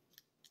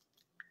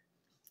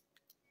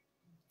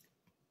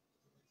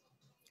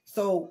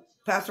 So,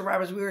 Pastor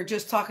Roberts, we were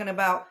just talking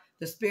about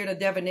the spirit of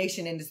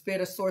divination and the spirit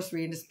of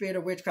sorcery and the spirit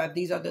of witchcraft.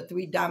 These are the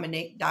 3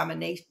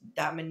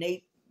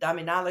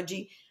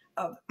 dominology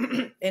of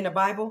in the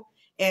Bible.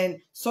 And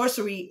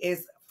sorcery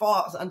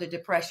falls under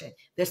depression.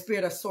 The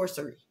spirit of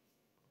sorcery.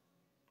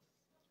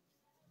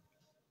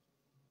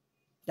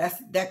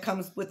 That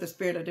comes with the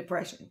spirit of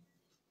depression.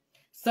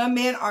 Some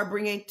men are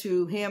bringing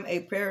to him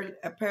a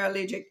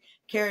paralytic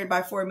carried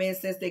by 4 men.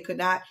 Since they could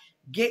not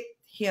get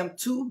him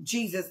to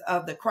Jesus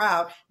of the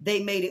crowd,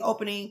 they made an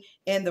opening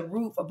in the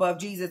roof above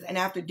Jesus, and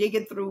after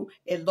digging through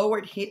it,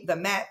 lowered the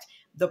mat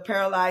the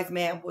paralyzed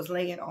man was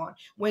laying on.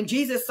 When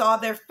Jesus saw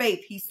their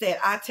faith, he said,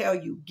 I tell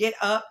you, get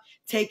up,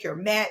 take your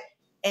mat,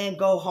 and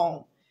go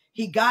home.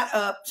 He got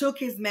up, took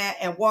his mat,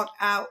 and walked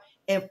out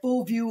in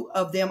full view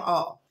of them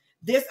all.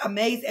 This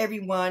amazed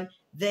everyone.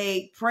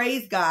 They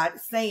praised God,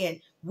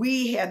 saying,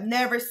 we have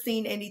never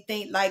seen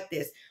anything like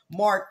this.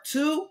 Mark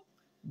 2,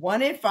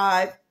 1 and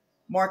 5,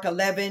 Mark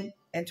 11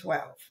 and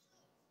 12.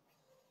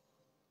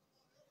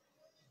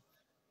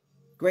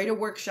 Greater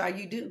work shall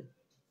you do.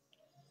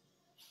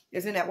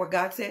 Isn't that what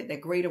God said?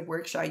 That greater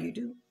work shall you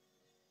do.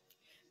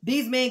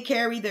 These men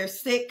carry their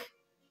sick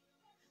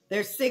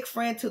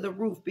friend to the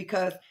roof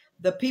because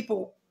the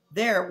people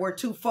there were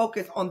too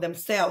focused on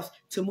themselves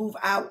to move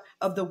out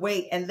of the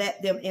way and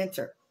let them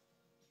enter.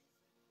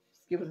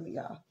 Excuse me,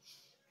 y'all.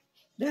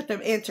 Let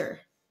them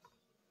enter.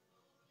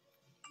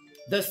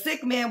 The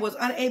sick man was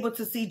unable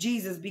to see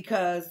Jesus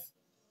because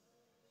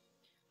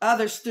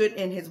others stood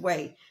in his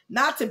way.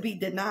 Not to be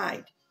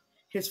denied,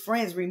 his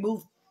friends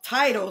removed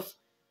tiles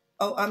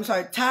on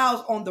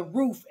the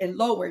roof and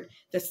lowered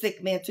the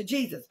sick man to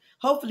Jesus.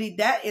 Hopefully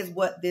that is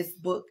what this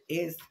book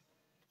is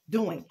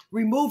doing,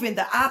 removing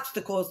the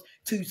obstacles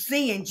to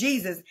seeing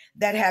Jesus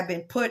that have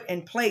been put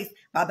in place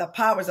by the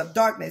powers of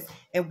darkness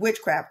and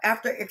witchcraft.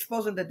 After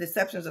exposing the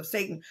deceptions of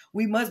Satan,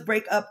 we must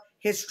break up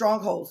his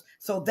strongholds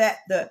so that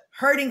the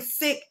hurting,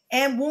 sick,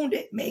 and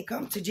wounded may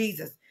come to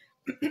Jesus.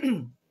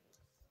 In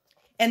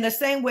the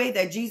same way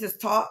that Jesus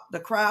taught the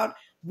crowd,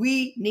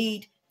 we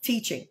need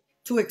teaching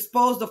to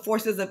expose the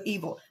forces of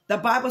evil. The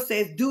Bible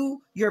says,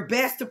 do your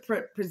best to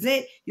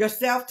present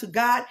yourself to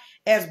God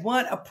as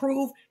one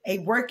approved, a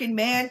working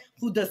man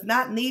who does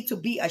not need to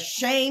be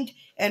ashamed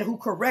and who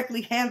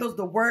correctly handles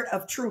the word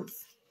of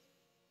truth.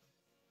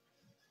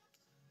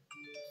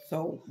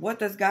 So what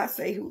does God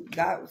say? Who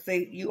God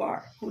say you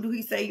are? Who do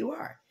he say you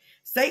are?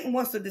 Satan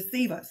wants to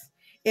deceive us.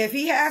 If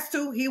he has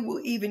to, he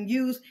will even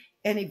use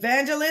an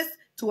evangelist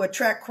to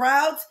attract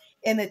crowds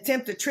and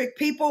attempt to trick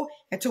people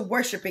into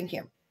worshiping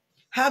him.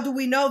 How do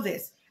we know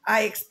this?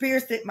 I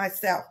experienced it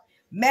myself.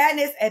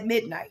 Madness at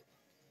midnight.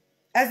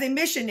 As a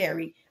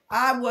missionary,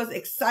 I was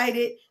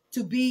excited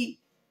to be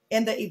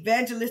in the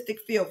evangelistic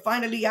field.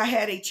 Finally, I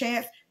had a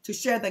chance to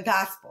share the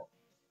gospel.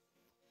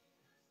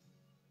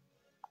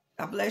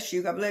 God bless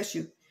you. God bless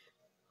you.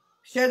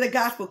 Share the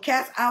gospel,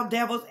 cast out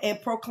devils, and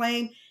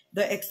proclaim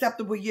the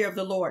acceptable year of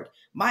the Lord.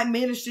 My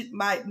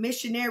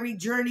missionary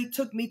journey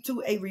took me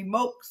to a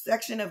remote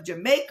section of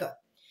Jamaica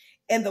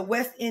in the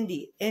West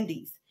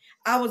Indies.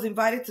 I was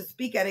invited to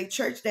speak at a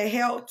church that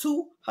held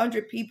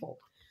 200 people.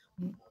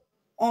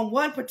 On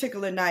one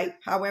particular night,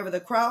 however, the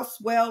crowd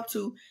swelled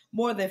to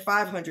more than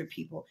 500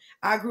 people.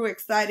 I grew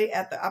excited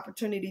at the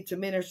opportunity to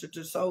minister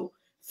to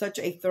such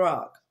a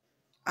throng.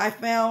 I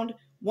found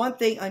one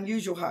thing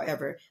unusual,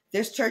 however.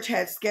 This church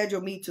had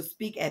scheduled me to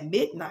speak at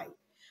midnight.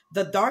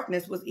 The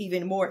darkness was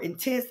even more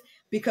intense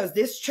because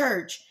this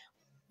church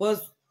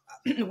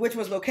which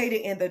was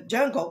located in the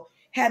jungle,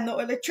 had no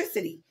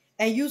electricity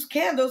and used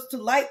candles to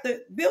light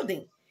the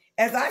building.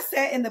 As I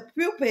sat in the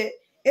pulpit,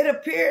 it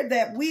appeared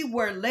that we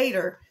were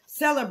later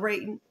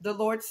celebrating the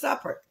Lord's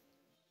Supper.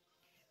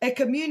 A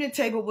communion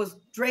table was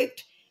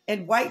draped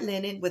in white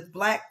linen with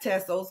black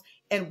tassels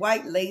and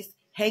white lace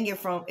hanging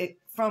from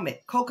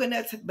it.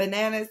 Coconuts,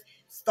 bananas,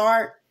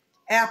 star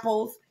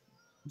apples,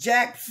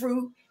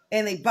 jackfruit,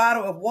 and a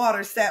bottle of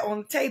water sat on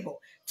the table.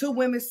 2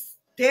 women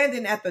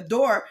standing at the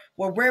door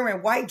were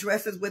wearing white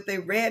dresses with a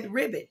red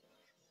ribbon,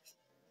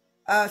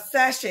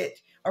 sachet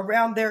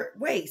around their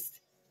waist,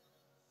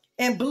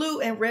 and blue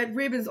and red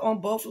ribbons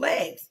on both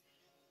legs.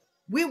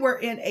 We were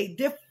in a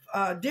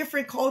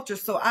different culture,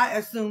 so I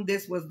assumed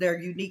this was their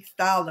unique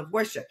style of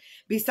worship.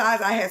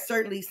 Besides, I had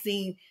certainly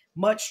seen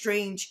much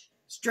strange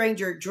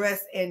stranger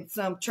dressed in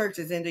some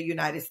churches in the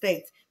United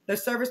States. The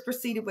service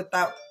proceeded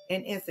without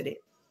an incident.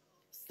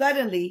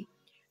 Suddenly,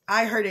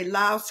 I heard a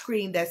loud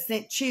scream that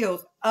sent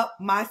chills up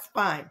my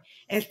spine.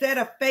 Instead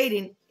of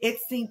fading, it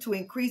seemed to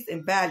increase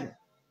in volume.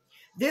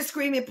 This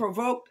screaming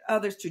provoked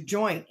others to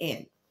join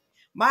in.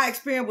 My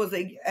experience was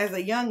as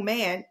a young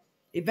man,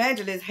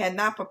 evangelist had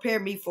not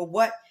prepared me for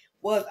what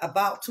was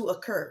about to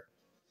occur.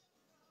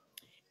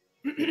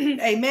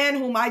 A man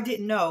whom I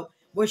didn't know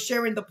was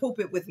sharing the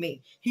pulpit with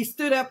me. He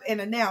stood up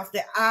and announced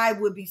that I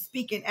would be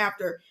speaking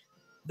after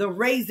the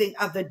raising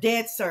of the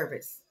dead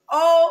service.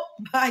 Oh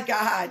my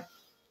God.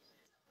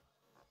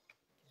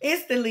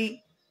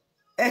 Instantly,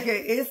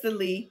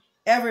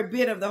 every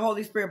bit of the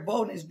Holy Spirit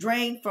boldness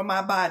drained from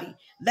my body.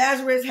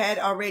 Lazarus had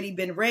already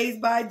been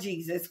raised by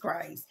Jesus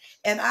Christ,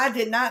 and I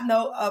did not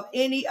know of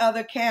any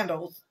other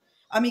candidates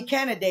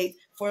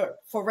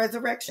for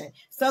resurrection.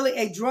 Suddenly,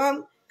 a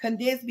drum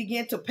condensed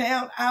began to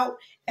pound out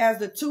as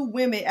the two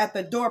women at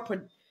the door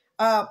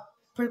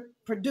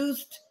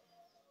produced.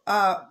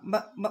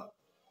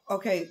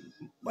 Okay,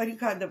 what do you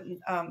call them?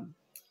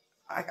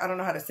 I don't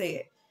know how to say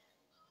it.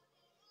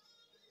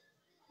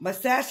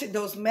 Massage,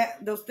 those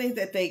things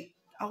that they,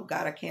 oh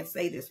God, I can't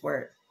say this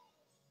word.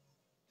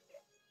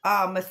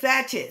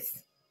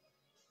 Massages.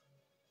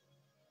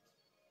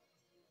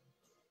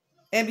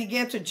 And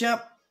began to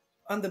jump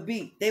on the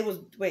beat.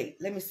 Wait,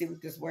 let me see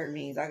what this word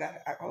means.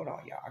 Hold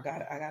on, y'all. I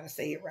gotta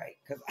say it right,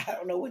 because I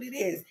don't know what it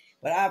is,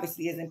 but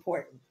obviously it's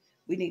important.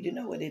 We need to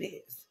know what it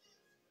is.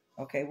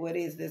 Okay, what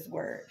is this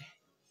word?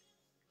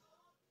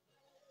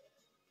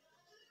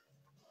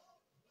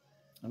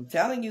 I'm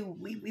telling you,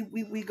 we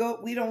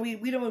don't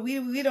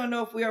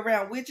know if we're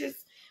around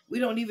witches. We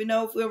don't even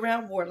know if we're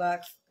around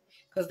warlocks,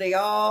 because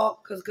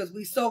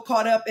we so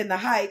caught up in the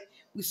hype.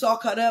 We so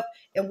caught up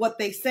in what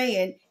they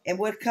saying and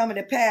what's coming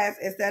to pass,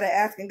 instead of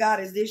asking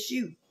God, is this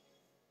you?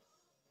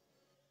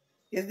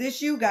 Is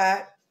this you,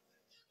 God?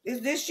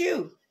 Is this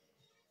you?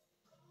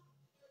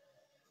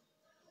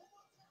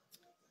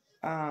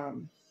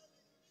 Oh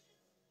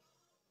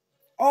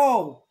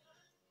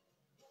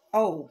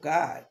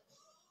God.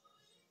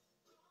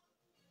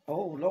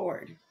 Oh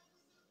Lord.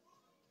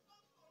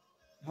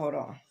 Hold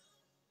on.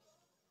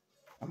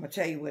 I'm going to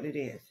tell you what it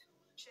is.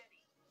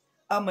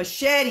 A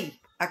machete.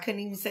 I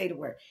couldn't even say the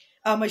word.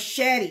 A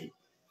machete.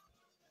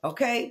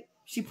 Okay?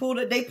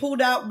 They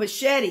pulled out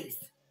machetes.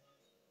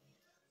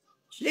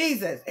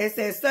 Jesus. It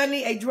says,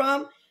 suddenly a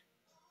drum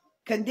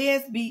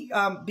condensed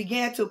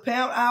began to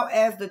pound out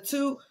as the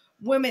two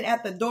women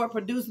at the door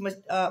produced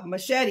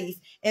machetes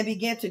and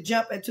began to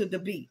jump into the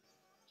beat.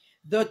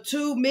 The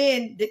two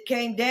men that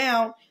came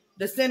down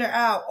the center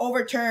aisle,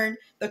 overturned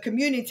the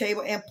communion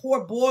table, and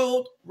poured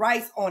boiled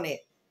rice on it.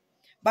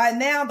 By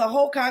now, the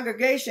whole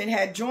congregation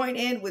had joined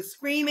in with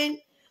screaming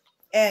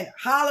and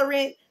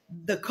hollering.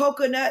 The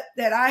coconut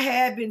that I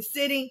had been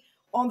sitting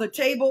on the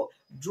table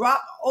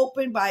dropped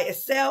open by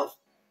itself.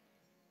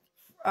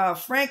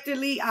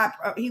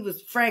 He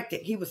was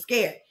frantic. He was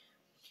scared.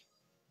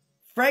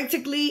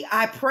 Frantically,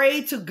 I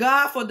prayed to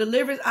God for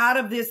deliverance out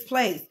of this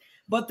place.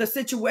 But the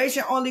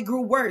situation only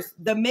grew worse.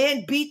 The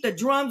men beat the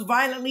drums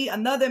violently.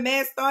 Another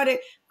man started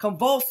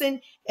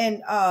convulsing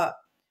and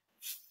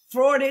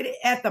foamed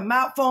at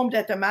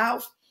the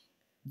mouth.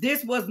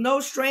 This was no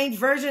strange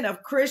version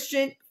of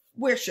Christian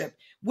worship.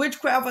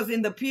 Witchcraft was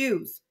in the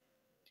pews.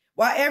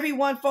 While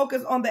everyone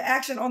focused on the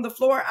action on the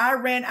floor, I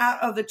ran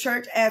out of the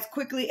church as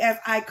quickly as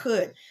I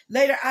could.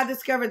 Later, I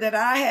discovered that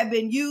I had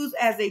been used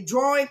as a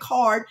drawing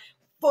card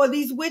for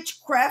these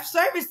witchcraft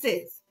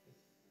services.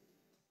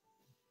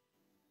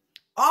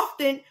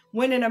 Often,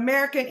 when an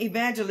American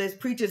evangelist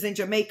preaches in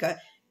Jamaica,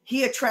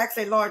 he attracts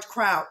a large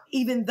crowd.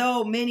 Even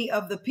though many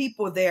of the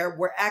people there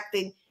were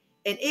acting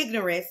in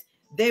ignorance,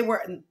 they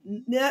were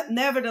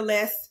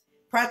nevertheless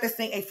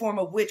practicing a form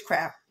of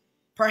witchcraft.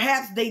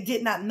 Perhaps they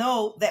did not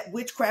know that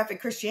witchcraft and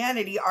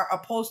Christianity are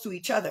opposed to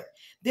each other.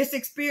 This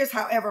experience,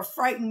 however,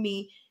 frightened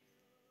me.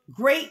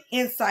 Great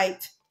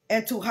insight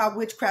into how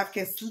witchcraft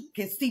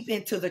can seep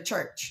into the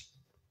church,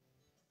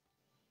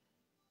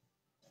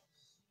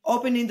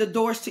 opening the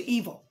doors to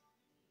evil.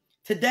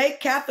 Today,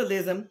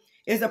 Catholicism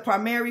is a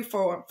primary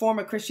form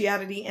of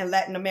Christianity in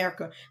Latin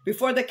America.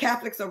 Before the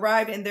Catholics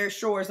arrived in their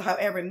shores,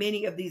 however,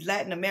 many of these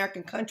Latin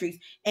American countries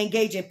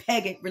engage in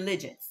pagan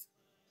religions.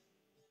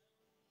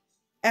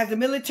 As the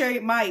military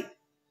might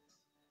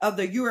of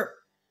the Europe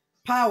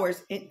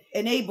powers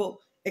enabled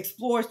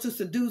explorers to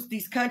seduce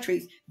these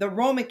countries, the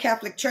Roman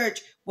Catholic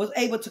Church was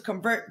able to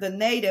convert the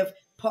native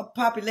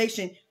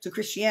population to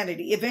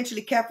Christianity.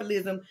 Eventually,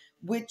 Catholicism,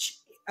 which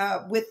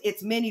with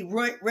its many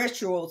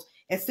rituals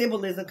and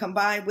symbolism,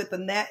 combined with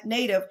the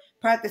native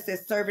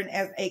practices, serving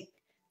as a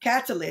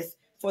catalyst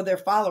for their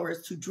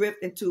followers to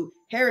drift into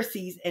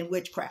heresies and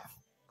witchcraft.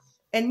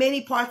 In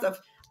many parts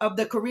of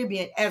the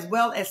Caribbean, as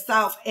well as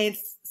South and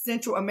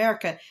Central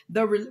America,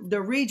 the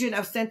region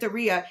of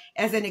Santeria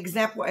as an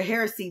example of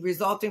heresy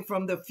resulting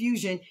from the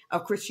fusion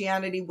of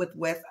Christianity with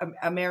West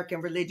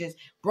American religions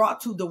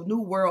brought to the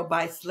New World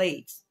by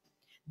slaves.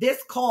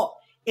 This cult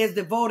is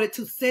devoted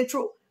to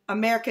Central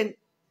American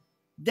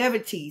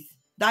devotees,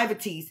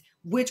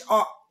 which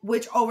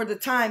over the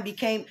time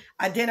became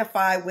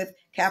identified with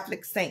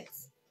Catholic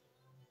saints.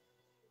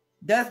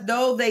 Thus,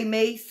 though they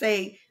may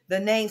say the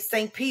name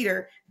Saint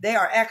Peter, they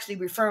are actually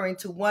referring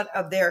to one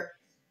of their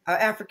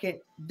African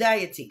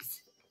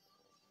deities.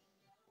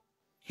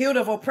 Healed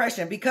of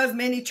oppression. Because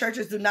many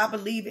churches do not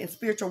believe in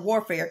spiritual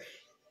warfare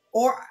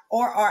or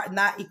are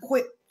not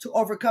equipped to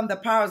overcome the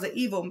powers of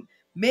evil,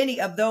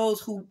 many of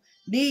those who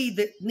need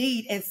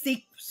and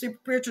seek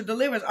spiritual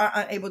deliverance are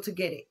unable to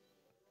get it.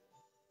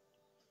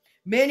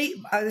 Many,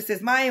 this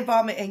says, my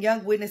involvement in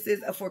Young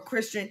Witnesses for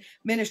Christian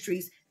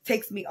Ministries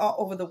takes me all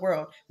over the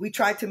world. We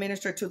try to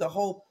minister to the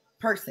whole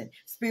person,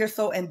 spirit,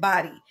 soul, and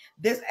body.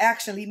 This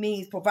actually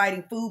means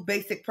providing food,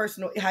 basic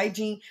personal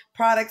hygiene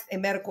products,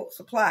 and medical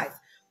supplies.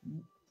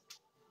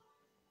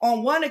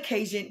 On one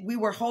occasion, we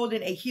were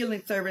holding a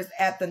healing service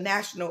at the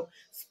National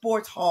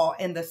Sports Hall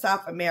in the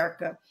South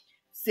America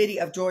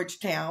city of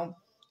Georgetown,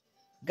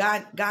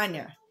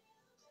 Ghana.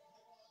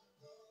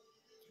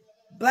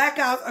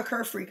 Blackouts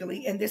occur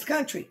frequently in this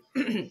country.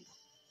 It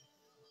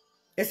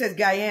says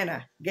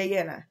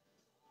Guyana.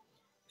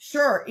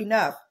 Sure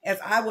enough, as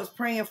I was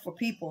praying for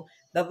people,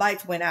 the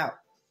lights went out.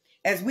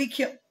 As we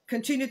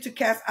continued to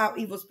cast out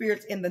evil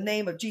spirits in the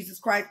name of Jesus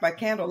Christ by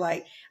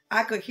candlelight,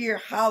 I could hear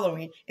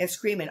hollering and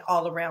screaming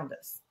all around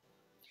us.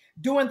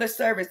 During the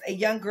service, a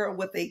young girl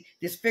with a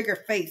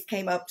disfigured face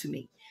came up to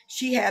me.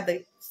 She had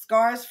the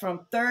scars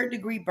from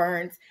third-degree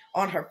burns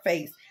on her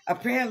face,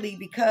 apparently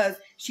because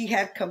she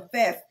had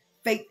confessed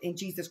faith in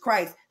Jesus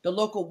Christ. The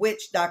local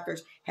witch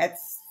doctors had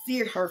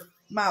seared her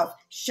mouth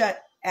shut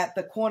at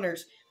the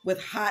corners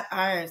with hot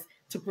irons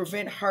to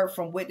prevent her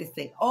from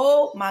witnessing.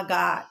 Oh my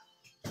God.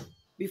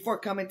 Before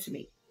coming to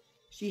me,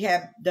 she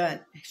had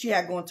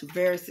gone to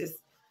various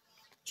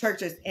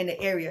churches in the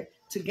area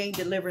to gain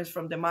deliverance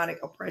from demonic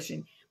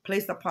oppression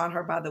placed upon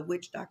her by the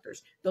witch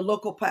doctors. The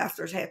local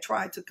pastors had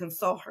tried to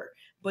console her,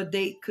 but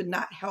they could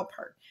not help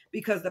her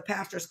because the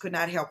pastors could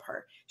not help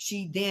her.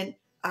 She then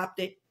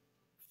opted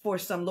for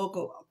some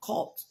local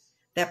occult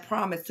that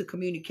promised to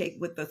communicate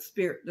with the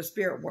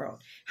spirit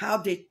world. How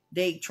did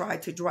they try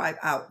to drive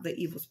out the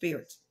evil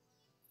spirits?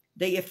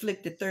 They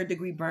inflicted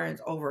third-degree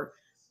burns over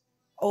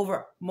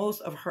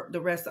most of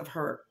the rest of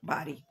her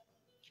body.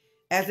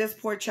 As this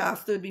poor child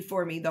stood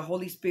before me, the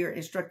Holy Spirit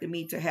instructed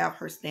me to have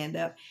her stand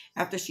up.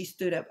 After she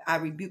stood up, I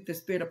rebuked the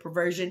spirit of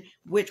perversion,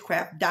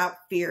 witchcraft, doubt,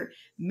 fear,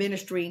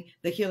 ministering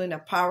the healing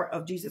of power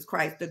of Jesus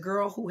Christ. The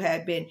girl who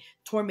had been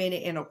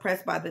tormented and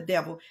oppressed by the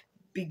devil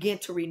began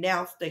to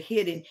renounce the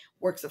hidden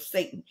works of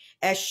Satan.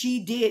 As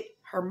she did,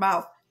 her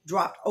mouth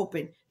dropped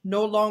open,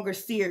 no longer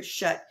seared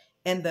shut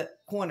in the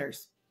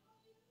corners.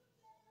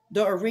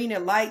 The arena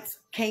lights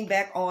came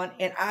back on,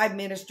 and I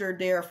ministered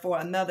there for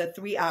another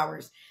 3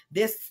 hours.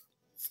 This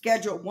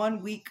scheduled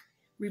 1 week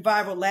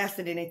revival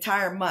lasted an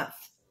entire month.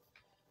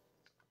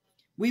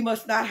 We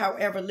must not,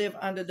 however, live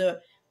under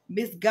the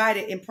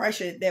misguided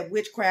impression that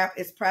witchcraft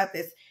is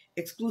practiced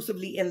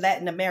exclusively in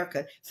Latin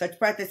America. Such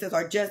practices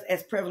are just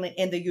as prevalent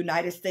in the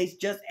United States,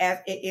 just as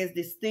it is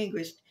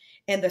distinguished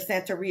in the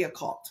Santeria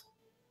cult.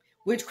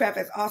 Witchcraft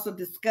is also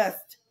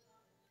discussed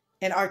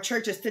in our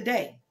churches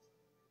today.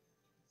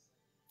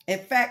 In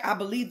fact, I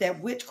believe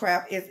that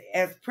witchcraft is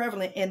as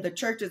prevalent in the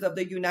churches of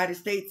the United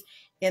States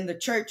in the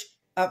church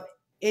of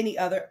any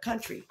other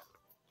country.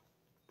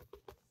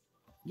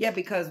 Yeah,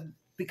 because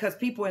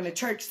people in the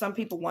church, some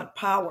people want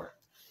power.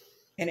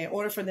 And in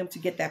order for them to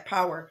get that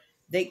power,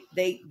 they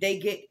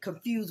get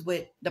confused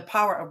with the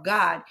power of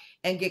God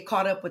and get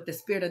caught up with the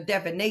spirit of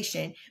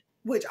divination,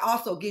 which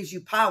also gives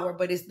you power,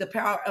 but it's the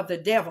power of the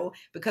devil,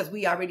 because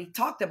we already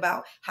talked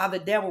about how the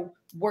devil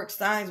works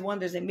signs,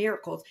 wonders, and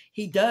miracles.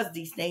 He does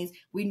these things.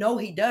 We know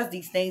he does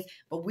these things,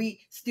 but we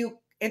still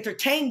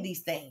entertain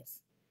these things.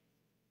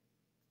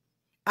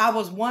 I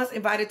was once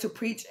invited to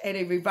preach at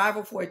a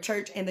revival for a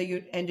church in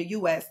the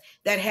U.S.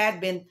 that had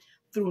been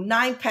through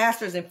 9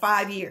 pastors in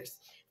 5 years.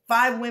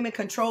 5 women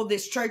controlled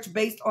this church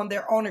based on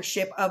their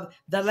ownership of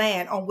the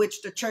land on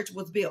which the church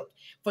was built.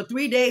 For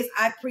 3 days,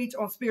 I preached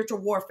on spiritual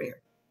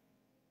warfare.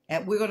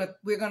 And we're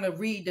gonna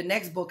read the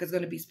next book is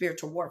going to be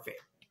spiritual warfare.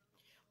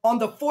 On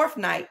the 4th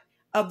night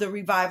of the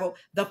revival,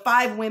 the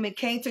 5 women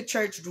came to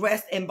church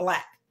dressed in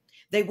black.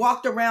 They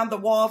walked around the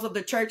walls of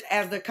the church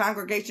as the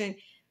congregation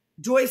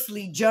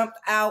joyously jumped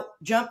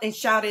and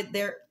shouted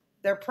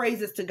their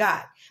praises to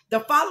God.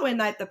 The following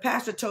night, the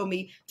pastor told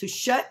me to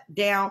shut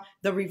down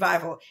the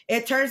revival.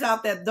 It turns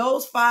out that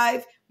those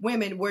 5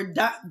 women were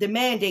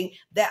demanding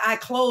that I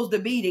close the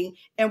meeting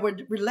and were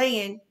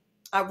relying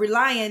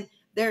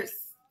their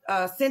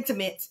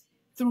sentiments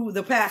through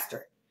the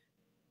pastor.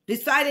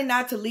 Deciding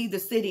not to leave the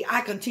city,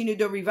 I continued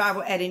the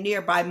revival at a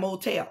nearby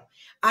motel.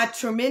 A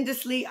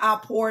tremendously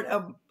outpour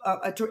of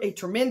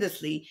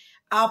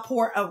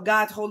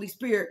God's Holy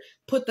Spirit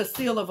put the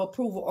seal of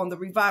approval on the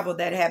revival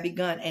that had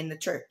begun in the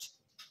church.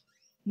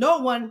 No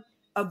one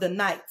of the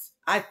nights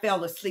I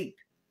fell asleep.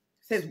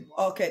 It says,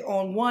 okay,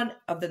 on one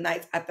of the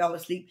nights I fell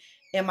asleep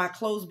in my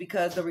clothes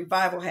because the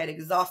revival had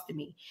exhausted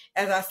me.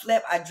 As I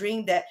slept, I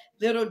dreamed that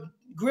little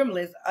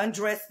gremlins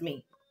undressed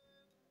me.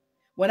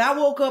 When I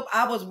woke up,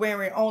 I was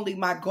wearing only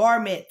my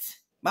garments,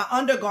 my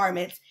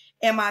undergarments,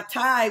 and my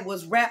tie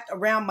was wrapped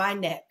around my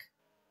neck.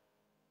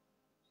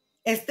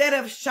 Instead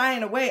of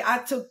shying away, I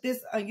took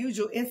this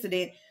unusual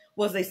incident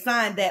was a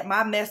sign that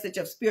my message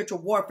of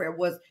spiritual warfare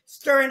was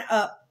stirring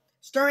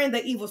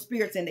the evil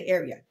spirits in the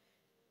area.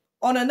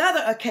 On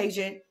another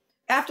occasion,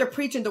 after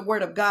preaching the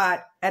word of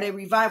God at a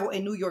revival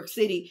in New York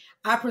City,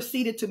 I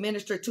proceeded to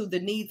minister to the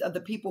needs of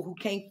the people who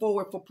came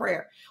forward for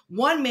prayer.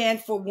 One man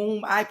for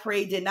whom I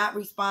prayed did not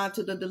respond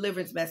to the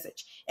deliverance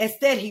message.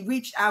 Instead, he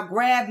reached out,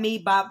 grabbed me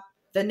by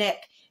the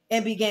neck,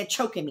 and began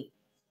choking me.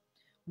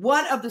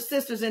 One of the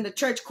sisters in the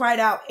church cried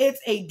out,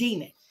 "It's a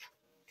demon."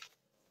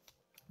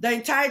 The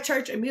entire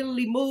church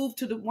immediately moved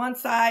to the one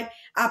side.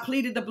 I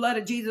pleaded the blood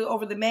of Jesus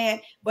over the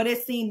man, but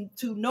it seemed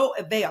to no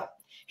avail.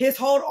 His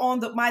hold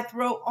on my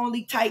throat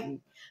only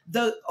tightened.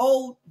 The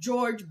old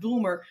George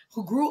Bloomer,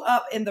 who grew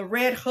up in the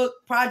Red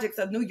Hook projects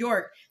of New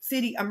York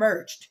City,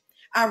 emerged.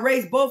 I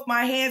raised both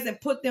my hands and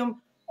put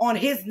them on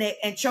his neck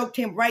and choked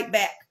him right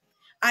back.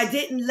 I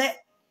didn't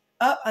let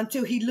up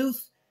until he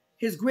loosed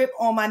his grip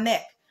on my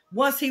neck.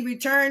 Once he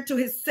returned to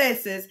his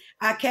senses,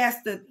 I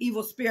cast the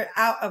evil spirit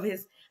out of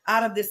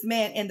this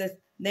man in the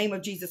name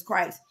of Jesus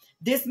Christ.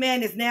 This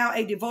man is now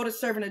a devoted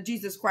servant of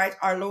Jesus Christ,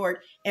 our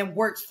Lord, and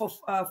works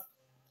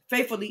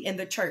faithfully in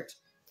the church.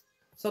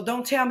 So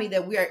don't tell me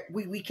that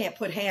we can't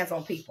put hands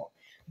on people.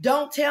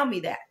 Don't tell me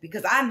that,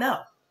 because I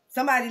know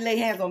somebody lay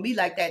hands on me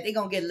like that, they're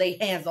going to get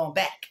laid hands on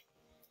back.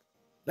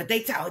 But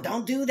they tell,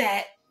 don't do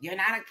that. You're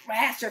not a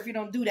pastor if you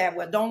don't do that.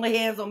 Well, don't lay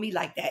hands on me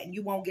like that, and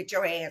you won't get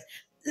your hands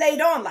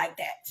laid on like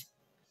that.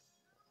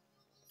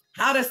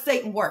 How does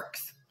Satan work?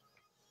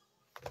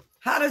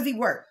 How does he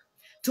work?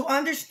 To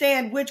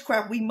understand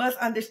witchcraft, we must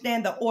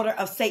understand the order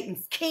of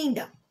Satan's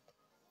kingdom.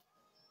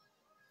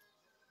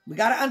 We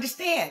got to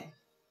understand.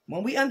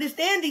 When we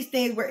understand these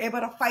things, we're able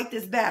to fight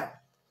this battle.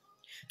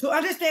 To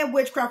understand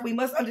witchcraft, we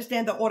must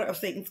understand the order of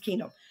Satan's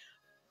kingdom.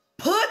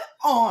 Put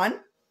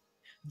on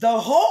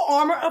the whole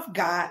armor of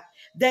God,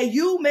 that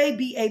you may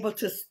be able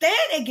to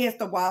stand against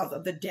the wiles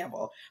of the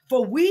devil.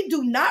 For we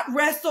do not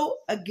wrestle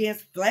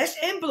against flesh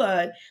and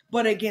blood,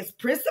 but against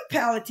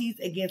principalities,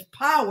 against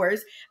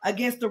powers,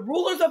 against the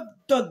rulers of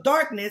the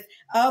darkness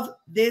of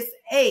this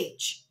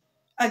age,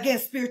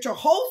 against spiritual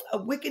hosts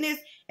of wickedness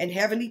in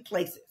heavenly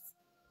places.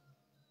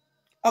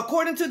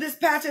 According to this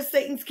passage,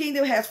 Satan's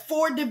kingdom has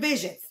 4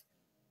 divisions.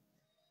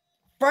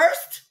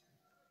 First,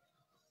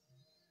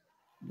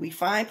 we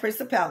find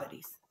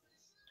principalities,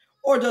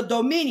 or the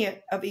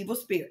dominion of evil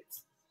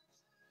spirits.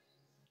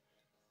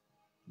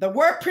 The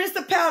word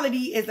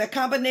principality is a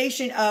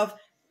combination of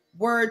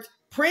words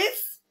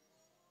prince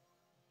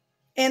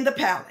and the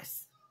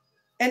palace.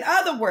 In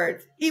other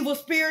words, evil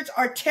spirits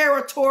are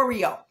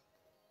territorial.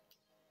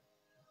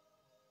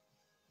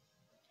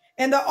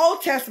 In the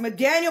Old Testament,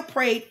 Daniel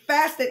prayed,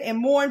 fasted, and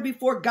mourned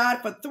before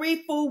God for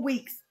 3 full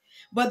weeks,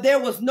 but there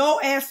was no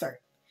answer.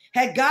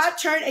 Had God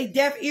turned a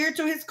deaf ear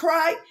to his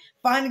cry?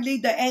 Finally,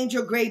 the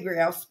angel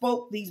Gabriel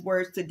spoke these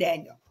words to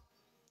Daniel.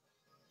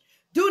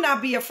 Do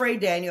not be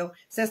afraid, Daniel,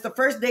 since the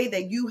first day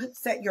that you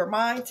set your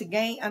mind to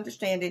gain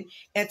understanding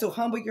and to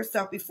humble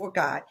yourself before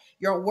God,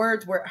 your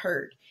words were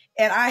heard,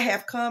 and I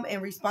have come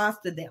in response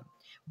to them.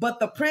 But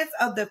the prince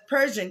of the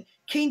Persian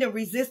kingdom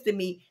resisted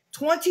me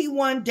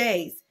 21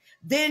 days.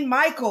 Then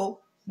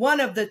Michael,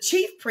 one of the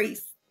chief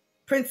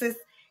princes,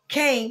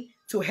 came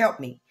to help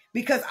me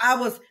because I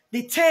was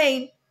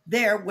detained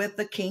there with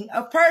the king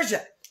of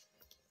Persia.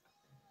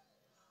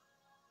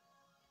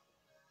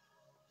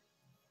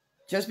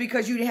 Just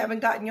because you haven't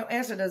gotten your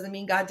answer doesn't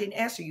mean God didn't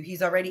answer you.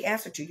 He's already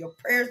answered you. Your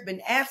prayer's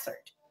been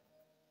answered.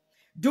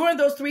 During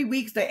those 3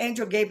 weeks, the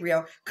angel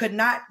Gabriel could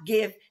not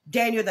give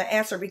Daniel the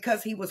answer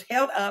because he was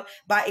held up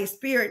by a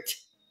spirit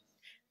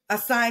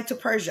assigned to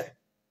Persia.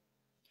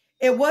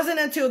 It wasn't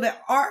until the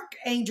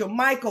archangel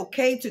Michael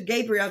came to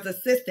Gabriel's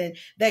assistance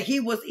that he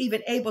was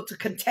even able to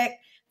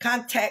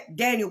contact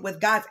Daniel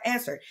with God's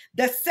answer.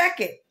 The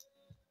second,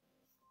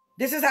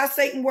 this is how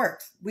Satan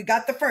works. We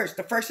got the first.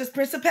 The first is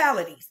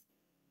principalities.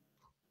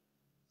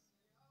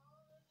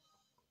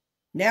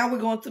 Now we're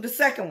going to the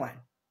second one.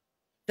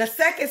 The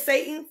second,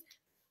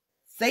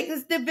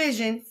 Satan's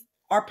divisions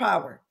are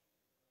power.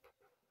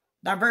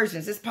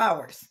 Diversions is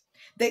powers.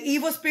 The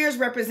evil spirits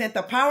represent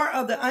the power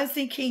of the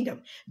unseen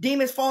kingdom,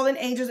 demons, fallen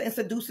angels, and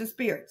seducing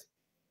spirits.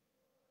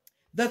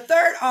 The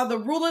third are the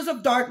rulers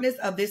of darkness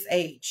of this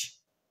age,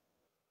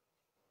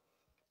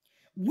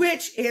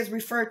 which is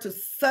referred to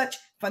such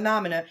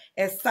phenomena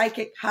as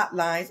psychic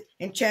hotlines,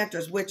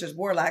 enchanters, witches,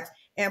 warlocks,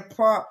 and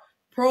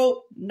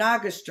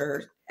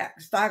prognosticators.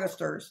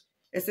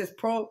 It says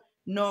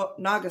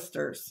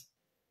prognosticators.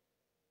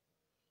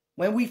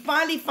 When we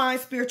finally find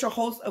spiritual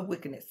hosts of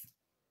wickedness.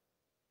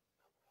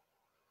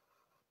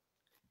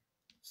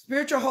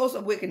 Spiritual hosts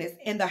of wickedness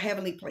in the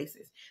heavenly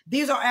places.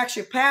 These are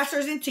actually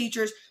pastors and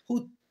teachers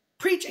who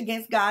preach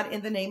against God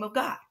in the name of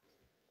God.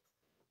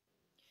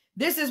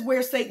 This is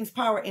where Satan's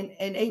power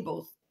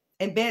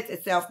embeds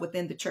itself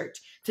within the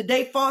church.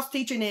 Today, false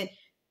teaching and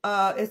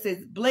it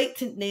says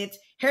blatant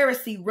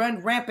heresy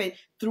run rampant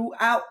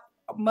throughout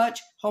much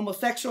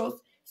homosexuals.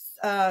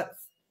 It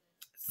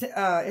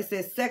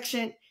says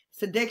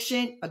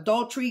seduction,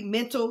 adultery,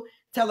 mental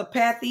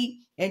telepathy,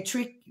 and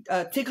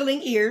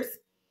tickling ears,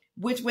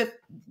 which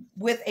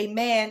with a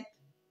man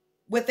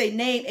with a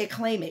name and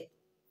claim it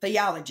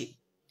theology.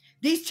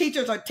 These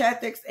teachers are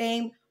tactics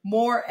aimed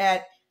more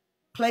at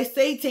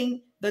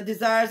placating the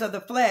desires of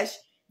the flesh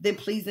than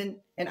pleasing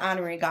and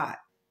honoring God.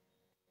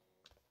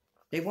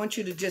 They want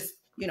you to just,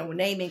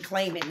 name and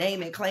claim it,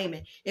 name and claim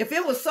it. If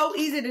it was so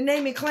easy to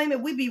name and claim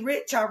it, we'd be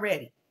rich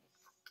already.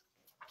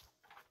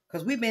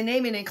 Because we've been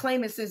naming and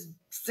claiming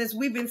since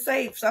we've been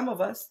saved, some of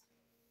us.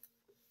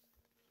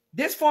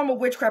 This form of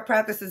witchcraft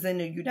practices in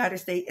the United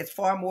States is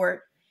far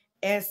more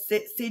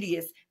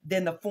insidious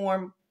than the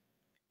form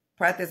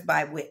practiced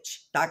by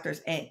witch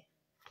doctors in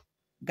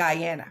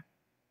Guyana.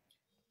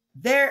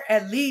 There,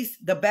 at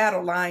least, the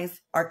battle lines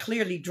are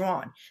clearly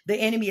drawn. The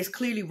enemy is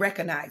clearly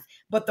recognized.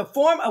 But the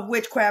form of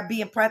witchcraft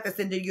being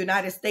practiced in the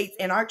United States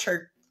in our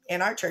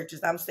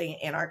churches,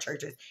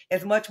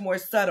 is much more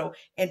subtle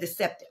and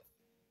deceptive.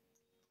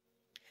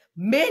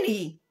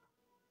 Many,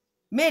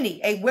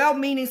 a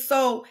well-meaning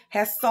soul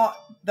has sought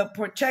the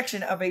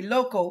protection of a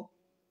local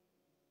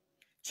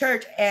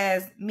church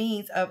as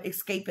means of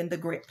escaping the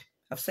grip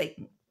of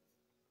Satan.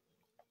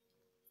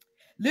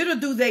 Little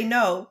do they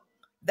know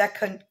that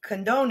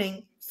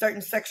condoning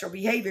certain sexual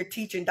behavior,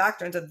 teaching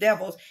doctrines of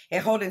devils,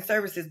 and holding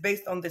services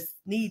based on the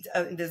needs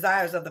and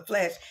desires of the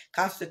flesh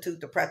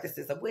constitute the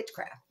practices of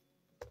witchcraft.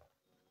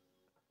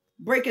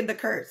 Breaking the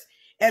curse.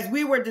 As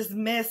we were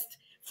dismissed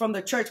from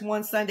the church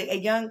one Sunday, a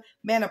young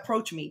man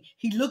approached me.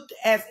 He looked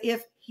as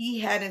if he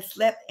hadn't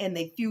slept in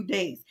a few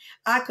days.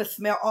 I could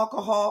smell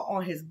alcohol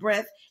on his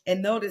breath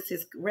and notice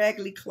his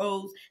raggedy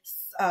clothes.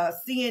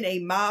 Seeing a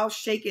mild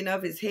shaking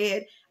of his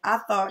head, I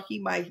thought he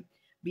might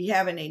be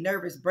having a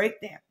nervous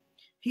breakdown.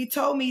 He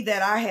told me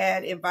that I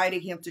had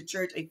invited him to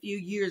church a few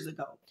years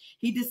ago.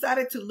 He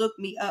decided to look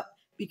me up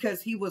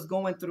because he was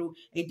going through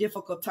a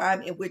difficult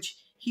time in which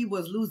he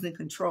was losing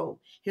control.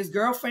 His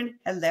girlfriend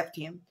had left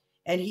him,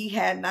 and he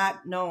had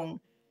not known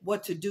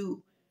what to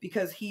do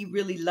because he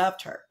really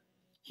loved her.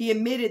 He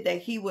admitted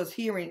that he was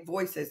hearing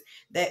voices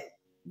that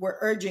were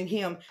urging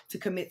him to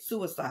commit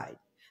suicide.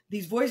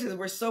 These voices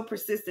were so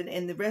persistent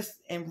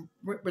and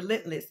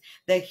relentless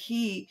that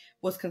he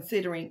was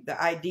considering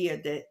the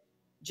idea that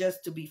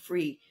just to be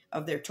free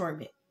of their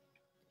torment.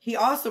 He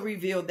also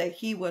revealed that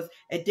he was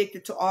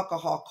addicted to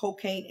alcohol,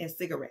 cocaine, and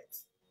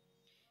cigarettes.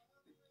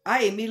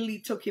 I immediately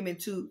took him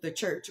into the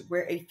church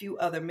where a few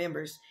other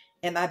members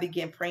and I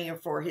began praying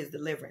for his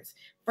deliverance.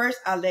 First,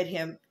 I led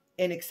him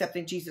in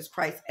accepting Jesus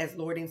Christ as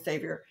Lord and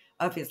Savior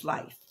of his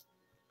life.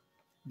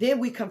 Then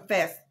we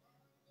confessed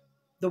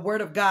the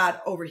word of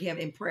God over him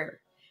in prayer.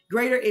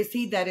 Greater is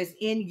he that is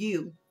in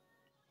you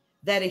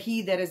than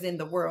he that is in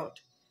the world.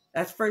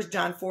 That's 1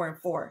 John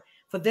 4:4.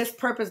 For this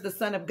purpose, the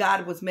Son of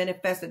God was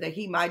manifested that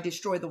he might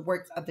destroy the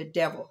works of the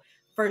devil.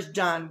 1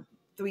 John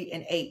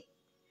 3:8.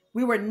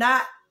 We were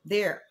not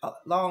there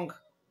long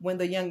when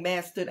the young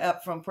man stood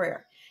up from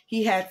prayer.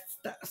 He had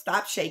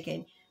stopped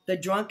shaking. The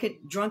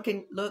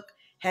drunken look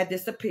had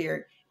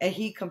disappeared, and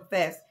he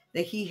confessed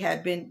that he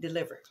had been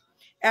delivered.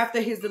 After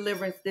his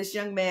deliverance, this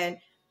young man's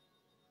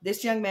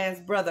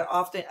brother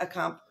often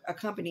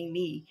accompanied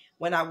me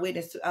when I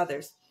witnessed to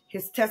others.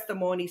 His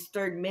testimony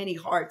stirred many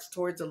hearts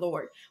towards the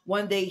Lord.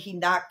 One day he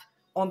knocked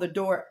on the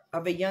door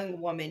of a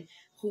young woman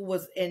who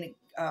was in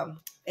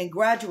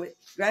graduate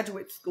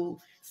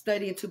school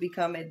studying to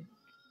become a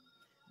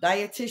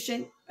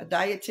dietitian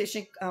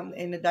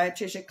in a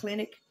dietitian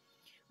clinic.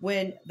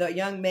 When the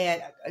young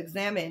man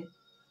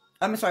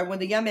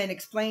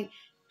explained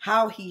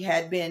how he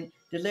had been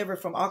delivered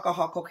from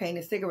alcohol, cocaine,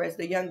 and cigarettes,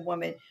 the young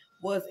woman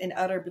was in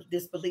utter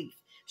disbelief.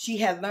 She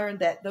had learned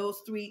that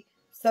those three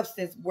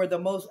substances were the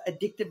most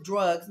addictive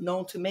drugs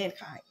known to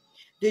mankind.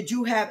 Did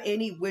you have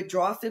any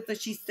withdrawal symptoms?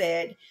 She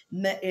said,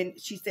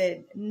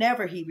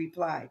 never, he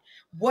replied.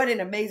 What an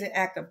amazing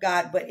act of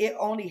God, but it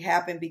only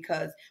happened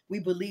because we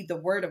believe the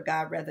word of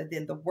God rather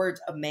than the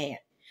words of man.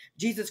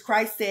 Jesus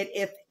Christ said,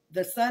 if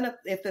the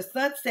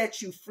Son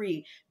sets you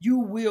free, you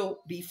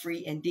will be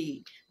free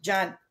indeed.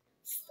 John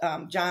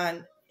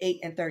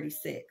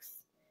 8:36.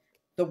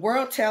 The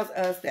world tells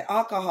us that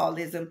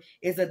alcoholism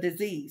is a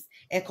disease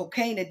and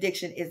cocaine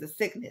addiction is a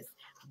sickness.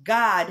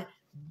 God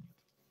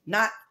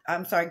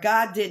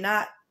did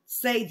not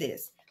say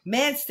this.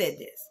 Man said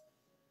this.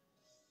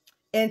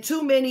 And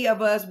too many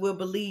of us will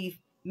believe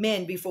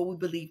men before we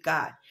believe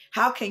God.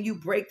 How can you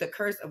break the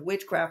curse of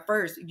witchcraft?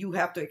 First, you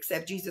have to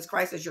accept Jesus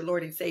Christ as your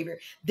Lord and Savior.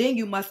 Then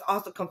you must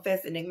also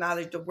confess and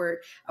acknowledge the word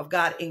of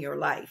God in your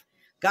life.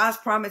 God's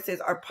promises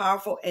are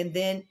powerful and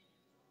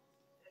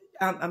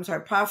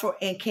powerful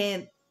and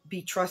can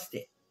be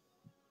trusted.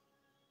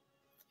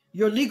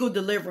 Your legal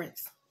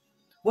deliverance.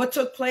 What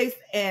took place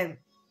and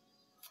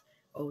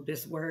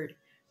this word,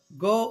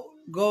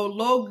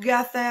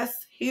 Golgotha's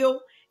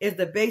hill, is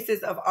the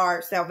basis of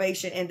our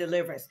salvation and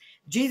deliverance.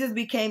 Jesus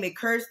became a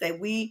curse that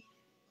we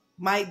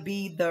might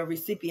be the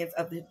recipients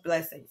of his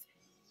blessings.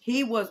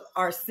 He was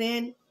our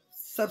sin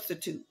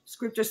substitute.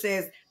 Scripture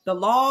says, the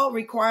law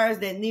requires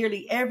that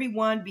nearly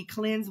everyone be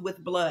cleansed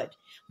with blood.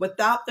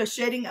 Without the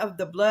shedding of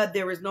the blood,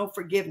 there is no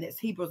forgiveness.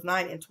 Hebrews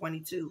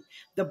 9:22.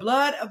 The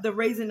blood of the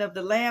raising of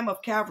the Lamb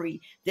of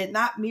Calvary did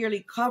not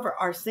merely cover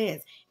our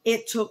sins.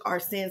 It took our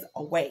sins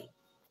away.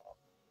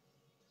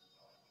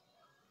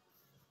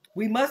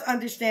 We must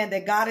understand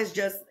that God is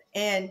just,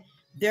 and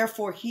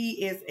therefore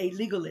he is a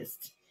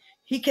legalist.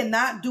 He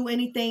cannot do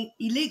anything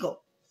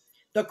illegal.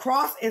 The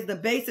cross is the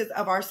basis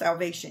of our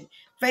salvation.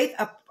 Faith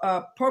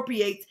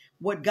appropriates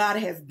what God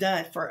has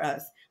done for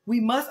us. We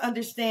must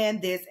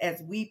understand this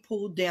as we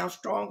pull down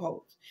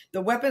strongholds.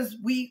 The weapons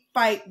we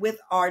fight with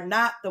are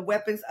not the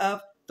weapons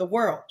of the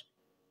world.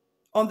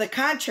 On the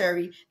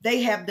contrary,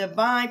 they have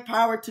divine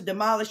power to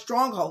demolish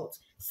strongholds.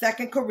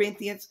 2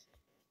 Corinthians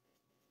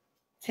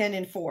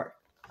 10:4.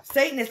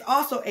 Satan is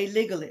also a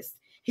legalist.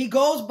 He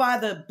goes by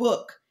the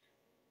book.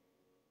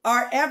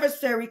 Our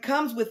adversary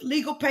comes with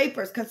legal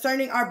papers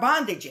concerning our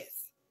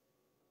bondages.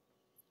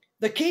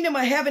 The kingdom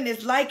of heaven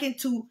is likened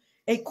to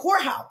a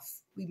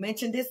courthouse. We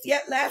mentioned this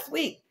yet last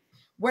week,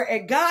 where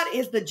God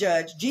is the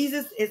judge.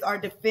 Jesus is our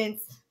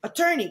defense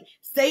attorney.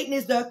 Satan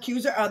is the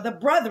accuser of the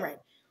brethren,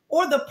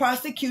 or the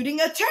prosecuting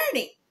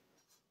attorney.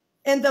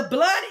 And the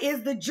blood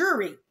is the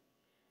jury.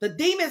 The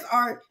demons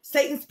are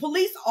Satan's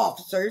police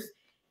officers.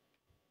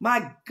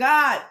 My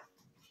God.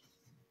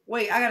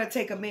 Wait, I got to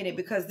take a minute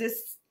because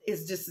this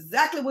is just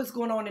exactly what's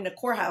going on in the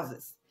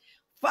courthouses.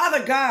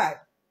 Father God,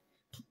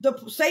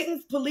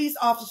 Satan's police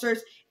officers,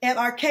 and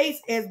our case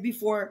is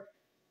before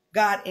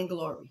God in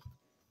glory.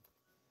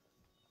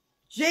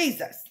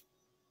 Jesus.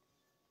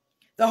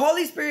 The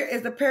Holy Spirit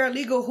is the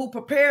paralegal who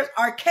prepares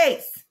our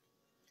case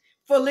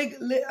for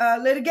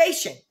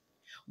litigation.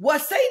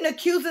 What Satan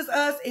accuses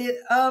us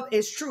of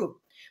is true.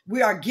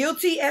 We are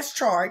guilty as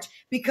charged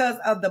because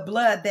of the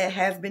blood that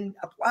has been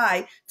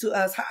applied to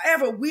us.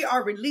 However, we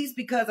are released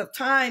because of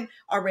time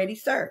already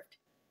served,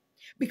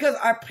 because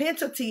our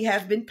penalty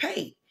has been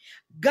paid.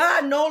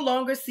 God no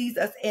longer sees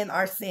us in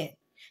our sin.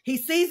 He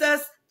sees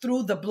us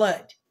through the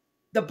blood.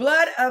 The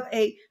blood of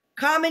a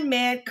common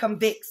man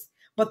convicts,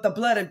 but the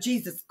blood of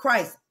Jesus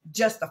Christ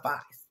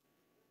justifies.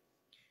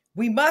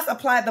 We must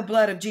apply the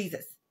blood of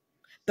Jesus.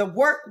 The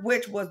work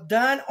which was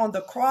done on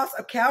the cross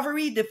of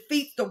Calvary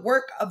defeats the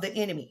work of the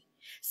enemy.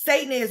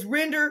 Satan is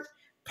rendered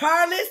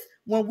powerless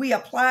when we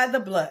apply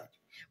the blood.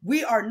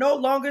 We are no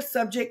longer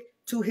subject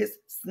to his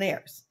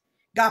snares.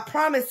 God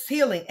promised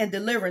healing and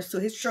deliverance to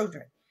his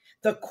children.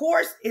 The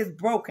curse is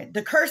broken.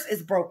 The curse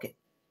is broken.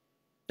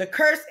 The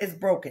curse is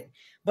broken.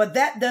 But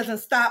that doesn't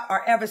stop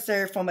our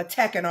adversary from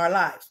attacking our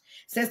lives.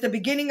 Since the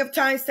beginning of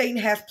time, Satan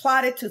has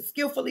plotted to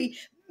skillfully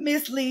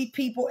mislead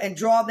people and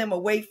draw them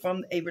away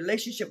from a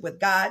relationship with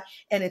God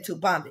and into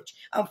bondage.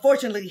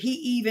 Unfortunately, he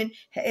even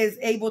is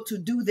able to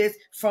do this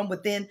from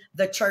within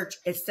the church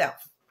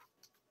itself.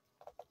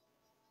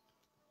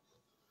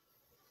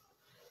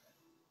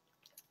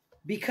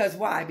 Because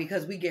why?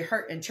 Because we get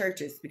hurt in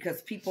churches,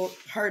 because people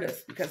hurt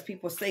us, because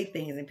people say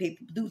things and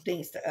people do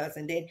things to us,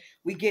 and then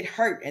we get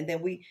hurt, and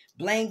then we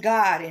blame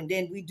God, and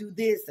then we do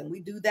this and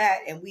we do that,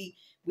 and we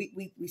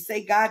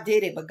say God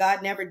did it, but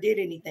God never did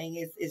anything.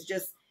 It's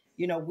just,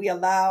 you know, we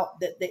allow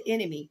the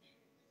enemy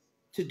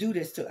to do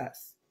this to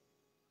us.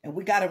 And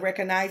we got to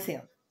recognize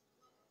him.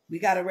 We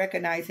got to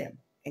recognize him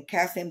and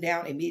cast him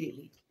down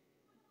immediately.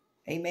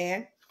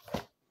 Amen.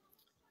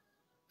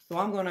 So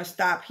I'm going to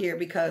stop here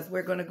because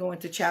we're going to go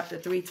into chapter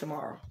 3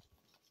 tomorrow.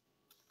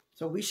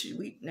 So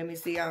let me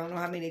see. I don't know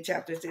how many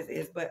chapters this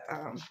is, but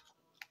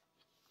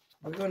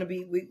we're going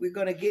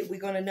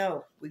to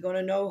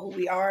know who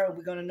we are.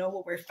 We're going to know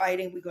what we're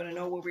fighting. We're going to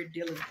know what we're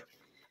dealing with,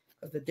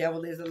 because the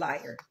devil is a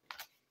liar.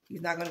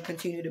 He's not going to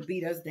continue to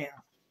beat us down.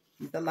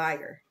 He's a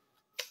liar.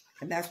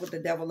 And that's what the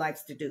devil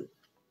likes to do.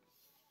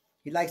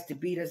 He likes to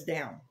beat us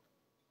down.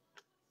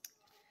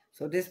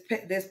 So this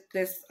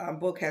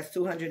book has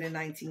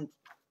 219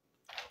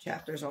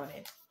 chapters on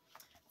it.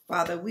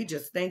 Father, we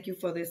just thank you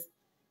for this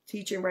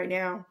teaching right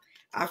now.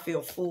 I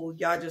feel full.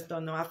 Y'all just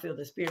don't know. I feel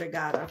the Spirit of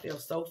God. I feel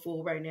so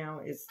full right now.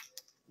 It's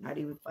not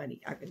even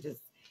funny. I can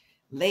just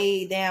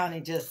lay down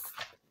and just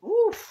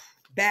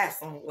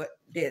bask on what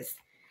this.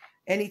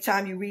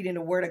 Anytime you read in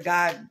the Word of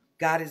God,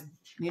 God is,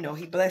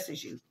 he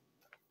blesses you.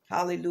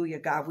 Hallelujah,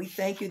 God. We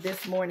thank you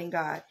this morning,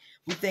 God.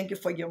 We thank you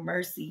for your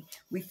mercy.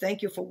 We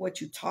thank you for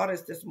what you taught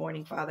us this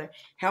morning, Father.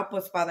 Help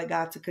us, Father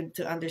God,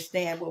 to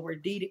understand what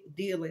we're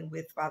dealing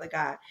with, Father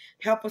God.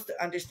 Help us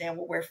to understand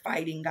what we're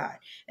fighting, God.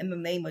 In the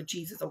name of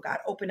Jesus, oh God,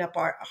 open up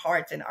our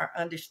hearts and our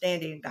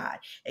understanding, God,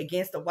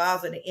 against the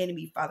wiles of the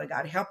enemy, Father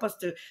God. Help us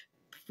to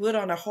put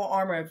on the whole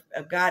armor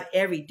of God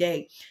every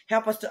day.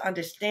 Help us to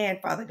understand,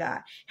 Father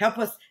God. Help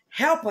us,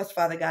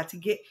 Father God, to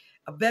get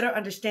a better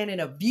understanding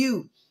of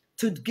you,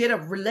 to get a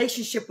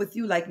relationship with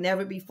you like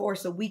never before,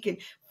 so we can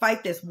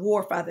fight this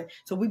war, Father.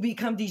 So we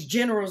become these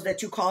generals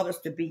that you called us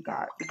to be,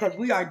 God, because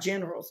we are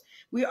generals.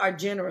 We are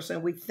generous,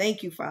 and we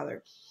thank you,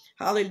 Father.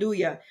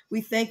 Hallelujah.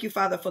 We thank you,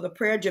 Father, for the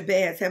prayer of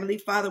Jabez. Heavenly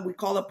Father, we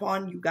call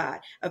upon you, God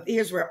of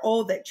Israel.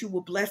 Oh, that you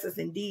will bless us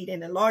indeed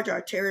and enlarge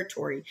our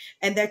territory,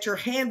 and that your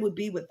hand would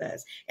be with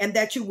us, and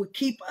that you would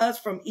keep us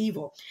from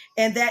evil,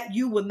 and that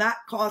you will not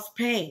cause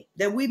pain,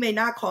 that we may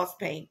not cause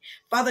pain.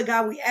 Father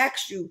God, we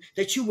ask you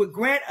that you would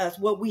grant us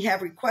what we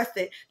have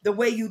requested the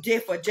way you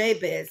did for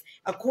Jabez,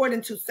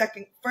 according to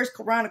First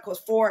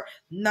Chronicles 4,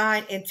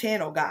 9, and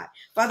 10, oh God.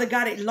 Father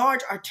God,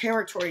 enlarge our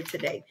territory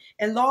today.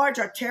 Enlarge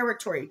our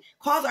territory.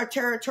 Cause our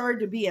territory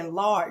to be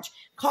enlarged.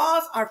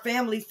 Cause our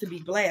families to be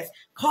blessed.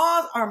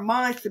 Cause our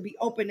minds to be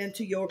open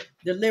into your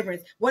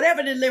deliverance.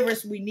 Whatever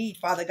deliverance we need,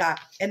 Father God,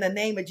 in the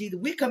name of Jesus.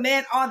 We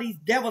command all these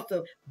devils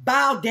to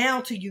bow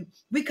down to you.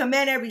 We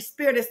command every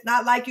spirit that's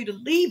not like you to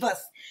leave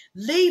us.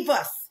 Leave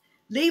us.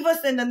 Leave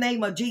us in the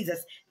name of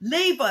Jesus.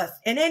 Leave us,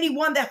 and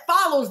anyone that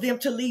follows them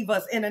to leave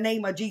us in the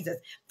name of Jesus.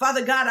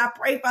 Father God, I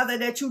pray, Father,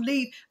 that you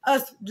leave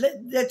us,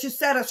 that you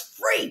set us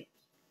free.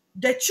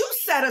 That you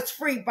set us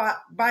free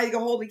by your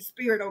Holy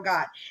Spirit, oh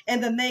God,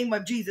 in the name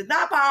of Jesus.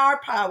 Not by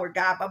our power,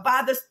 God, but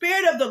by the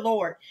Spirit of the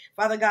Lord.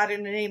 Father God,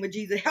 in the name of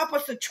Jesus, help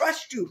us to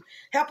trust you.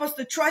 Help us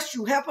to trust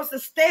you. Help us to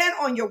stand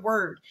on your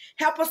word.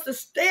 Help us to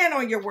stand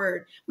on your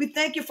word. We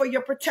thank you for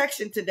your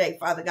protection today,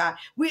 Father God.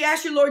 We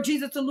ask you, Lord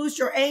Jesus, to loose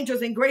your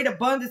angels in great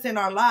abundance in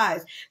our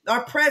lives.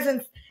 Our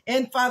presence,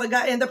 and Father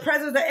God, in the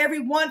presence of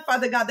everyone,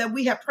 Father God, that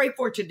we have prayed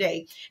for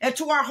today, and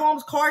to our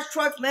homes, cars,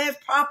 trucks, lands,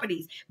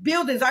 properties,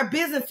 buildings, our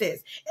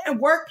businesses, and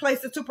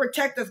workplaces, to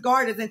protect us,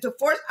 guard us, and to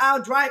force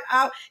out, drive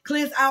out,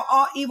 cleanse out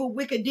all evil,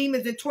 wicked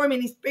demons and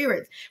tormenting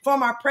spirits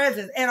from our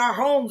presence and our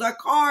homes, our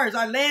cars,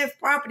 our lands,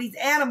 properties,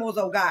 animals,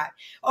 oh God,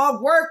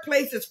 our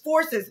workplaces,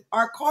 forces,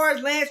 our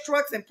cars, lands,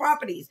 trucks, and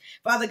properties,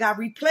 Father God,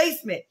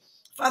 replacement,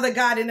 Father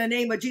God, in the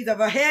name of Jesus,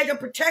 a hedge of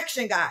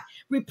protection, God,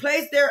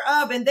 replace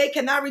thereof, and they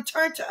cannot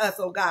return to us,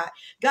 oh God.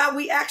 God,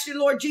 we ask you,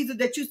 Lord Jesus,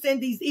 that you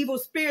send these evil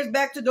spirits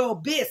back to the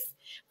abyss.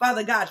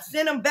 Father God,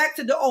 send them back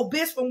to the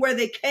abyss from where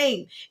they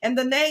came in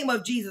the name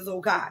of Jesus, oh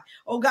God.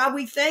 Oh God,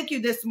 we thank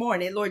you this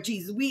morning, Lord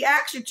Jesus. We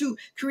ask you to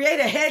create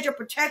a hedge of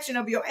protection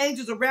of your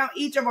angels around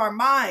each of our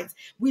minds.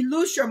 We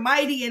loose your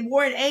mighty and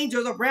warring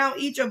angels around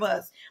each of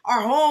us,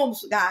 our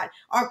homes, God,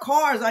 our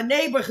cars, our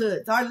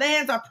neighborhoods, our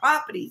lands, our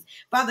properties.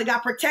 Father God,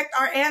 protect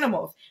our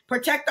animals,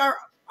 protect our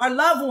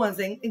loved ones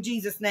in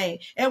Jesus' name.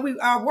 And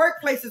our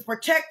workplaces,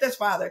 protect us,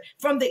 Father,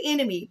 from the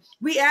enemy.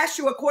 We ask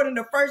you according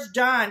to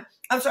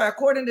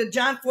according to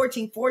John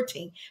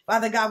 14:14.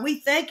 Father God, we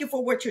thank you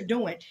for what you're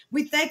doing.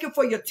 We thank you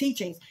for your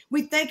teachings.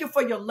 We thank you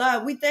for your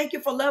love. We thank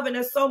you for loving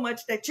us so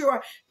much that you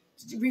are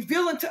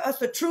revealing to us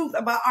the truth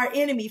about our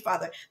enemy,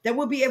 Father, that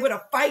we'll be able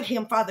to fight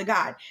him, Father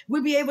God.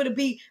 We'll be able to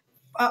be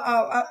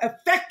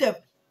effective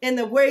in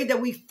the way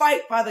that we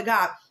fight, Father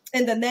God,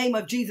 in the name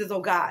of Jesus,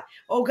 oh God.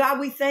 Oh God,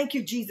 we thank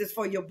you, Jesus,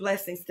 for your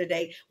blessings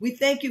today. We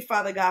thank you,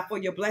 Father God, for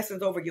your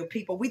blessings over your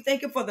people. We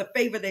thank you for the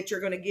favor that you're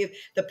going to give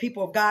the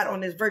people of God on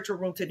this virtual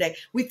room today.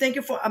 We thank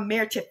you for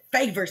unmerited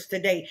favors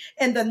today.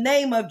 In the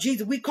name of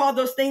Jesus, we call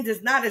those things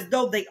as not as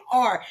though they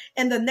are.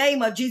 In the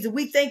name of Jesus,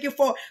 we thank you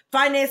for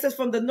finances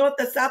from the north,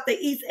 the south, the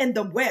east, and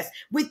the west.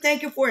 We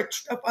thank you for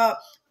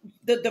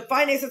the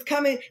finances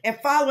coming and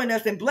following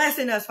us and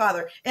blessing us,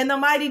 Father, in the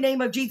mighty name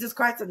of Jesus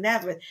Christ of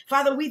Nazareth.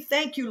 Father, we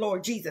thank you,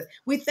 Lord Jesus.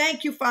 We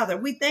thank you, Father.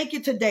 We thank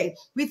you today.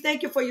 We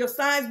thank you for your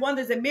signs,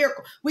 wonders, and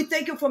miracles. We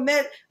thank you for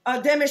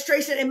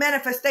demonstration and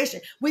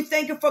manifestation. We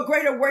thank you for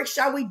greater work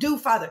shall we do,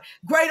 Father.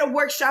 Greater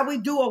work shall we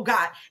do, oh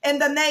God. In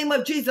the name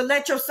of Jesus,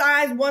 let your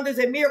signs, wonders,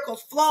 and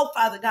miracles flow,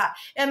 Father God,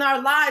 in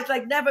our lives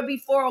like never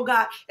before, oh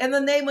God. In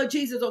the name of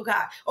Jesus, oh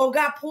God. Oh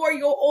God, pour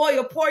your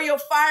oil, pour your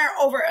fire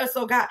over us,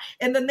 oh God.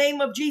 In the name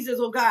of Jesus,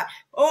 oh God.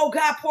 Oh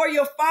God, pour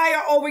your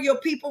fire over your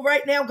people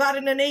right now, God,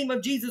 in the name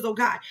of Jesus, oh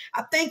God.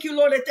 I thank you,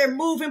 Lord, that they're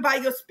moving by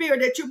your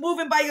spirit, that you're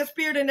moving by your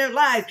spirit in their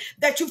lives,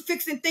 that you're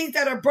fixing things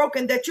that are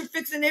broken, that you're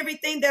fixing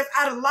everything that's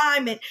out of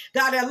alignment.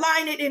 God,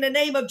 align it in the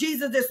name of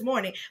Jesus this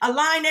morning.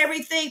 Align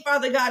everything,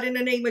 Father God, in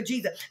the name of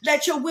Jesus.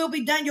 Let your will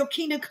be done, your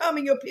kingdom come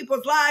in your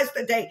people's lives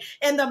today,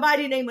 in the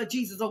mighty name of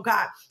Jesus, oh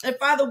God. And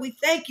Father, we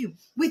thank you.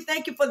 We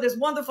thank you for this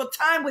wonderful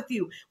time with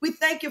you. We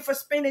thank you for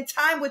spending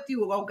time with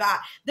you, oh God.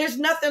 There's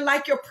nothing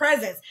like your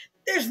presence.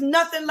 There's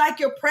nothing like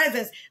your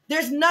presence.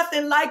 There's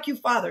nothing like you,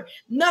 Father.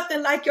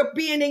 Nothing like your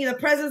being in the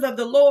presence of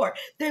the Lord.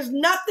 There's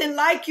nothing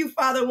like you,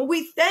 Father. When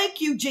we thank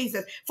you,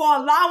 Jesus, for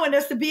allowing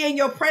us to be in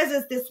your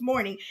presence this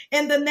morning.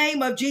 In the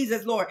name of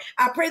Jesus, Lord,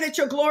 I pray that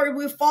your glory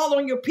will fall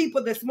on your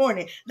people this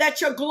morning. Let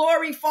your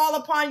glory fall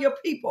upon your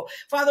people.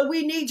 Father,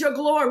 we need your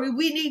glory.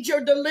 We need your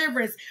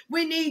deliverance.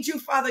 We need you,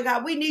 Father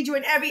God. We need you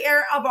in every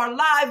area of our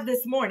lives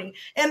this morning.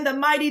 In the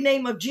mighty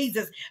name of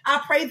Jesus,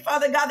 I pray,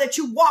 Father God, that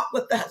you walk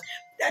with us,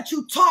 that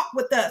you talk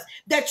with us,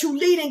 that you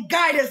lead and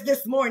guide us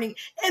this morning.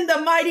 In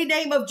the mighty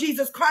name of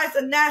Jesus Christ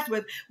of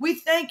Nazareth, we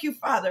thank you,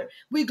 Father.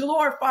 We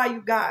glorify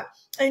you, God.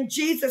 In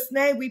Jesus'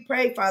 name we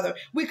pray, Father.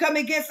 We come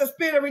against the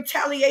spirit of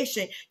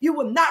retaliation. You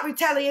will not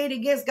retaliate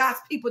against God's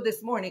people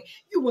this morning.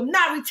 You will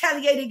not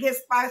retaliate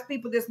against God's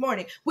people this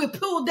morning. We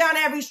pull down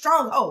every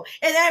stronghold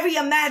and every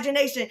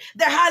imagination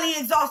that highly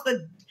exalts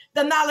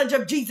the knowledge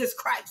of Jesus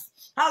Christ.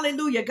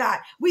 Hallelujah, God.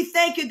 We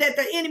thank you that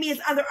the enemy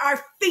is under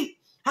our feet.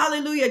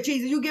 Hallelujah,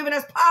 Jesus. You've given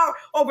us power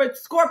over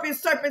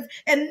scorpions, serpents,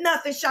 and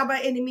nothing shall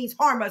by any means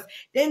harm us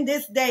in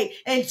this day.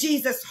 In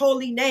Jesus'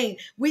 holy name,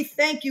 we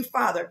thank you,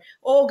 Father.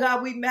 Oh,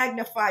 God, we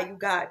magnify you,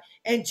 God.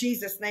 In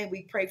Jesus' name,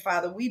 we pray,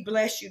 Father. We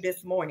bless you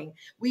this morning.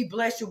 We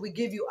bless you. We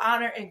give you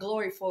honor and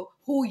glory for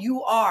who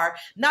you are,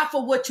 not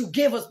for what you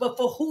give us, but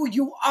for who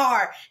you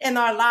are in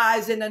our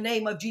lives in the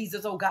name of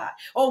Jesus, oh God.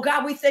 Oh,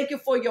 God, we thank you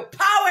for your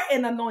power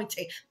and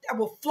anointing that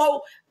will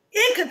flow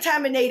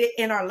incontaminated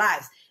in our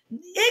lives.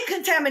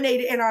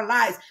 Incontaminated in our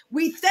lives.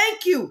 We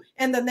thank you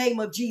in the name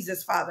of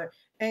Jesus, Father.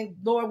 And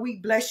Lord, we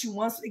bless you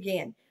once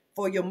again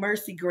for your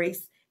mercy,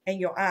 grace, and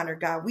your honor,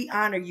 God. We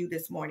honor you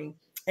this morning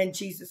in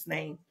Jesus'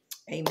 name.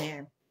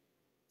 Amen.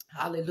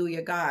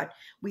 Hallelujah, God.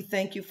 We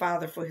thank you,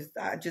 Father, for his,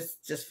 I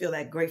just feel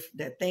that great,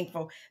 that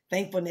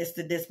thankfulness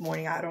to this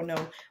morning. I don't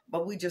know,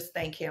 but we just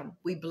thank him.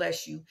 We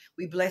bless you.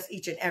 We bless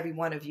each and every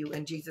one of you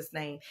in Jesus'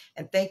 name.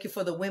 And thank you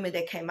for the women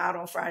that came out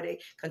on Friday.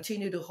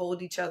 Continue to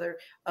hold each other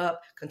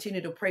up. Continue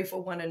to pray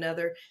for one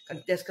another.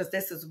 Because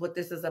this is what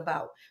this is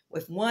about.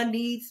 If one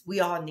needs,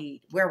 we all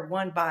need. We're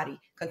one body.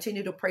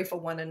 Continue to pray for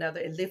one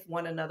another and lift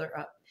one another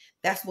up.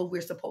 That's what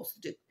we're supposed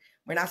to do.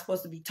 We're not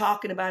supposed to be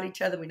talking about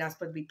each other. We're not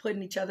supposed to be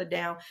putting each other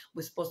down.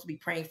 We're supposed to be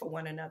praying for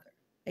one another.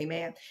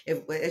 Amen.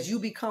 As you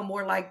become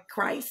more like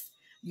Christ,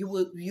 you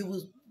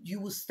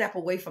will step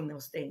away from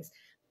those things.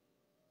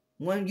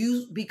 When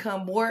you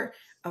become more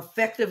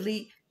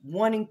effectively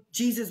wanting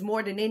Jesus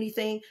more than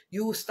anything,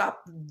 you will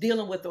stop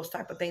dealing with those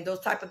type of things.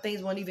 Those type of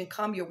things won't even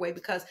come your way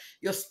because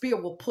your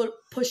spirit will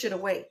push it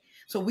away.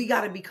 So we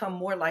got to become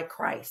more like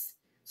Christ.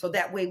 So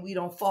that way we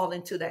don't fall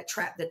into that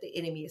trap that the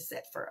enemy has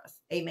set for us.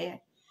 Amen.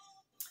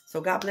 So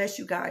God bless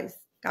you guys.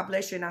 God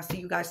bless you. And I'll see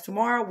you guys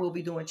tomorrow. We'll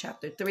be doing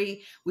chapter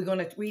 3. We're going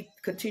to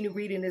continue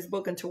reading this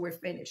book until we're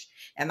finished.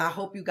 And I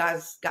hope you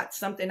guys got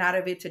something out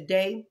of it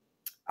today.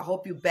 I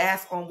hope you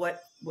bask on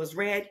what was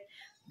read,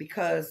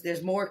 because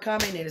there's more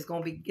coming and it's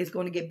going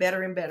to get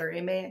better and better.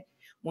 Amen.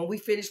 When we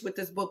finish with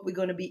this book, we're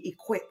going to be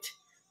equipped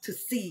to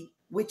see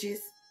witches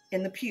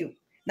in the pew.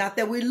 Not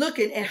that we're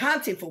looking and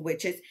hunting for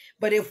witches,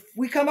 but if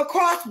we come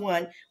across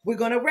one, we're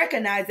going to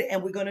recognize it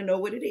and we're going to know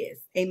what it is.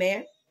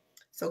 Amen.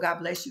 So God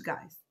bless you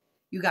guys.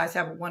 You guys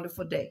have a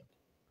wonderful day.